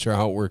 I'm not sure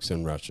how it works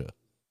in Russia,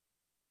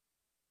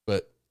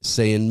 but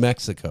say in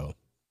Mexico,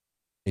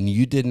 and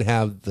you didn't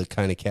have the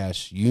kind of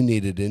cash you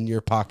needed in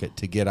your pocket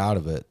to get out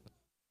of it,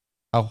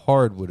 how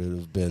hard would it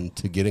have been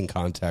to get in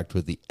contact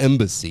with the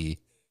embassy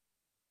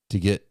to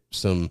get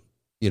some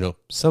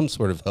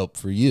sort of help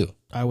for you?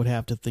 I would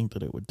have to think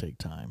that it would take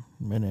time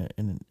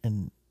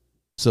and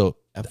So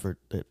effort.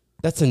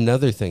 that's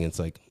another thing. It's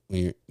like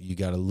you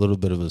got a little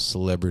bit of a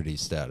celebrity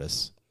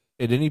status.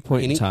 At any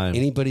point in time,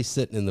 anybody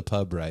sitting in the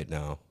pub right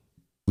now,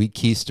 we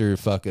keister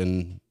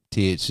fucking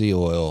THC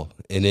oil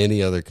in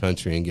any other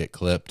country and get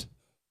clipped.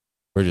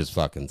 We're just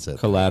fucking sitting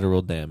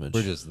collateral damage.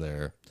 We're just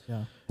there.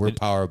 Yeah. We're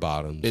power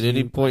bottoms. At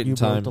any point in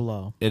time, broke the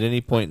law. At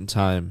any point in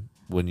time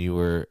when you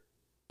were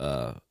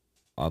on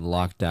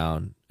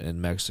lockdown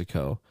in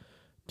Mexico,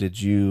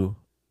 did you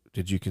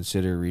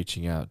consider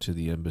reaching out to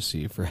the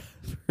embassy for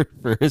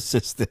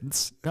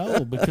assistance?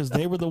 No, because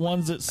they were the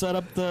ones that set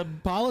up the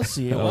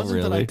policy. It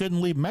wasn't that I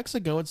couldn't leave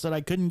Mexico; it's that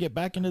I couldn't get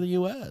back into the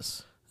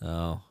U.S.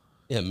 Oh.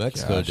 Yeah,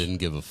 Mexico didn't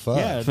give a fuck.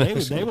 Yeah,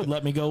 they would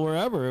let me go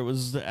wherever. It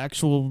was the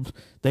actual.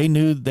 They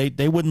knew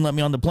they wouldn't let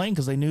me on the plane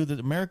because they knew that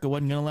America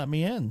wasn't going to let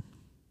me in.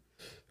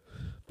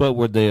 But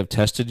would they have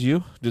tested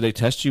you? Do they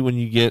test you when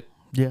you get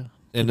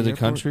into the airport?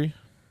 country?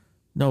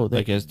 No,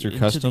 like as through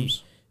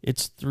customs.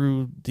 It's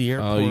through the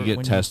airport. Oh, you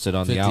get tested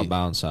on the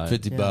outbound side.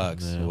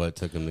 $50 is what it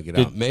took them to get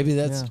out. Maybe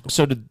that's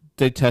so. Did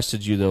they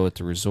tested you though at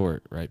the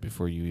resort right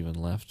before you even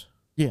left?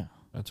 Yeah,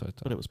 that's what I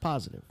thought. But it was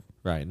positive.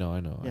 Right? No,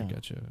 I know. Yeah. I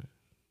got you.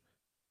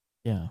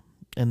 Yeah,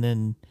 and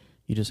then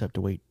you just have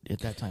to wait at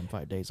that time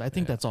 5 days. I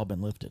think that's all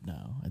been lifted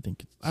now. I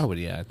think it's,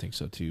 I think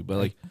so too. But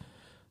like,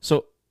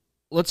 so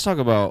let's talk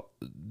about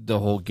the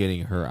whole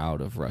getting her out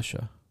of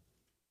Russia.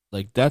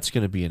 Like that's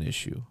going to be an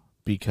issue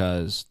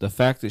because the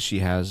fact that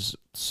she has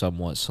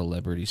somewhat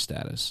celebrity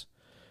status,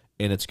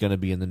 and it's going to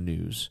be in the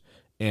news,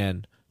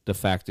 and the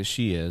fact that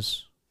she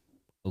is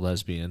a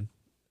lesbian,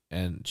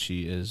 and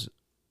she is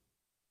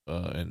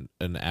an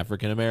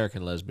African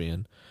American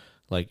lesbian,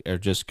 like are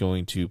just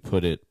going to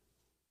put it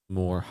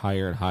more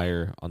higher and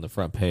higher on the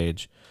front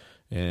page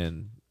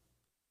and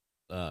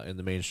in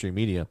the mainstream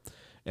media.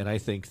 And I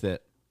think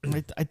that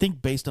I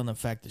think based on the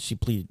fact that she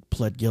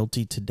pled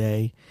guilty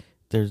today,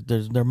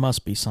 there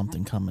must be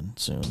something coming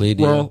soon.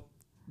 Well,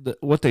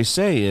 what they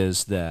say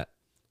is that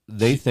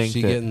they think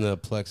she that getting the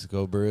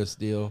Plexico Burris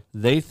deal.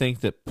 They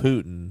think that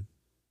Putin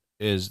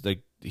is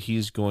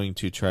he's going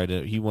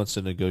to he wants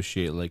to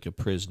negotiate like a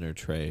prisoner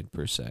trade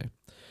per se.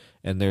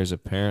 And there's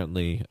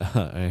apparently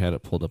I had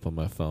it pulled up on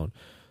my phone.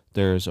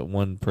 There's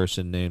one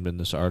person named in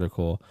this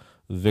article,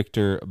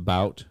 Victor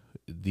Bout,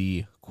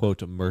 the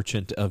quote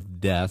merchant of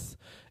death,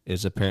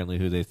 is apparently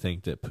who they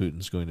think that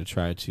Putin's going to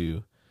try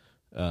to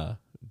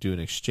do an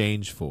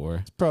exchange for.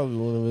 It's probably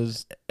one of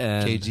his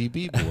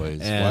KGB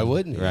boys. Why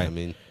wouldn't he? Right. I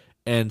mean,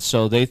 and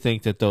so they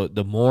think that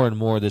the more and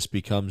more this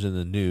becomes in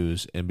the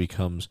news and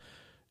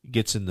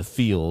gets in the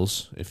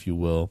feels, if you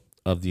will,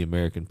 of the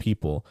American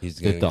people,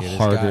 that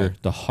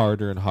the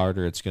harder and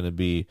harder it's going to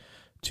be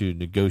to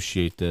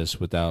negotiate this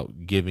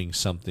without giving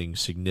something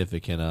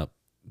significant up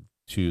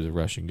to the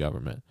Russian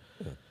government.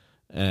 Yeah.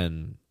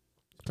 And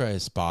probably a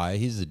spy.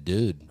 He's a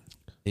dude.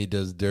 He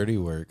does dirty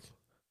work.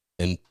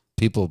 And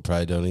people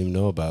probably don't even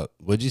know about.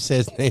 What'd you say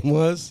his name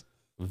was?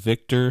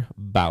 Victor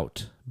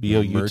Bout.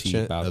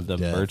 B-O-U-T. Bout, the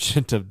Death.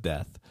 Merchant of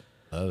Death.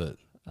 Love it.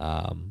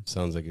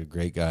 Sounds like a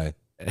great guy.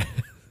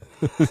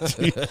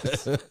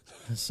 It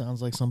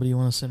sounds like somebody you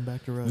want to send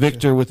back to Russia.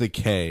 Victor with a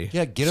K.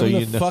 Yeah, get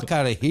him the fuck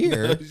out of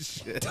here.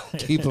 Don't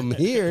keep him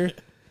here.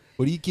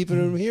 What are you keeping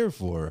him here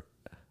for?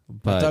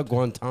 I thought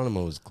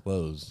Guantanamo was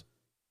closed.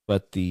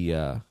 But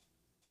they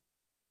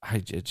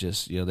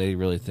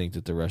really think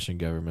that the Russian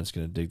government's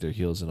going to dig their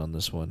heels in on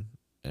this one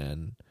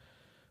and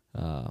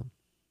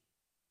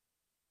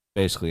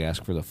basically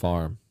ask for the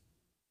farm,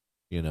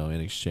 in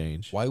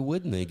exchange. Why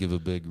wouldn't they give a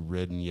big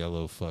red and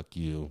yellow fuck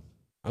you?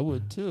 I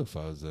would too if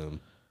I was them.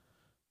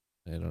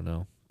 I don't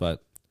know.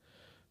 But,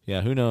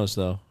 yeah, who knows,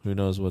 though? Who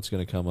knows what's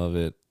going to come of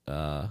it?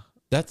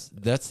 That's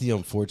the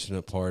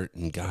unfortunate part,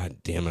 and God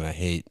damn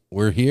it,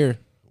 we're here,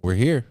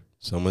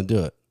 so I'm going to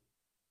do it.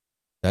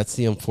 That's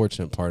the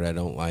unfortunate part I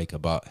don't like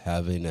about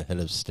having a head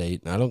of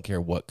state, and I don't care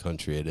what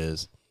country it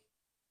is,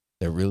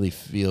 that really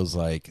feels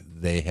like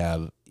they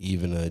have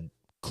even a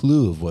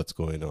clue of what's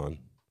going on.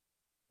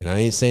 And I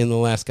ain't saying the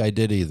last guy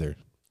did either.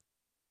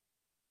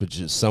 But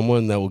just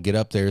someone that will get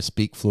up there,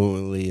 speak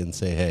fluently, and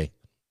say, hey,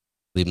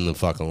 leave him the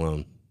fuck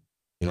alone.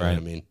 You know what I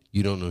mean?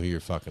 You don't know who you're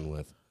fucking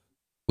with.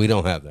 We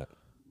don't have that.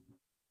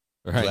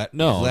 Right.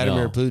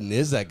 Vladimir Putin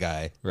is that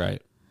guy.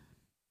 Right.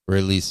 Or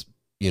at least,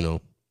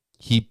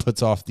 he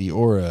puts off the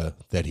aura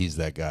that he's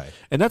that guy.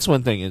 And that's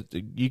one thing.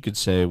 You could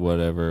say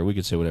whatever. We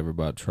could say whatever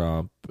about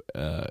Trump.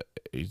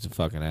 He's a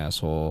fucking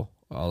asshole,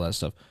 all that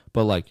stuff.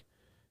 But,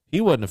 he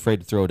wasn't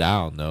afraid to throw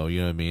down, though. You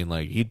know what I mean?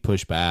 He'd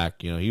push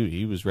back.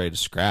 He was ready to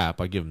scrap.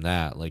 I give him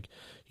that.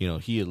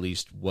 He at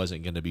least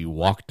wasn't going to be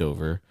walked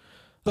over.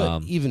 But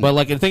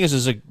the thing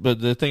is but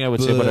the thing I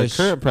would say about our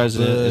current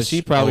president is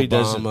he probably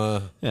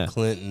Obama, doesn't.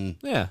 Clinton.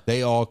 Yeah.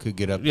 They all could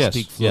get up,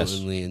 speak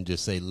fluently, and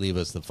just say, leave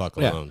us the fuck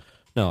alone.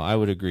 No, I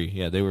would agree.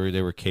 Yeah, they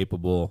were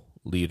capable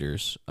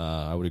leaders.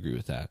 I would agree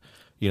with that.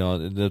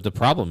 The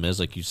problem is,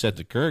 like you said,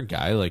 the current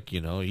guy,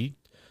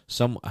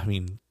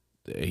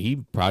 he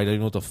probably doesn't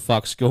know what the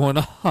fuck's going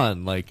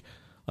on.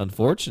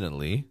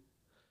 Unfortunately,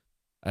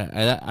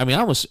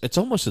 it's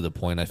almost to the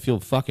point I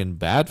feel fucking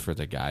bad for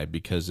the guy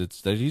because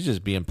he's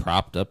just being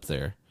propped up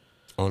there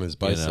on his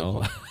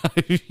bicycle.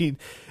 And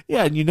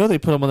they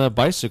put him on that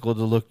bicycle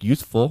to look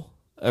youthful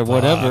or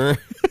whatever.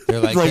 They're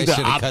like, they should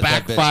have cut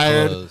that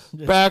bitch close.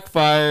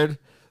 Backfired.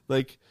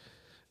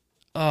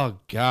 Oh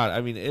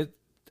God!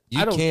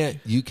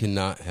 You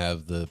cannot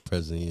have the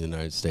president of the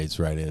United States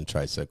ride in a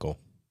tricycle.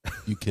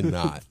 You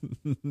cannot.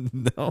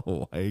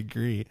 No, I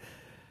agree.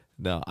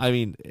 No,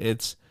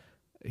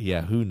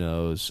 who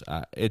knows?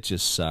 It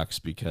just sucks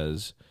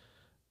because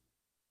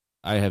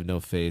I have no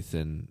faith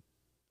in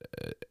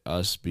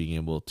us being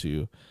able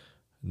to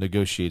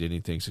negotiate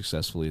anything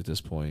successfully at this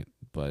point.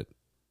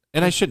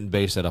 And I shouldn't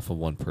base that off of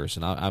one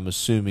person. I'm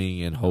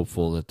assuming and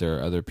hopeful that there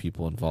are other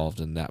people involved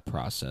in that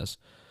process.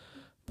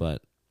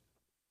 But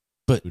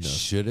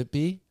should it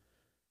be?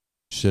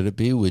 Should it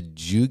be? Would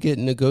you get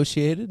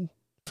negotiated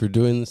for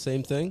doing the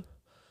same thing?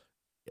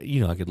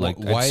 I could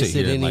why is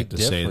it any to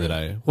say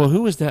that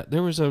who was that?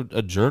 There was a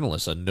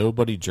journalist, a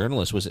nobody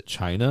journalist. Was it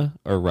China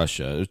or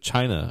Russia? It was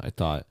China, I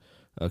thought,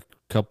 a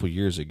couple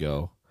years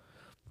ago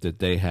that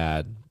they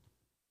had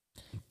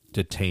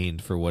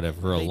detained for a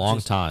long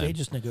time. They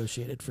just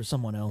negotiated for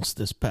someone else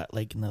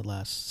in the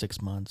last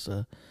 6 months.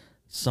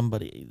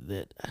 Somebody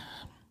that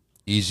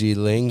E.G.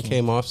 Ling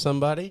came off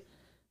somebody?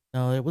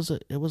 No, it was a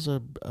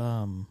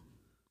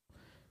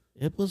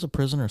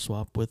prisoner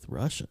swap with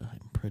Russia,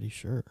 I'm pretty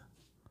sure.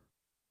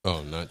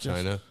 Oh, not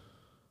China?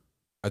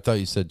 I thought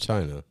you said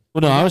China.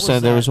 Well, no, I was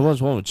saying there was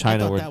one with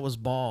China. I thought that was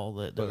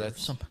Ball.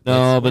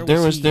 But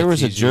there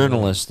was a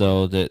journalist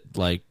though that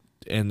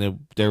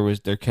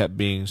there kept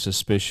being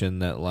suspicion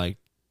that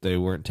they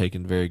weren't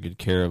taking very good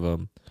care of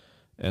him,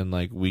 and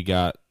we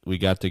got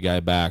the guy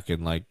back,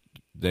 and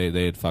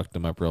they had fucked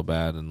him up real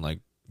bad, and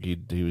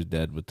he was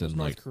dead within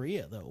North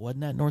Korea though,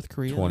 wasn't that North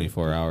Korea?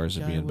 24 hours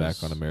of being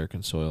back on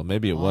American soil.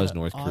 Maybe it was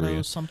North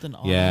Korea.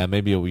 Yeah,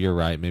 you're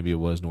right. Maybe it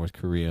was North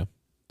Korea.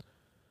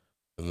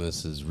 And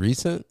this is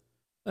recent?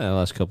 The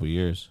last couple of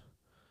years.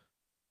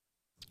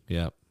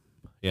 Yeah.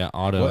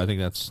 Otto. I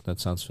think that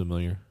sounds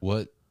familiar.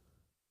 What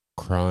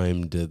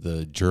crime did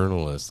the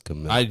journalist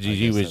commit?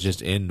 He was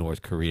just in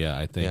North Korea,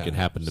 I think, and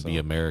happened to be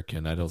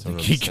American. I don't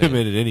think he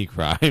committed any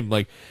crime.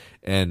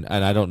 And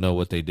I don't know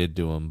what they did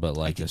to him, but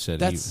I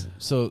said,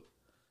 so.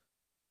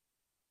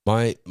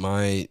 My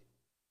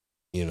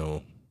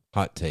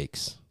hot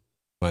takes.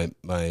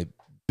 My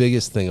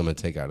biggest thing I'm gonna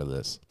take out of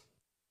this.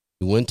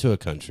 You went to a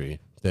country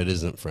that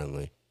isn't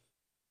friendly.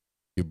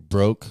 You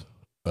broke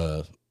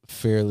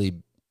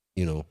fairly,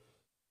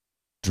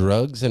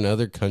 drugs in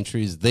other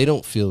countries, they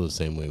don't feel the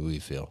same way we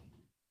feel.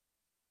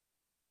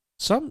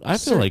 I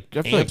feel like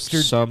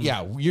some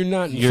you're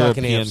not in fucking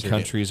European Amsterdam.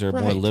 countries are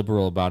more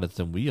liberal about it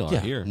than we are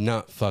here.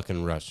 Not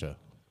fucking Russia.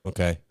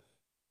 Okay,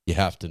 you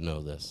have to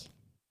know this.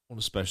 Well,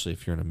 especially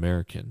if you're an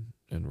American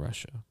in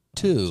Russia.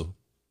 2,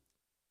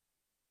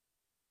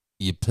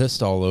 you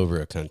pissed all over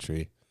a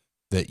country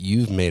that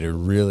you've made a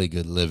really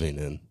good living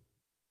in.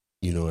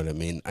 You know what I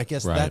mean? I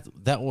guess that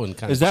one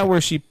kind of... Is that where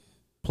she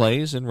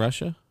plays in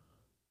Russia?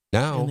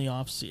 Now? In the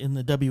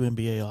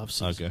WNBA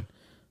offseason.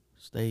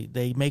 Okay.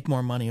 They make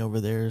more money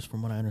over there,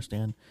 from what I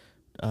understand.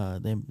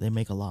 They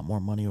make a lot more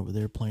money over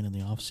there playing in the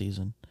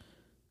offseason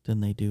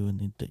than they do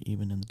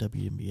even in the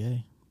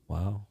WNBA.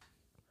 Wow.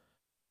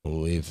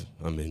 Well, we've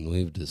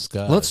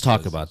discussed. Let's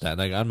talk about that.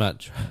 Like, I'm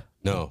not...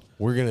 No,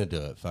 we're gonna do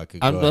it. If I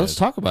could, let's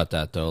talk about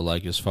that though.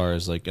 Like, as far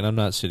as like, and I'm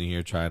not sitting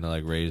here trying to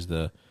like raise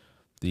the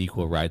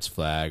equal rights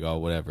flag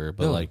or whatever,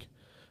 but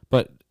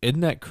but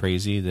isn't that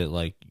crazy that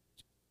like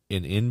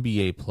an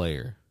NBA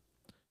player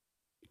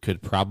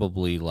could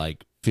probably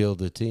like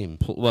field a team?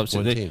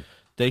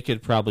 They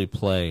could probably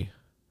play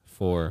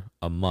for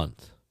a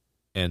month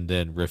and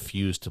then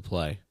refuse to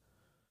play.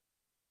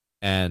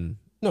 And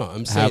no,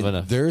 I'm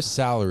saying their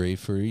salary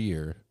for a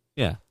year.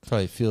 Yeah,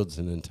 probably fields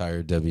an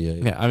entire WA.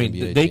 Yeah, I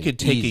mean, they could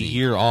take a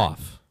year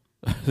off.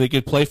 They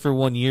could play for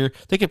 1 year.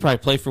 They could probably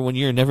play for 1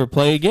 year and never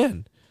play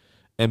again,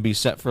 and be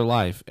set for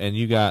life. And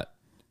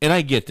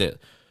I get that.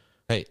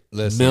 Hey,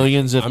 listen,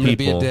 millions of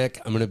people.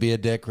 I'm gonna be a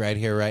dick right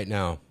here, right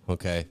now.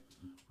 Okay.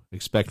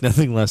 Expect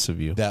nothing less of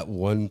you. That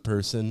one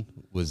person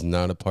was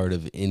not a part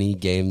of any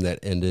game that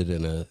ended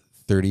in a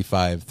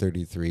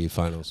 35-33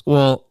 final score.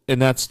 Well,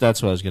 and that's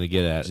what I was going to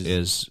get at.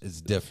 It's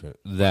different.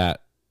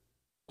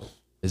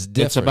 It's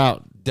different. It's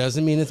about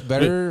doesn't mean it's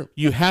better.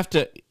 You have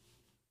to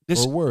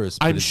or worse.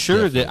 I'm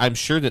sure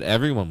that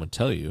everyone would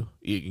tell you,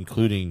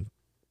 including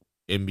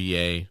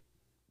NBA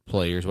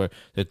players,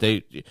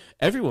 that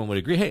everyone would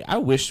agree. Hey, I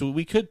wish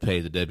we could pay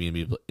the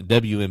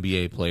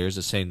WNBA players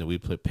the same that we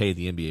pay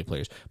the NBA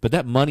players, but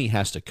that money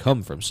has to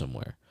come from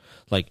somewhere.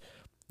 Like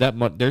that,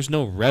 there's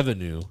no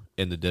revenue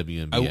in the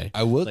WNBA.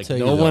 I will tell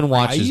you, no one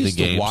watches the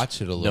games. To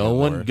watch it a little no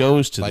more. one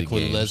goes to like the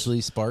games. Like when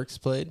Leslie Sparks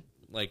played,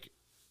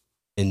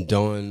 and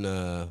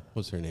Dawn,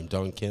 what's her name?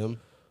 Dawn Kim.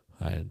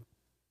 Back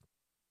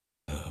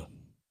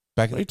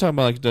what are you talking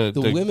about? Like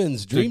the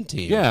women's dream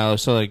team? Yeah,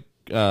 so like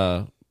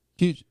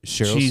huge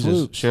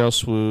Cheryl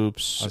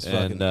Swoops,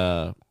 and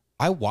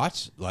I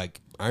watched I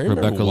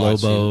remember Rebecca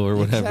Lobo or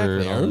whatever.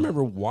 Exactly. I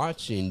remember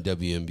watching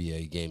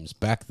WNBA games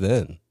back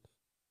then.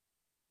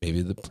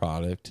 Maybe the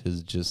product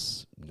has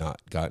just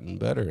not gotten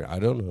better. I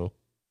don't know.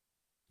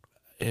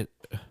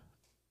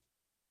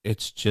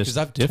 It's just because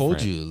I've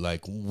told you,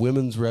 like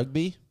women's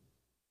rugby.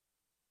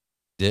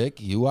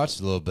 Dick, you watched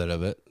a little bit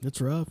of it. It's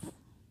rough.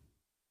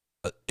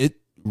 It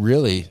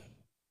really,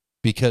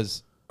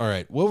 because, all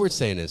right, what we're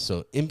saying is,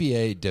 so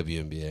NBA,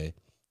 WNBA,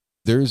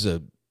 there's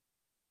a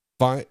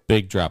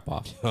big drop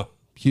off. Oh,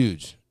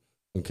 huge.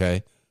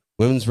 Okay.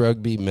 Women's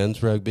rugby,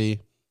 men's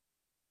rugby,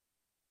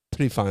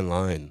 pretty fine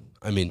line.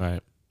 I mean,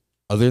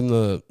 other than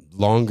the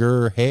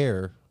longer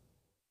hair,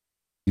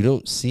 you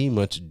don't see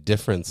much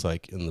difference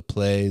like in the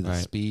play, the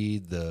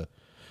speed,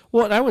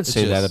 Well, and I would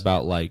say that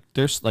about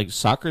there's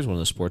soccer is one of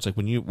the sports. Like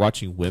when you're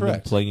watching women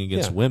playing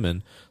against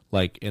women,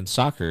 like in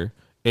soccer,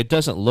 it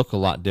doesn't look a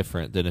lot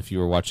different than if you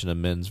were watching a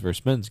men's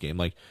versus men's game.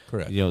 Like,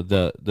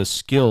 the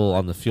skill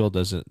on the field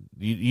doesn't.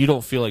 You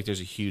don't feel like there's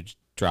a huge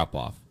drop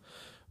off.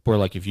 Where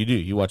like if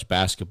you watch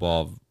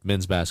basketball,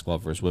 men's basketball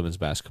versus women's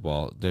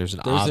basketball, there's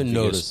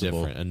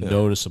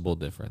noticeable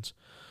difference.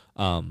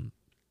 And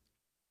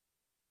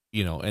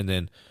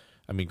then,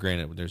 I mean,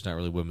 granted, there's not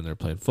really women that are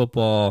playing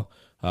football.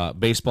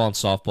 Baseball and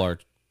softball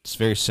it's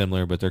very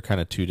similar, but they're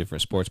kind of two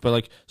different sports. But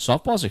like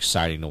softball's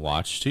exciting to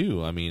watch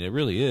too. I mean, it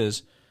really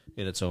is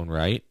in its own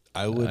right.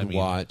 I would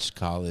watch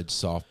college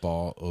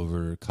softball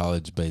over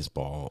college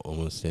baseball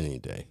almost any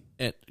day.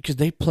 Because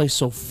they play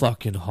so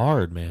fucking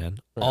hard, man,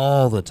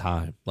 all the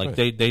time. Like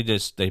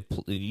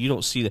you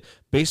don't see that.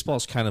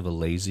 Baseball's kind of a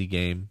lazy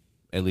game,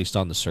 at least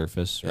on the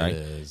surface, right?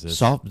 It is.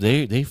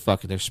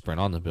 They're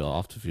sprint on the bill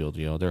off the field.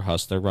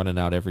 They're running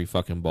out every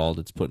fucking ball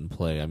that's put in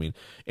play. I mean,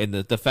 and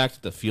the fact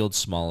that the field's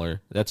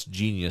smaller, that's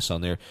genius on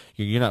there.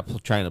 You're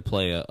not trying to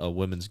play a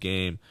women's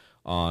game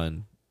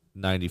on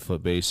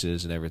 90-foot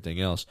bases and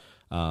everything else.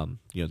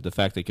 The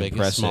fact they can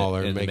press it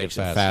smaller and makes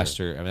it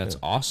faster. I mean, that's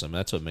awesome.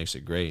 That's what makes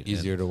it great.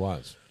 Easier to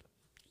watch.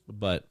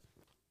 But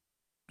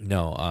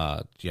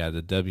no,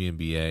 the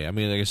WNBA. I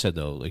mean, like I said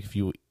though, like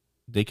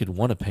they could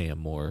want to pay them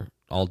more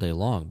all day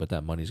long, but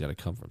that money's got to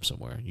come from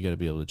somewhere. You got to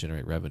be able to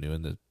generate revenue,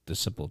 and the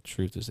simple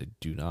truth is they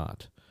do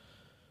not.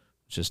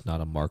 It's just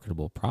not a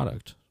marketable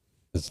product.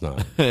 It's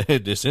not.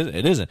 It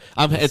isn't.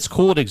 It's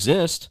cool it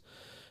exists.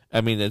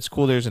 I mean, it's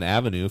cool there's an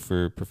avenue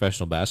for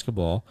professional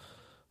basketball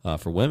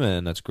for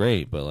women. That's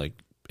great, but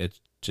like it's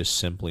just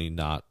simply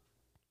not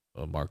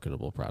a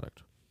marketable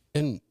product.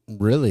 And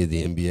really,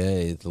 the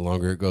NBA, the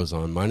longer it goes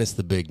on, minus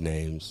the big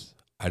names,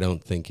 I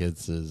don't think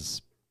it's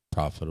as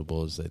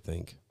profitable as they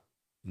think.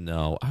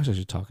 No, I was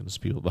actually talking to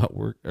some people about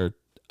work or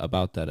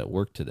about that at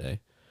work today,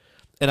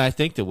 And I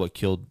think that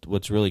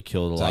what's really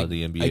killed a lot of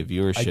the NBA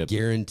viewership. I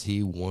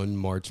guarantee one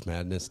March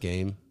Madness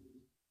game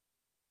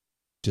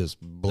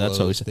just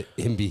blows the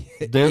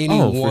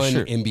NBA, one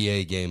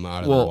NBA game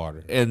out of the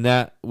water. And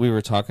that we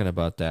were talking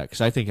about that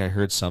because I think I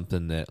heard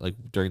something that like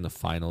during the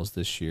finals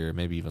this year,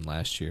 maybe even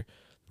last year,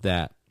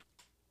 that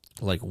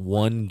like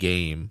one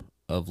game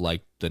of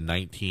like the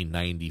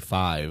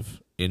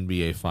 1995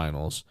 NBA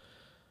finals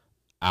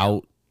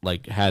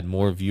had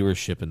more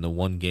viewership in the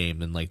one game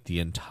than like the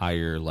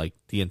entire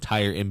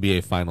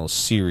NBA finals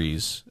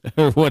series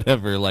or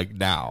whatever like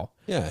now.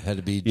 Yeah, it had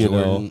to be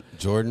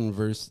Jordan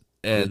versus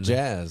the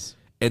Jazz.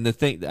 And the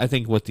thing, I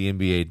think what the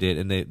NBA did,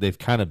 and they've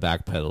kind of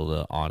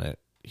backpedaled on it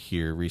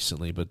here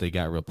recently, but they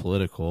got real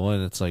political,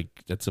 and it's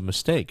like that's a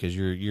mistake because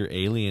you're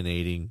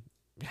alienating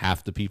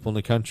half the people in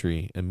the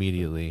country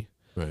immediately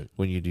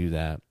when you do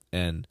that.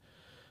 And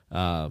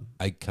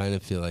I kind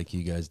of feel like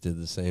you guys did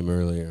the same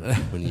earlier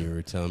when you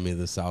were telling me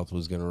the South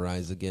was going to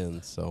rise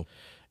again. So,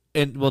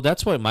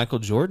 that's why Michael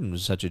Jordan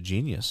was such a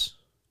genius.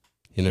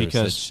 He never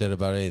said shit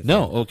about anything.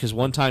 No, because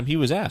one time he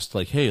was asked,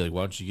 like, "Hey, like,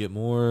 why don't you get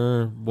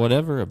more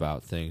whatever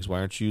about things?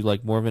 Why aren't you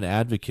like more of an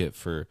advocate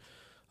for,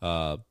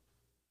 the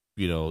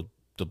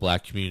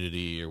black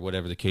community or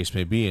whatever the case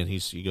may be?" And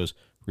he goes,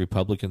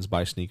 "Republicans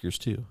buy sneakers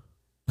too."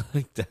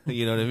 Like that,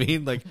 you know what I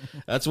mean? Like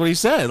that's what he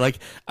said. Like,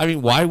 I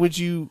mean, why would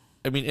you?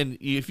 I mean, and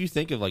if you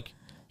think of like,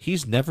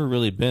 he's never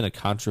really been a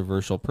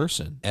controversial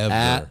person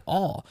at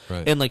all.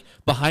 Right. And like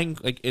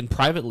behind, like and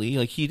privately,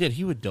 like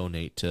he would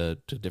donate to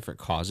different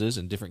causes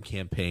and different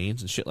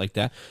campaigns and shit like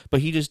that.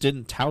 But he just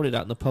didn't tout it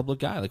out in the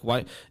public eye. Like,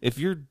 why? If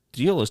your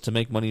deal is to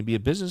make money and be a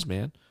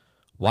businessman,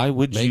 why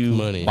would you?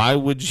 Money. Why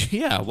would you?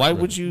 Yeah. Why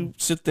would you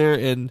sit there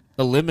and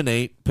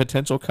eliminate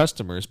potential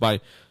customers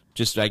by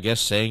just, I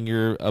guess, saying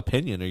your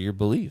opinion or your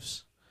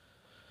beliefs?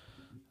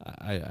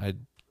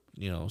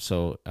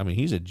 So I mean,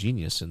 he's a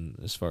genius in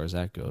as far as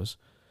that goes.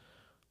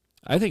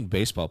 I think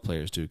baseball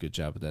players do a good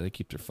job of that. They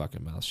keep their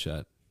fucking mouths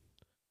shut.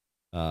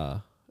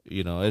 At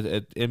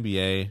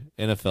NBA,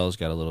 NFL's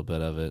got a little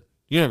bit of it.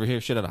 You never hear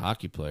shit out of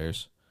hockey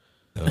players.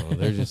 No,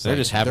 they're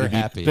just happy. They're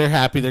happy. They're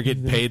happy. They're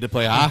getting paid to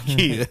play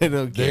hockey. They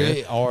don't care.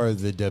 They are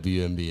the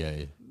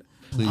WNBA.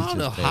 Please, I don't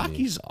know.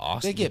 Hockey's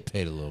awesome. They get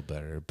paid a little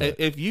better. But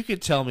if you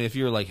could tell me, if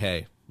you were like,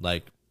 hey,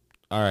 like,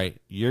 all right,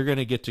 you're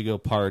gonna get to go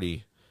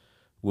party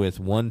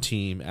with one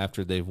team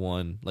after they've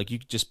won. Like, you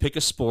just pick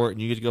a sport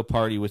and you get to go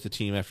party with the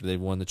team after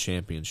they've won the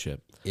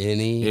championship.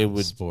 Any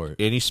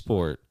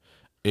sport.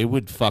 It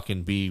would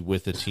fucking be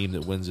with the team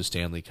that wins the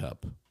Stanley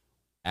Cup.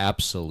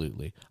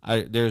 Absolutely.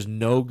 There's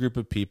no group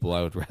of people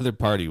I would rather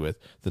party with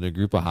than a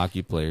group of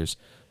hockey players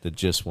that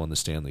just won the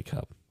Stanley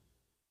Cup.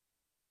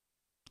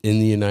 In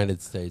the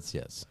United States,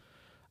 yes.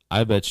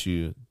 I bet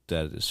you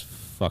that is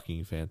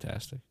fucking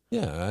fantastic.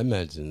 Yeah, I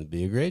imagine it'd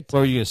be a great time.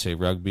 What were you going to say,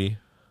 rugby,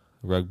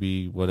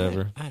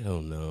 whatever? I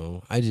don't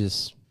know. I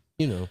just,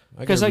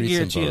 because I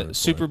guarantee you,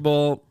 Super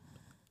Bowl,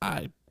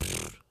 I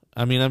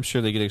mean, I'm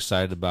sure they get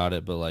excited about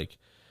it, but like,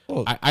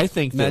 I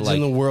think imagine that,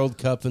 like, the World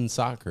Cup in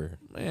soccer.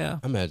 Yeah.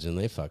 I imagine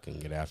they fucking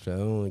get after it.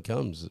 It only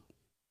comes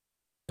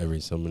every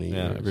so many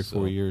years. Yeah, every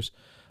 4 years.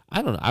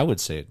 I don't know. I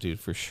would say it, dude,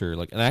 for sure.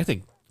 Like, and I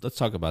think, let's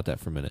talk about that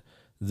for a minute.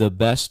 The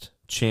best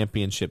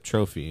championship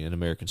trophy in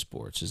American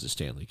sports is the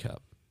Stanley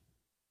Cup.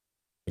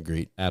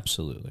 Agreed.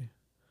 Absolutely.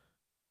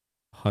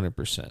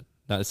 100%.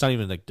 Now, it's not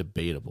even like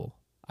debatable,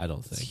 I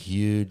don't think. It's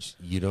huge.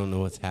 You don't know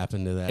what's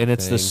happened to that and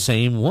it's the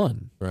same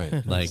one.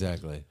 Right. Like,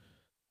 exactly.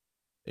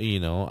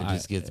 It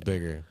just gets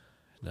bigger.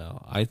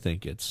 No, I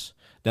think it's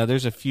now.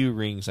 There's a few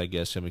rings, I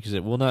guess, because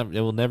it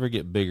will never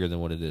get bigger than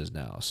what it is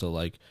now. So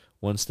like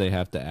once they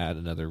have to add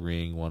another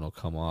ring, one will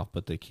come off,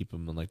 but they keep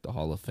them in like the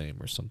Hall of Fame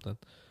or something.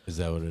 Is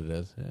that what it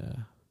is?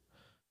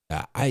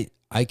 Yeah.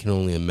 I can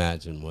only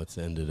imagine what's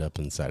ended up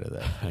inside of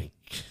that thing.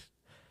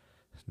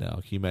 No,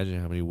 can you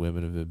imagine how many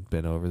women have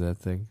been over that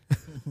thing?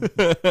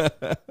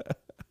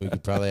 We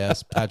could probably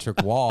ask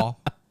Patrick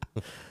Wall.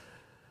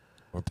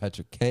 Or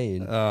Patrick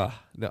Kane. No,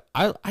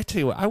 I tell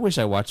you what, I wish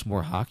I watched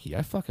more hockey.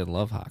 I fucking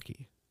love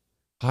hockey.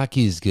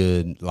 Hockey's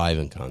good live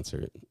in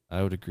concert.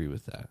 I would agree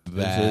with that. It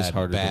is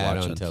harder to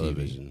watch on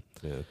television.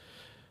 TV. Yeah.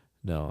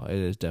 No, it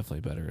is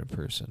definitely better in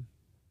person,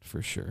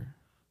 for sure.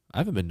 I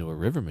haven't been to a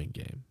Riverman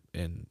game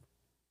in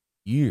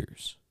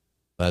years.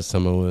 Last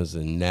time I was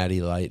in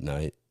Natty Light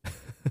Night.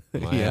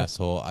 My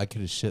asshole, I could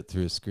have shit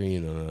through a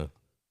screen on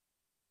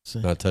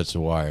not touch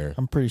the wire.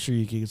 I'm pretty sure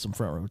you could get some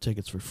front row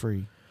tickets for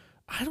free.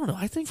 I don't know.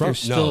 I think there's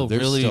still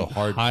really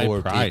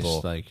hardcore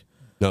people. Like,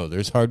 no,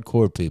 there's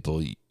hardcore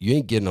people. You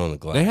ain't getting on the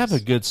glass. They have a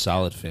good,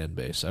 solid fan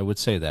base. I would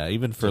say that.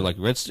 Even for like,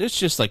 it's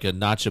just like a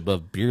notch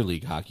above beer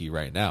league hockey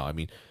right now. I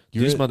mean,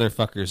 these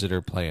motherfuckers that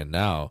are playing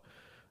now,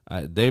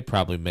 they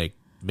probably make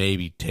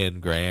maybe 10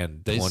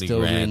 grand, 20 grand. They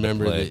still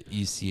remember the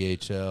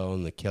ECHL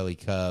and the Kelly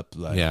Cup.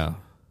 Like, yeah,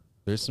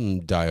 there's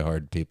some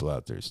diehard people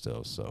out there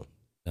still. So,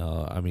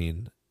 I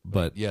mean,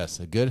 but yes,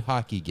 a good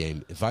hockey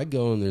game. If I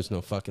go and there's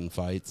no fucking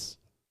fights,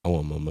 I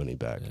want my money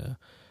back. Yeah.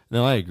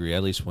 No, I agree. I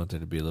at least want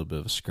there to be a little bit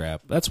of a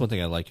scrap. That's one thing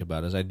I like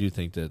about it is I do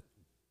think that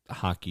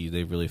hockey,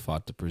 they've really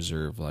fought to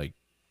preserve like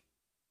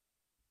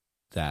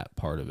that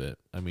part of it.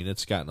 I mean,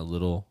 it's gotten a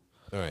little.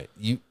 All right,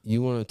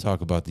 you want to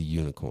talk about the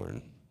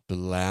unicorn? The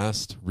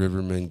last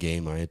Rivermen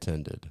game I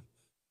attended,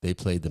 they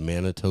played the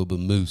Manitoba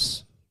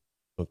Moose.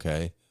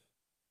 Okay,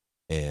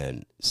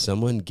 and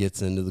someone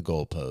gets into the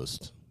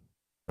goalpost.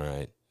 All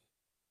right,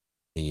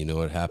 and you know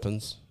what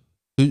happens?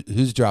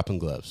 Who's dropping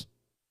gloves?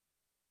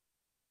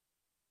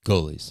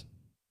 Goalies.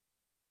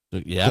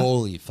 Yeah,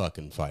 goalie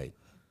fucking fight.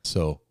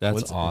 So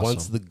that's awesome.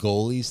 Once the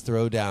goalies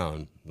throw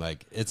down,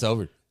 like, it's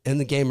over. In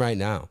the game right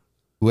now,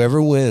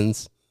 whoever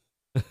wins,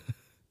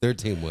 their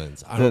team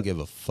wins. I don't give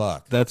a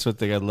fuck. That's what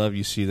thing I love.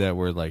 You see that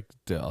where like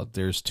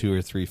there's 2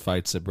 or 3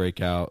 fights that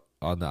break out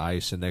on the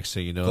ice, and next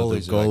thing you know, the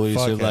goalies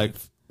are like,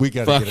 we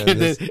gotta get in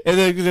this. And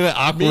then the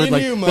awkward,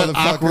 like you, the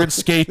awkward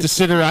skate to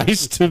center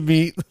ice to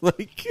meet.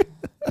 Like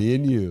me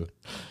and you.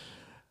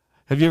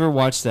 Have you ever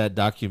watched that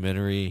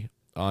documentary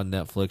on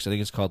Netflix? I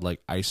think it's called like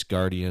Ice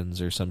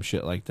Guardians or some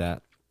shit like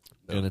that.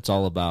 No. And it's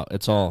all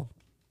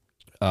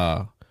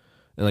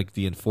like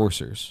the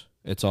enforcers.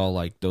 It's all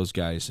like those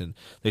guys, and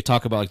they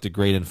talk about like the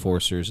great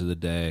enforcers of the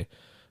day,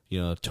 you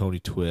know, Tony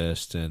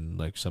Twist and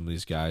like some of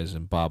these guys,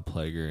 and Bob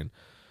Plager, and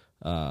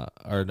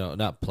or no,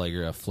 not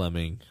Plager,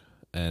 Fleming,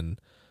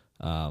 and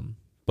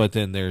but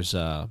then there's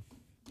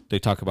they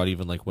talk about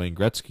even like Wayne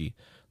Gretzky,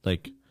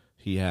 like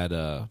he had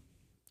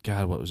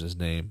God, what was his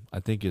name?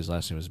 I think his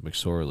last name was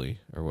McSorley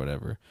or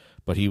whatever,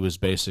 but he was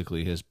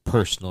basically his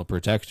personal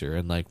protector,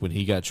 and like when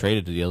he got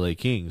traded to the LA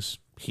Kings,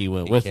 he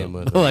went with him.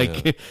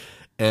 Like. Yeah.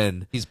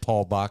 And he's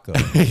Paul Bacco.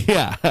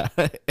 Yeah.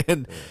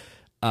 And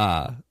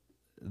but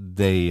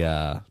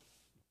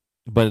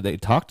they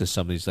talk to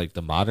some of these like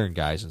the modern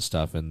guys and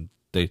stuff, and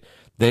they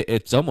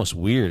it's almost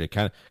weird. It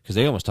kind of, because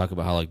they almost talk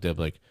about how like they're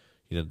like,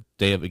 you know,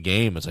 they have a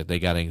game, it's like they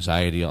got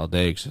anxiety all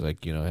day, because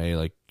like, you know, hey,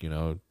 like, you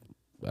know,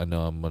 I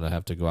know I'm gonna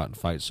have to go out and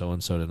fight so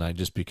and so tonight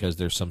just because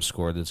there's some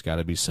score that's got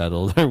to be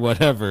settled or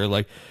whatever.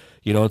 Like,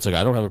 you know, it's like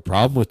I don't have a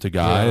problem with the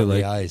guy. Yeah,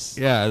 like the ice.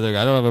 Yeah, like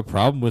I don't have a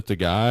problem with the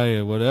guy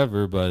and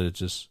whatever, but it's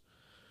just.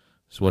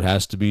 It's what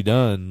has to be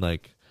done,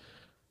 like,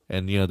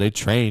 and you know they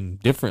train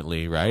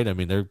differently, right? I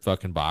mean, they're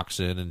fucking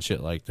boxing and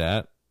shit like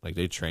that. Like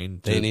they train.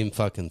 They ain't even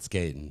fucking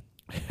skating.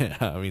 Yeah,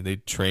 I mean they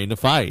train to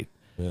fight.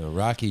 Yeah,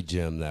 Rocky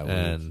Gym that way.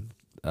 And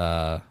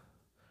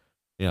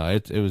you know,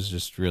 it was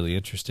just really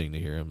interesting to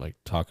hear him like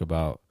talk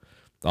about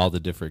all the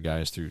different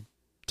guys through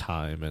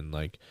time, and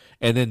like,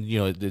 and then you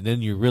know,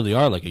 then you really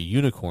are like a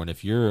unicorn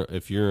if you're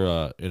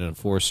an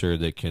enforcer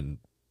that can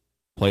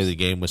play the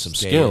game with some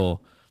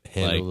skill.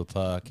 Handle the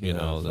puck, you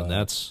know, then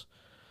that's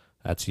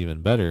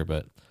even better.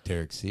 But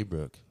Derek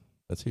Seabrook,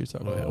 that's who you're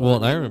talking about. Well,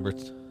 and I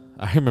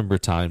remember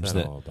times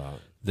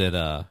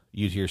that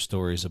you'd hear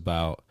stories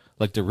about,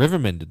 like the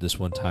Rivermen did this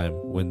one time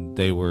when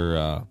they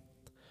were,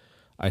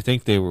 I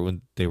think they were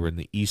when they were in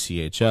the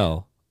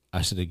ECHL.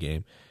 I said a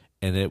game,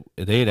 and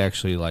they had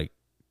actually like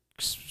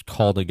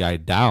called a guy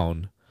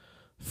down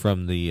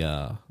from the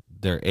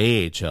their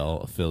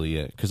AHL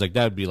affiliate, because like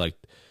that would be like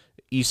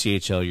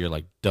ECHL, you're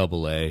like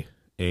AA.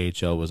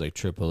 AHL was like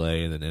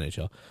AAA, and then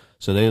NHL.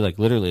 So they like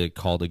literally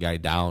called a guy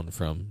down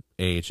from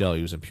AHL.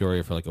 He was in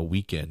Peoria for like a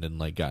weekend and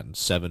like gotten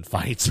 7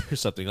 fights or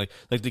something. Like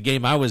the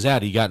game I was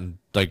at, he gotten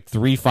like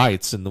 3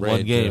 fights in the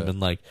one game,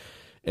 and like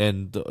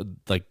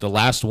the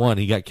last one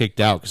he got kicked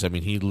out because I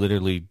mean he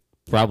literally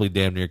probably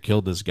damn near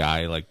killed this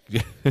guy, like,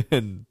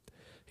 and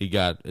he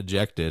got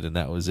ejected, and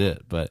that was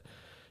it. But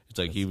it's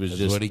like he was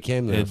just what he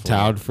came there in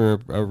town for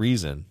a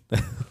reason,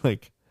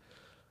 like.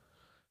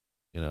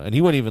 You know, and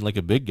he wasn't even like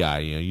a big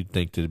guy. You know, you'd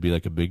think to be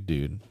like a big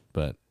dude,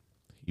 but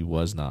he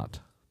was not.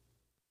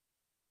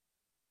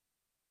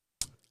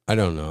 I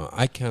don't know.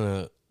 I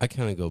kind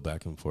of go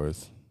back and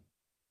forth.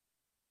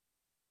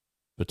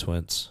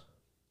 Between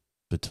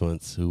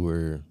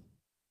who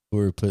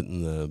we're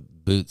putting the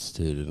boots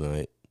to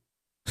tonight.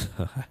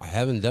 I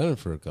haven't done it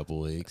for a couple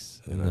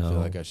weeks, and I feel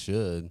like I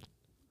should.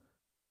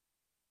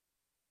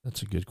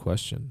 That's a good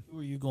question.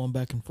 Who are you going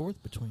back and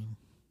forth between?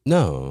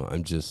 No,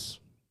 I'm just.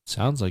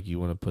 Sounds like you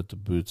want to put the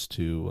boots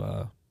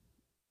to,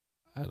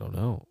 I don't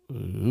know.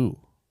 Ooh,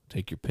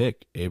 take your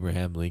pick.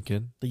 Abraham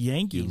Lincoln. The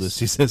Yankees.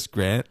 Ulysses S.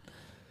 Grant.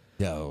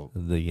 No.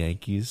 The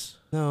Yankees.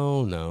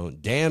 No.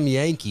 Damn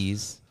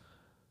Yankees.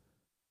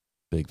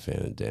 Big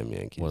fan of damn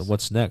Yankees. Well,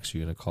 what's next?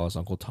 You going to call us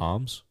Uncle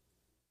Tom's?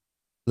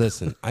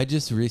 Listen, I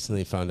just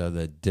recently found out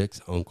that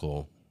Dick's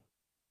uncle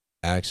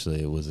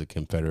actually was a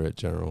Confederate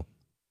general.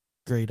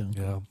 Great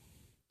uncle. Yeah.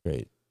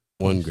 Great.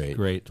 One great.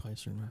 Great.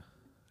 Twice removed.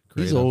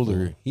 He's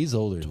older. He's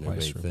older than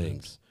everybody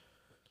thinks.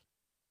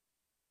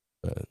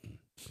 But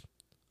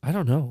I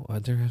don't know.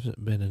 There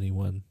hasn't been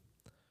anyone.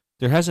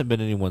 There hasn't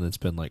been anyone that's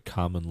been like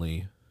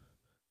commonly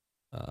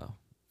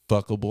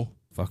fuckable.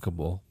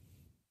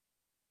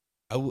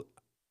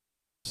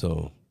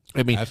 So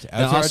I mean,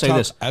 I'll say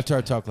this: after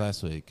our talk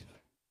last week,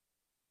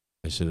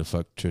 I should have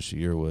fucked Trisha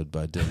Yearwood,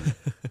 but I didn't.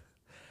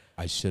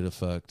 I should have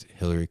fucked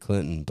Hillary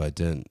Clinton, but I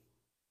didn't,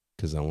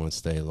 because I want to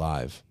stay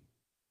alive.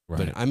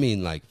 Right. But I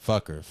mean, like,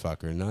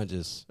 fucker, not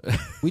just.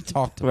 We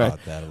talked about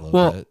that a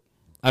little bit.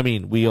 I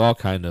mean, we all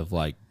kind of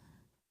like.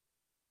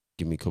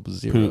 Give me a couple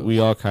zeros. We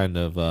all kind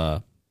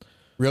of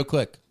Real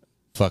quick.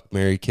 Fuck,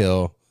 marry,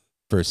 kill.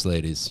 First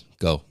ladies.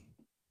 Go.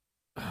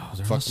 Oh,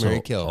 they're fuck, marry,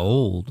 kill.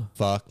 Old.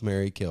 Fuck,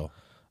 marry, kill.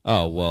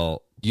 Oh,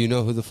 well. You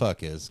know who the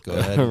fuck is. Go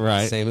ahead.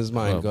 Right. Same as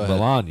mine. Go ahead.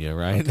 Melania,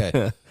 right?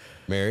 Okay.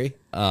 Mary?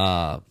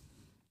 Because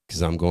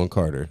I'm going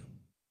Carter.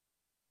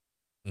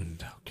 Oh,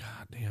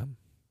 goddamn.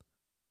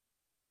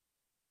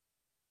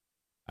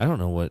 I don't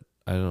know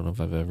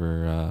if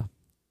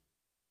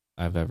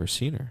I've ever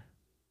seen her.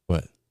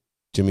 What?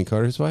 Jimmy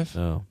Carter's wife?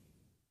 No.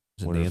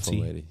 Is it Wonderful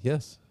Nancy? lady.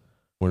 Yes.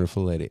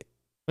 Wonderful lady.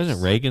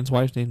 Wasn't Reagan's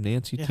wife named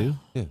Nancy too?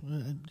 Yeah.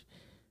 His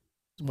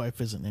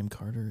wife isn't named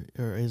Carter,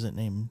 or isn't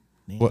named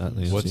Nancy.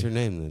 Nancy. What's her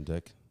name then,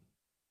 Dick?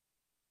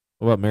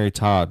 What about Mary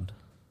Todd?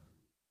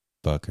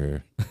 Fuck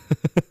her.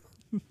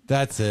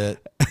 That's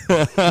it.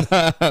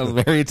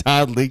 Mary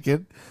Todd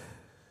Lincoln.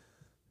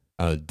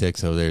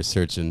 Dick's over there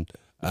searching.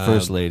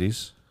 First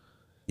ladies.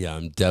 Yeah,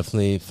 I'm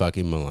definitely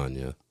fucking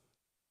Melania.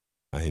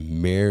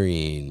 I'm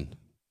marrying.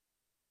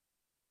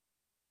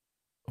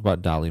 What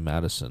about Dolly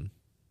Madison?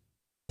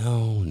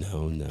 No.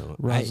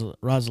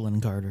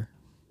 Rosalind Carter.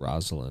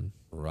 Rosalind.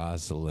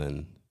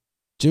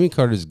 Jimmy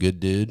Carter's a good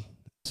dude.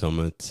 So I'm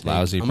going to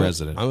lousy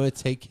president. I'm going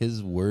to take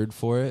his word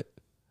for it.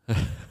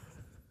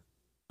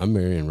 I'm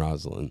marrying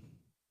Rosalind.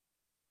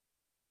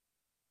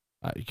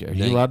 Are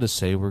you allowed to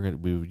say you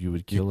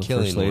would kill a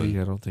first lady?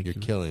 One. I don't think you're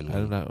killing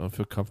one. I don't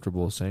feel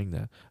comfortable saying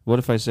that. What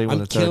if I say one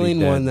that's already dead? I'm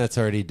killing one that's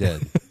already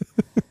dead.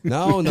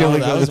 No,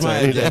 that was my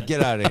idea.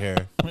 Get out of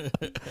here.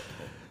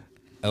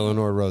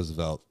 Eleanor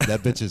Roosevelt. That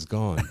bitch is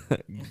gone.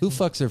 Who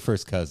fucks her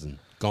first cousin?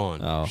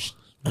 Gone. Oh,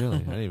 really? I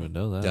didn't even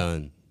know that.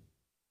 Done.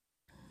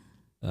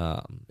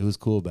 It was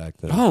cool back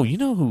then. Oh, you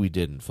know who we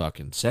didn't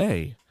fucking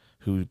say?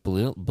 Who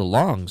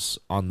belongs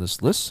on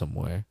this list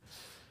somewhere?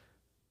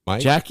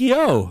 Mike? Jackie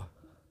O.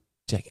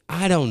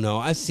 I don't know.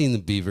 I've seen the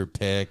beaver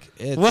pic.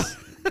 It's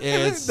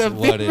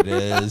what it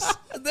is.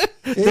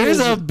 There's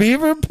a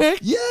beaver pic?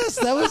 Yes,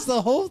 that was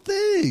the whole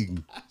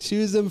thing. She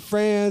was in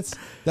France.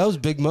 That was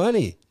big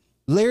money.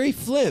 Larry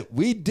Flint.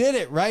 We did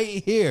it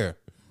right here.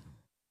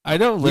 I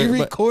know. We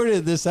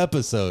recorded this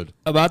episode.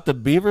 About the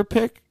beaver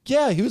pic?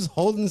 Yeah, he was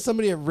holding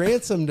somebody at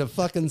ransom to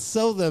fucking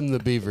sell them the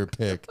beaver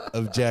pic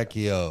of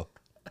Jackie O.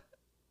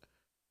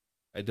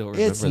 I don't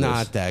remember It's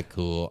not that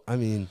cool. I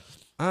mean,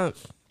 I'll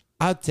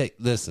take...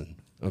 Listen,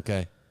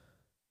 okay?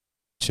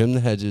 Trim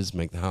the hedges,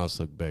 make the house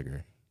look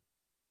bigger.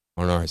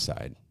 On our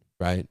side,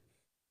 right?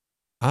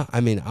 I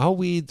mean, I'll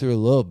weed through a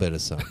little bit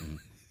of something.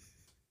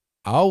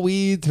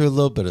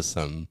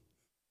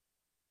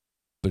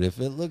 But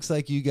if it looks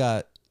like you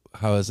got...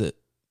 How is it?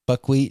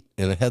 Buckwheat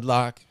and a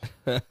headlock?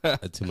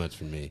 That's too much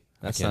for me.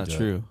 That's not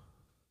true.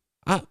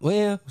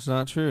 Well, it's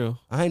not true.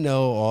 I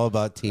know all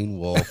about Teen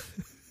Wolf.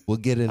 We'll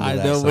get into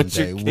that someday. What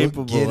you're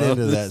capable we'll get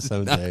into of. that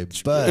someday.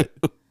 But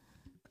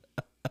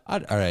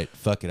all right,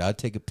 fuck it. I'll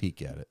take a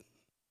peek at it.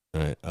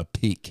 All right, a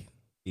peek.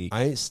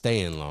 I ain't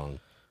staying long.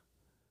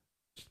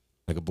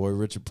 Like a boy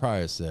Richard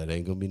Pryor said,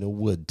 ain't gonna be no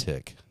wood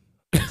tick.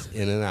 It's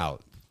in and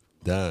out.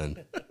 Done.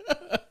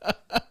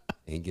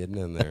 Ain't getting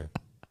in there.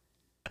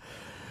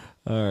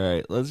 All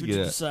right, let's Who'd get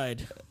you it.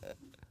 decide?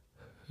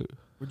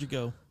 Where'd you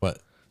go? What?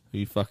 Who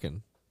you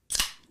fucking?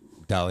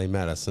 Dolly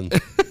Madison.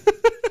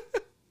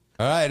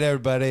 All right,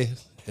 everybody.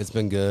 It's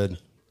been good.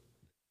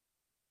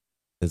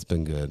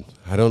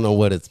 I don't know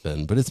what it's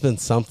been, but it's been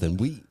something.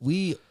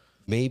 We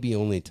maybe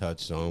only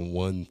touched on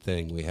one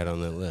thing we had on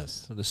that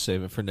list. I'll just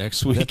save it for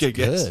next week, That's I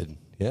guess. Good.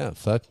 Yeah,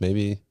 fuck,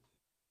 maybe.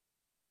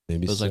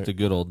 It was like the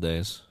good old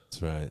days.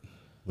 That's right.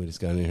 We just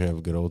got in here and have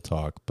a good old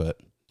talk.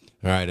 But,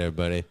 all right,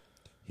 everybody.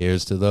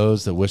 Here's to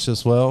those that wish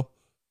us well.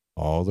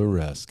 All the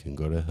rest can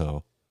go to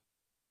hell.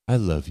 I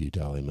love you,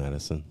 Dolly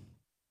Madison.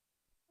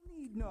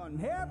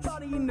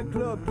 Everybody in the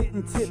club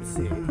getting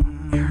tipsy.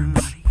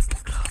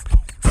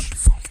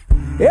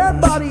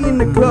 Everybody in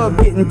the club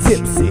getting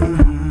tipsy.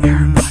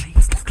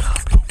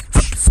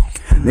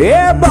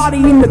 Everybody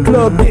in the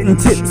club getting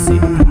tipsy.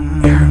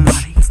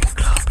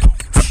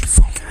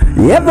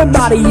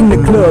 Everybody in the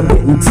club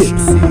getting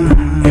tipsy.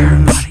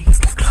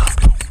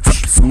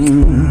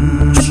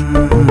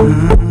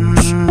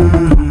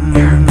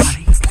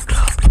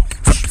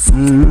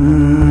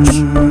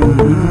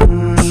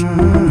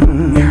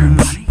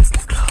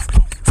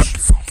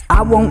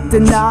 I won't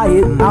deny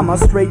it, I'm a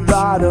straight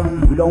rider.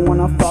 You don't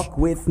wanna fuck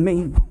with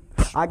me.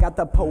 I got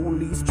the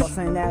police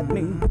busting at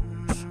me,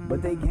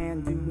 but they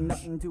can't do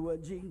nothing to a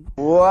G.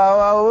 Wow,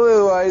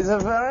 wow, wow, it's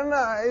very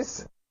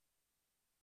nice.